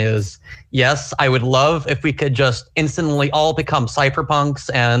position is, yes, I would love if we could just instantly all become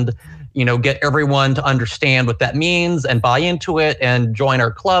cypherpunks and, get everyone to understand what that means and buy into it and join our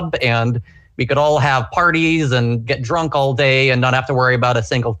club, and we could all have parties and get drunk all day and not have to worry about a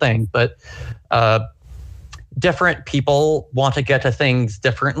single thing. But different people want to get to things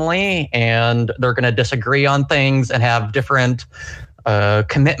differently, and they're going to disagree on things and have different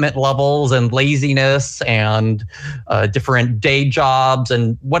commitment levels and laziness and different day jobs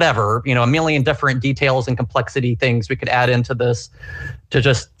and whatever, a million different details and complexity things we could add into this to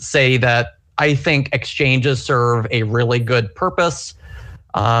just say that I think exchanges serve a really good purpose,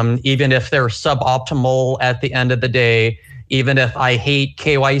 even if they're suboptimal at the end of the day. Even if I hate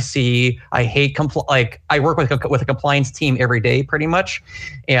KYC, I hate I work with a compliance team every day pretty much,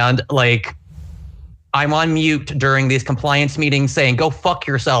 and like, I'm on mute during these compliance meetings saying, go fuck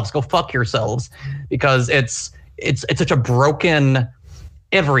yourselves, because it's such a broken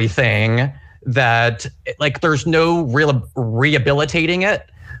everything that like, there's no real rehabilitating it.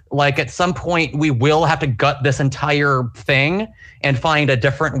 Like, at some point we will have to gut this entire thing and find a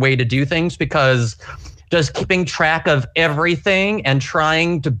different way to do things, because just keeping track of everything and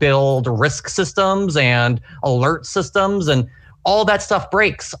trying to build risk systems and alert systems and all that stuff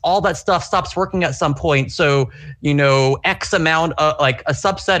breaks. All that stuff stops working at some point. So, X amount of, like, a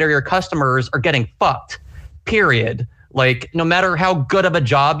subset of your customers are getting fucked, period. Like, no matter how good of a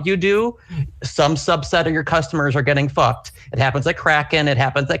job you do, some subset of your customers are getting fucked. It happens at Kraken. It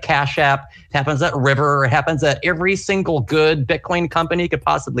happens at Cash App. It happens at River. It happens at every single good Bitcoin company you could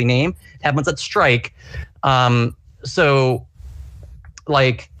possibly name. It happens at Strike. So,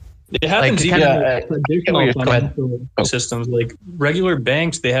 like, it happens even with traditional financial systems. Like, regular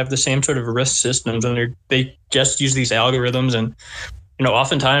banks, they have the same sort of risk systems, and they just use these algorithms. And,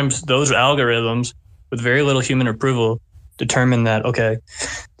 oftentimes those algorithms, with very little human approval, determine that, okay,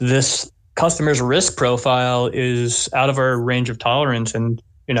 this customer's risk profile is out of our range of tolerance, and,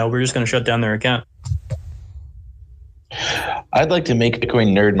 we're just going to shut down their account. I'd like to make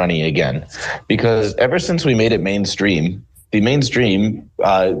Bitcoin nerd money again, because ever since we made it mainstream, the mainstream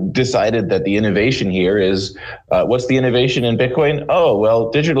decided that the innovation here is, what's the innovation in Bitcoin? Oh, well,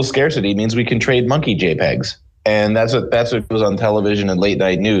 digital scarcity means we can trade monkey JPEGs. And that's what goes on television and late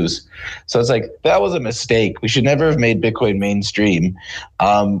night news. So it's like, that was a mistake. We should never have made Bitcoin mainstream.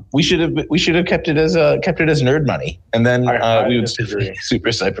 We should have kept it as nerd money, and then we would disagree. Super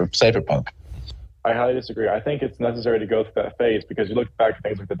cypherpunk. I highly disagree. I think it's necessary to go through that phase, because you look back at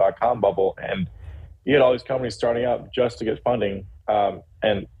things like the .com bubble, and you had all these companies starting up just to get funding,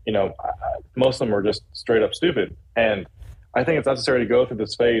 and most of them were just straight up stupid. And I think it's necessary to go through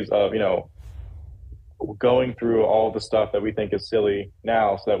this phase of going through all the stuff that we think is silly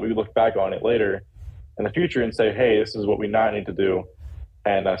now, so that we look back on it later in the future and say, hey, this is what we not need to do,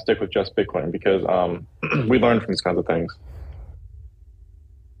 and stick with just Bitcoin, because we learn from these kinds of things.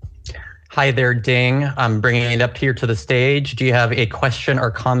 Hi there, Ding. I'm bringing it up here to the stage. Do you have a question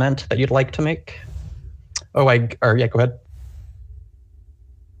or comment that you'd like to make? Oh, yeah, go ahead.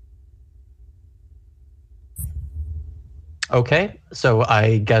 Okay, so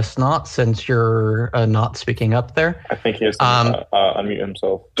I guess not, since you're not speaking up there. I think he has to unmute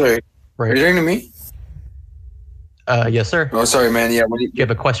himself. Sorry, Right. are you talking to me? Yes, sir. Oh, sorry, man. Yeah, Do you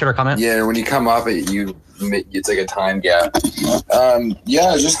have a question or comment? yeah, when you come up, it's like a time gap. Yeah,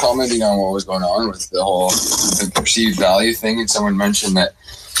 I was just commenting on what was going on with the perceived value thing, and someone mentioned that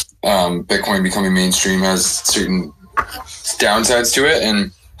Bitcoin becoming mainstream has certain downsides to it,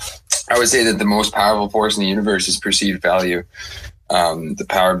 and I would say that the most powerful force in the universe is perceived value, the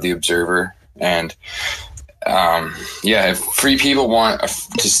power of the observer. And if free people want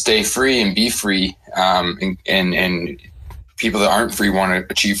to stay free and be free, and people that aren't free want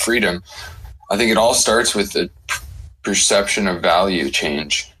to achieve freedom, I think it all starts with the perception of value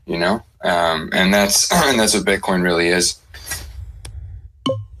change, and that's what Bitcoin really is.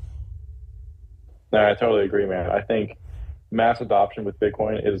 No, I totally agree, man. I think mass adoption with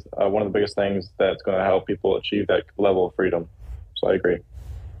Bitcoin is one of the biggest things that's going to help people achieve that level of freedom. So I agree.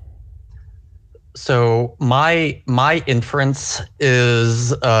 So my inference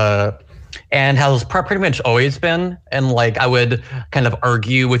is, and has pretty much always been, and like I would kind of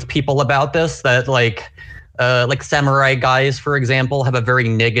argue with people about this, that like samurai guys, for example, have a very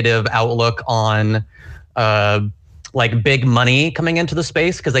negative outlook on like big money coming into the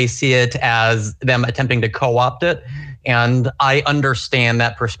space, because they see it as them attempting to co-opt it. And I understand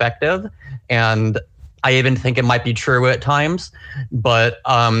that perspective, and I even think it might be true at times. But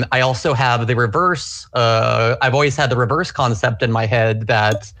I also have the reverse. I've always had the reverse concept in my head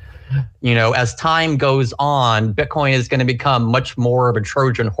that, as time goes on, Bitcoin is going to become much more of a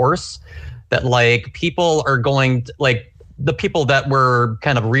Trojan horse, that like people are going to, like the people that we're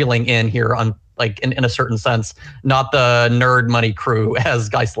kind of reeling in here on, like in a certain sense, not the nerd money crew, as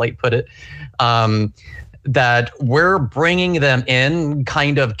Guy Slate put it, that we're bringing them in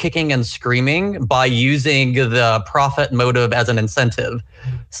kind of kicking and screaming by using the profit motive as an incentive,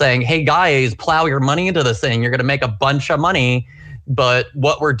 saying, hey guys, plow your money into this thing. You're going to make a bunch of money. But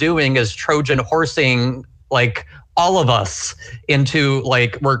what we're doing is Trojan horsing like all of us into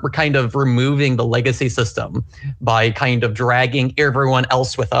like, we're kind of removing the legacy system by kind of dragging everyone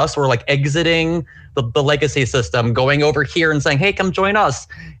else with us. We're like exiting the legacy system, going over here and saying, hey, come join us.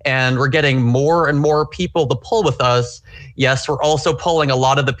 And we're getting more and more people to pull with us. Yes, we're also pulling a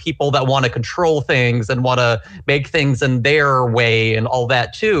lot of the people that want to control things and want to make things in their way and all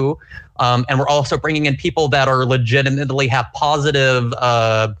that too. And we're also bringing in people that are legitimately have positive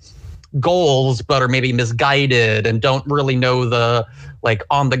goals, but are maybe misguided and don't really know the like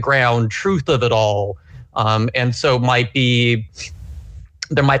on the ground truth of it all. And so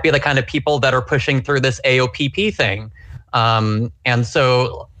there might be the kind of people that are pushing through this AOPP thing. And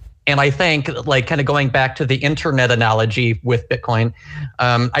I think like kind of going back to the internet analogy with Bitcoin,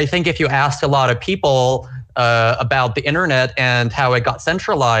 I think if you ask a lot of people about the internet and how it got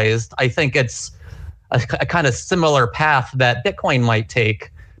centralized, I think it's a kind of similar path that Bitcoin might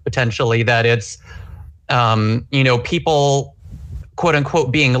take potentially, that it's, people quote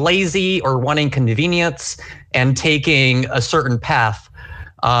unquote being lazy or wanting convenience and taking a certain path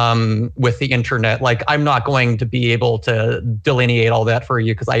with the internet. Like, I'm not going to be able to delineate all that for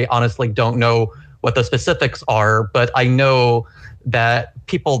you because I honestly don't know what the specifics are, but I know that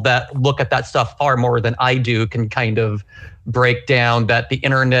people that look at that stuff far more than I do can kind of break down that the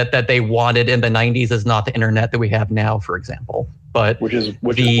internet that they wanted in the 90s is not the internet that we have now, for example. But which is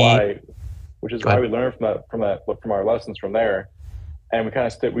why we learn from our lessons from there, and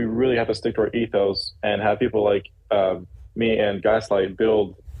we really have to stick to our ethos and have people like me and Gaslight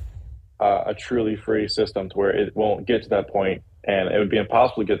build a truly free system to where it won't get to that point, and it would be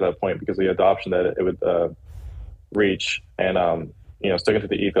impossible to get to that point because of the adoption that it would reach. And sticking to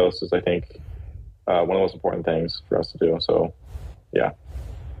the ethos is, I think, one of the most important things for us to do. So, yeah.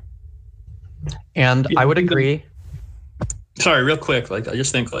 And I would agree. Sorry, real quick. I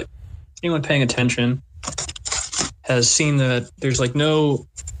just think anyone paying attention has seen that there's no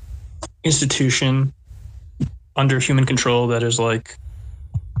institution under human control that is that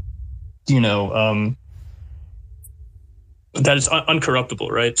is uncorruptible,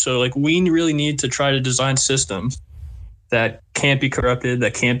 right? So we really need to try to design systems that can't be corrupted,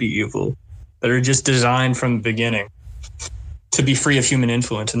 that can't be evil, that are just designed from the beginning to be free of human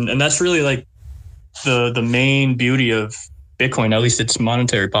influence. And that's really the main beauty of Bitcoin, at least its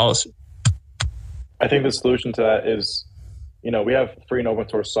monetary policy. I think the solution to that is, we have free and open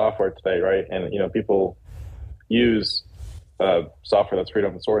source software today, right? And, people use software that's free and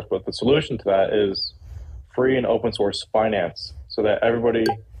open source, but the solution to that is free and open source finance, so that everybody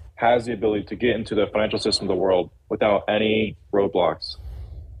has the ability to get into the financial system of the world without any roadblocks.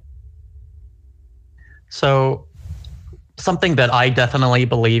 So something that I definitely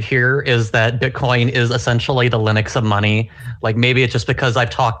believe here is that Bitcoin is essentially the Linux of money. Maybe it's just because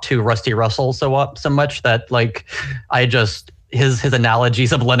I've talked to Rusty Russell so much that his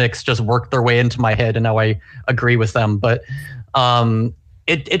analogies of Linux just work their way into my head, and now I agree with them. But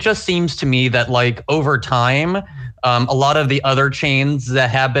it just seems to me that over time, a lot of the other chains that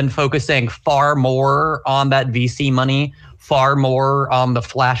have been focusing far more on that VC money, far more on the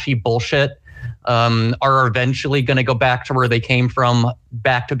flashy bullshit, are eventually going to go back to where they came from,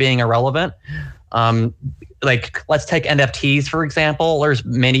 back to being irrelevant. Let's take NFTs, for example. There's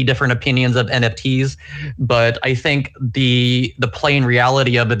many different opinions of NFTs, but I think the plain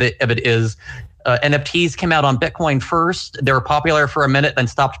reality of it is NFTs came out on Bitcoin first. They were popular for a minute, then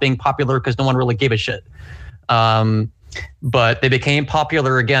stopped being popular because no one really gave a shit. But they became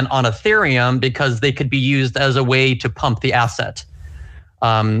popular again on Ethereum because they could be used as a way to pump the asset.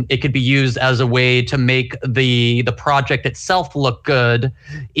 It could be used as a way to make the project itself look good,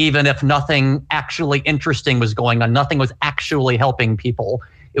 even if nothing actually interesting was going on. Nothing was actually helping people.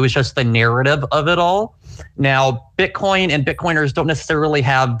 It was just the narrative of it all. Now, Bitcoin and Bitcoiners don't necessarily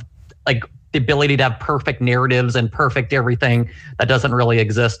have the ability to have perfect narratives and perfect everything. That doesn't really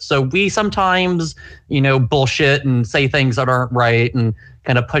exist. So we sometimes, bullshit and say things that aren't right and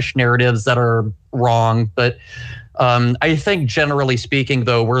kind of push narratives that are wrong. But I think generally speaking,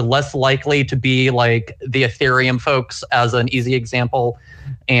 though, we're less likely to be like the Ethereum folks, as an easy example,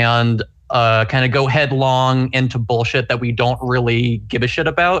 and kind of go headlong into bullshit that we don't really give a shit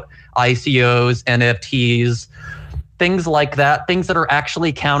about. ICOs, NFTs, things like that, things that are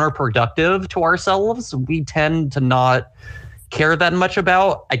actually counterproductive to ourselves, we tend to not care that much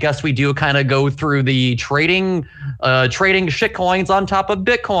about. I guess we do kind of go through the trading shitcoins on top of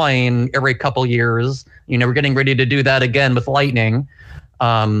Bitcoin every couple years. We're getting ready to do that again with Lightning.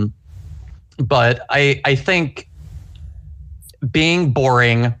 But I think being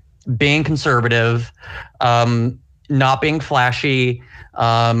boring, being conservative, not being flashy,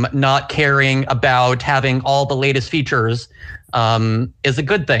 not caring about having all the latest features is a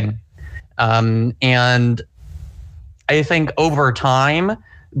good thing. And I think over time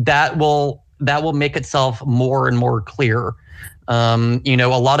that will make itself more and more clear. A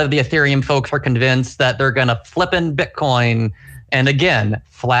lot of the Ethereum folks are convinced that they're going to flip in Bitcoin, and again,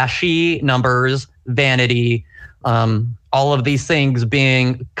 flashy numbers, vanity, all of these things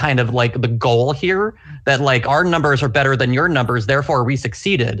being kind of like the goal here, that like our numbers are better than your numbers, therefore we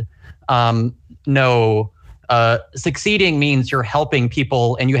succeeded. No. Succeeding means you're helping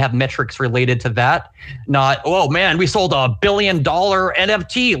people and you have metrics related to that. Not, oh man, we sold $1 billion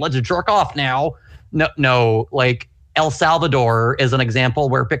NFT, let's jerk off now. No, like El Salvador is an example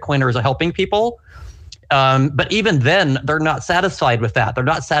where Bitcoiners are helping people. But even then, they're not satisfied with that. They're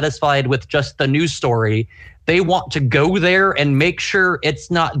not satisfied with just the news story. They want to go there and make sure it's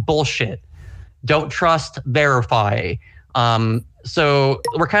not bullshit. Don't trust, verify. So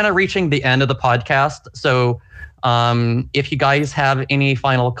we're kind of reaching the end of the podcast. So if you guys have any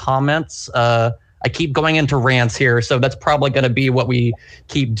final comments, I keep going into rants here, so that's probably going to be what we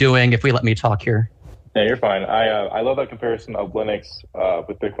keep doing if we let me talk here. Yeah, you're fine. I love that comparison of Linux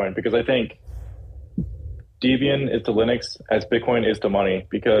with Bitcoin, because I think Debian is to Linux as Bitcoin is to money,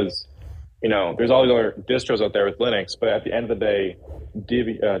 because there's all these other distros out there with Linux, but at the end of the day,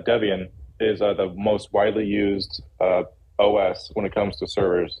 Debian is the most widely used OS when it comes to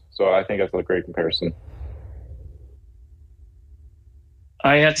servers. So I think that's a great comparison.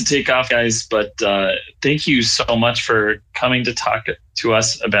 I have to take off, guys, but thank you so much for coming to talk to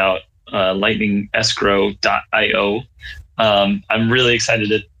us about lightningescrow.io. I'm really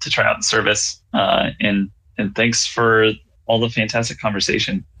excited to try out the service, and thanks for all the fantastic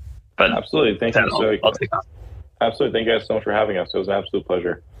conversation. But absolutely, thank you. I'll take off. Absolutely, thank you guys so much for having us. It was an absolute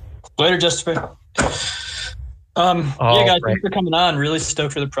pleasure. Later, Justin. Yeah, guys, thanks for coming on. Really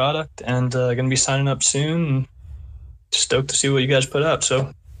stoked for the product, and going to be signing up soon. Stoked to see what you guys put up.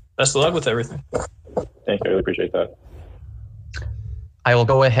 So, best of luck with everything. Thank you. I really appreciate that. I will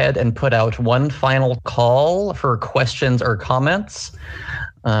go ahead and put out one final call for questions or comments.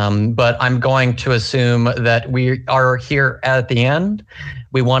 But I'm going to assume that we are here at the end.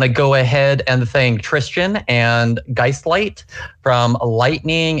 We want to go ahead and thank Tristan and Geistlight from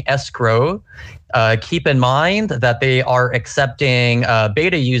Lightning Escrow. Keep in mind that they are accepting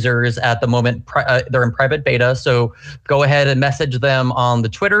beta users at the moment. They're in private beta, so go ahead and message them on the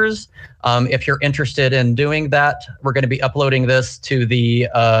Twitters. If you're interested in doing that, we're going to be uploading this to the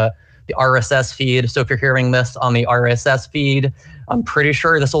RSS feed. So if you're hearing this on the RSS feed, I'm pretty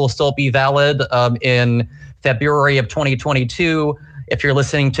sure this will still be valid in February of 2022. If you're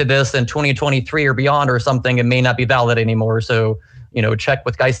listening to this in 2023 or beyond or something, it may not be valid anymore. So, check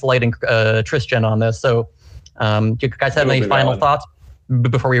with Geistlight and Tristan on this. So do you guys have any final thoughts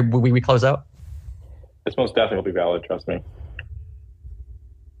before we close out? It's most definitely valid, trust me.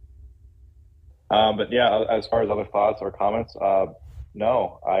 But yeah, as far as other thoughts or comments,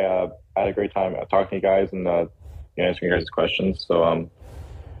 no, I had a great time talking to you guys and answering your guys' questions. So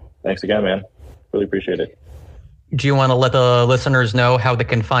thanks again, man. Really appreciate it. Do you want to let the listeners know how they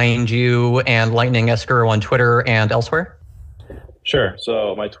can find you and Lightning Escrow on Twitter and elsewhere? Sure.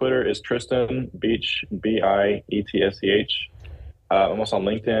 So my Twitter is Tristan Beach, BIETSCH. I'm also on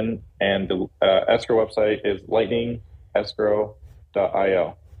LinkedIn, and the escrow website is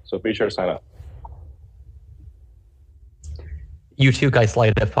lightningescrow.io. So be sure to sign up. You too,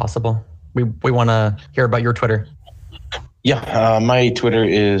 Geistlight, if possible. We want to hear about your Twitter. Yeah, my Twitter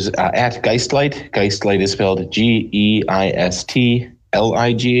is at Geistlight. Geistlight is spelled GEISTLIGHT.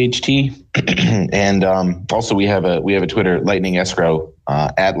 And also we have a Twitter, Lightning Escrow,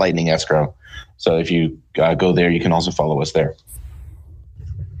 at Lightning Escrow. So if you go there, you can also follow us there.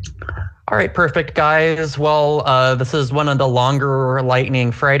 All right, perfect, guys. Well, this is one of the longer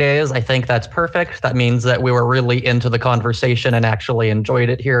Lightning Fridays. I think that's perfect. That means that we were really into the conversation and actually enjoyed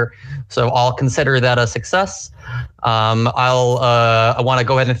it here. So I'll consider that a success. I want to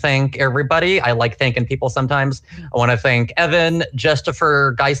go ahead and thank everybody. I like thanking people sometimes. I want to thank Evan,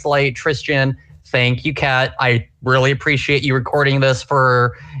 Justifer, Geistlight, Tristan. Thank you, Kat. I really appreciate you recording this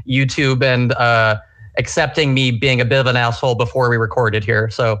for YouTube and accepting me being a bit of an asshole before we recorded here.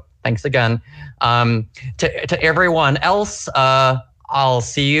 So thanks again. To everyone else, I'll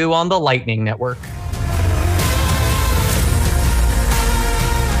see you on the Lightning Network.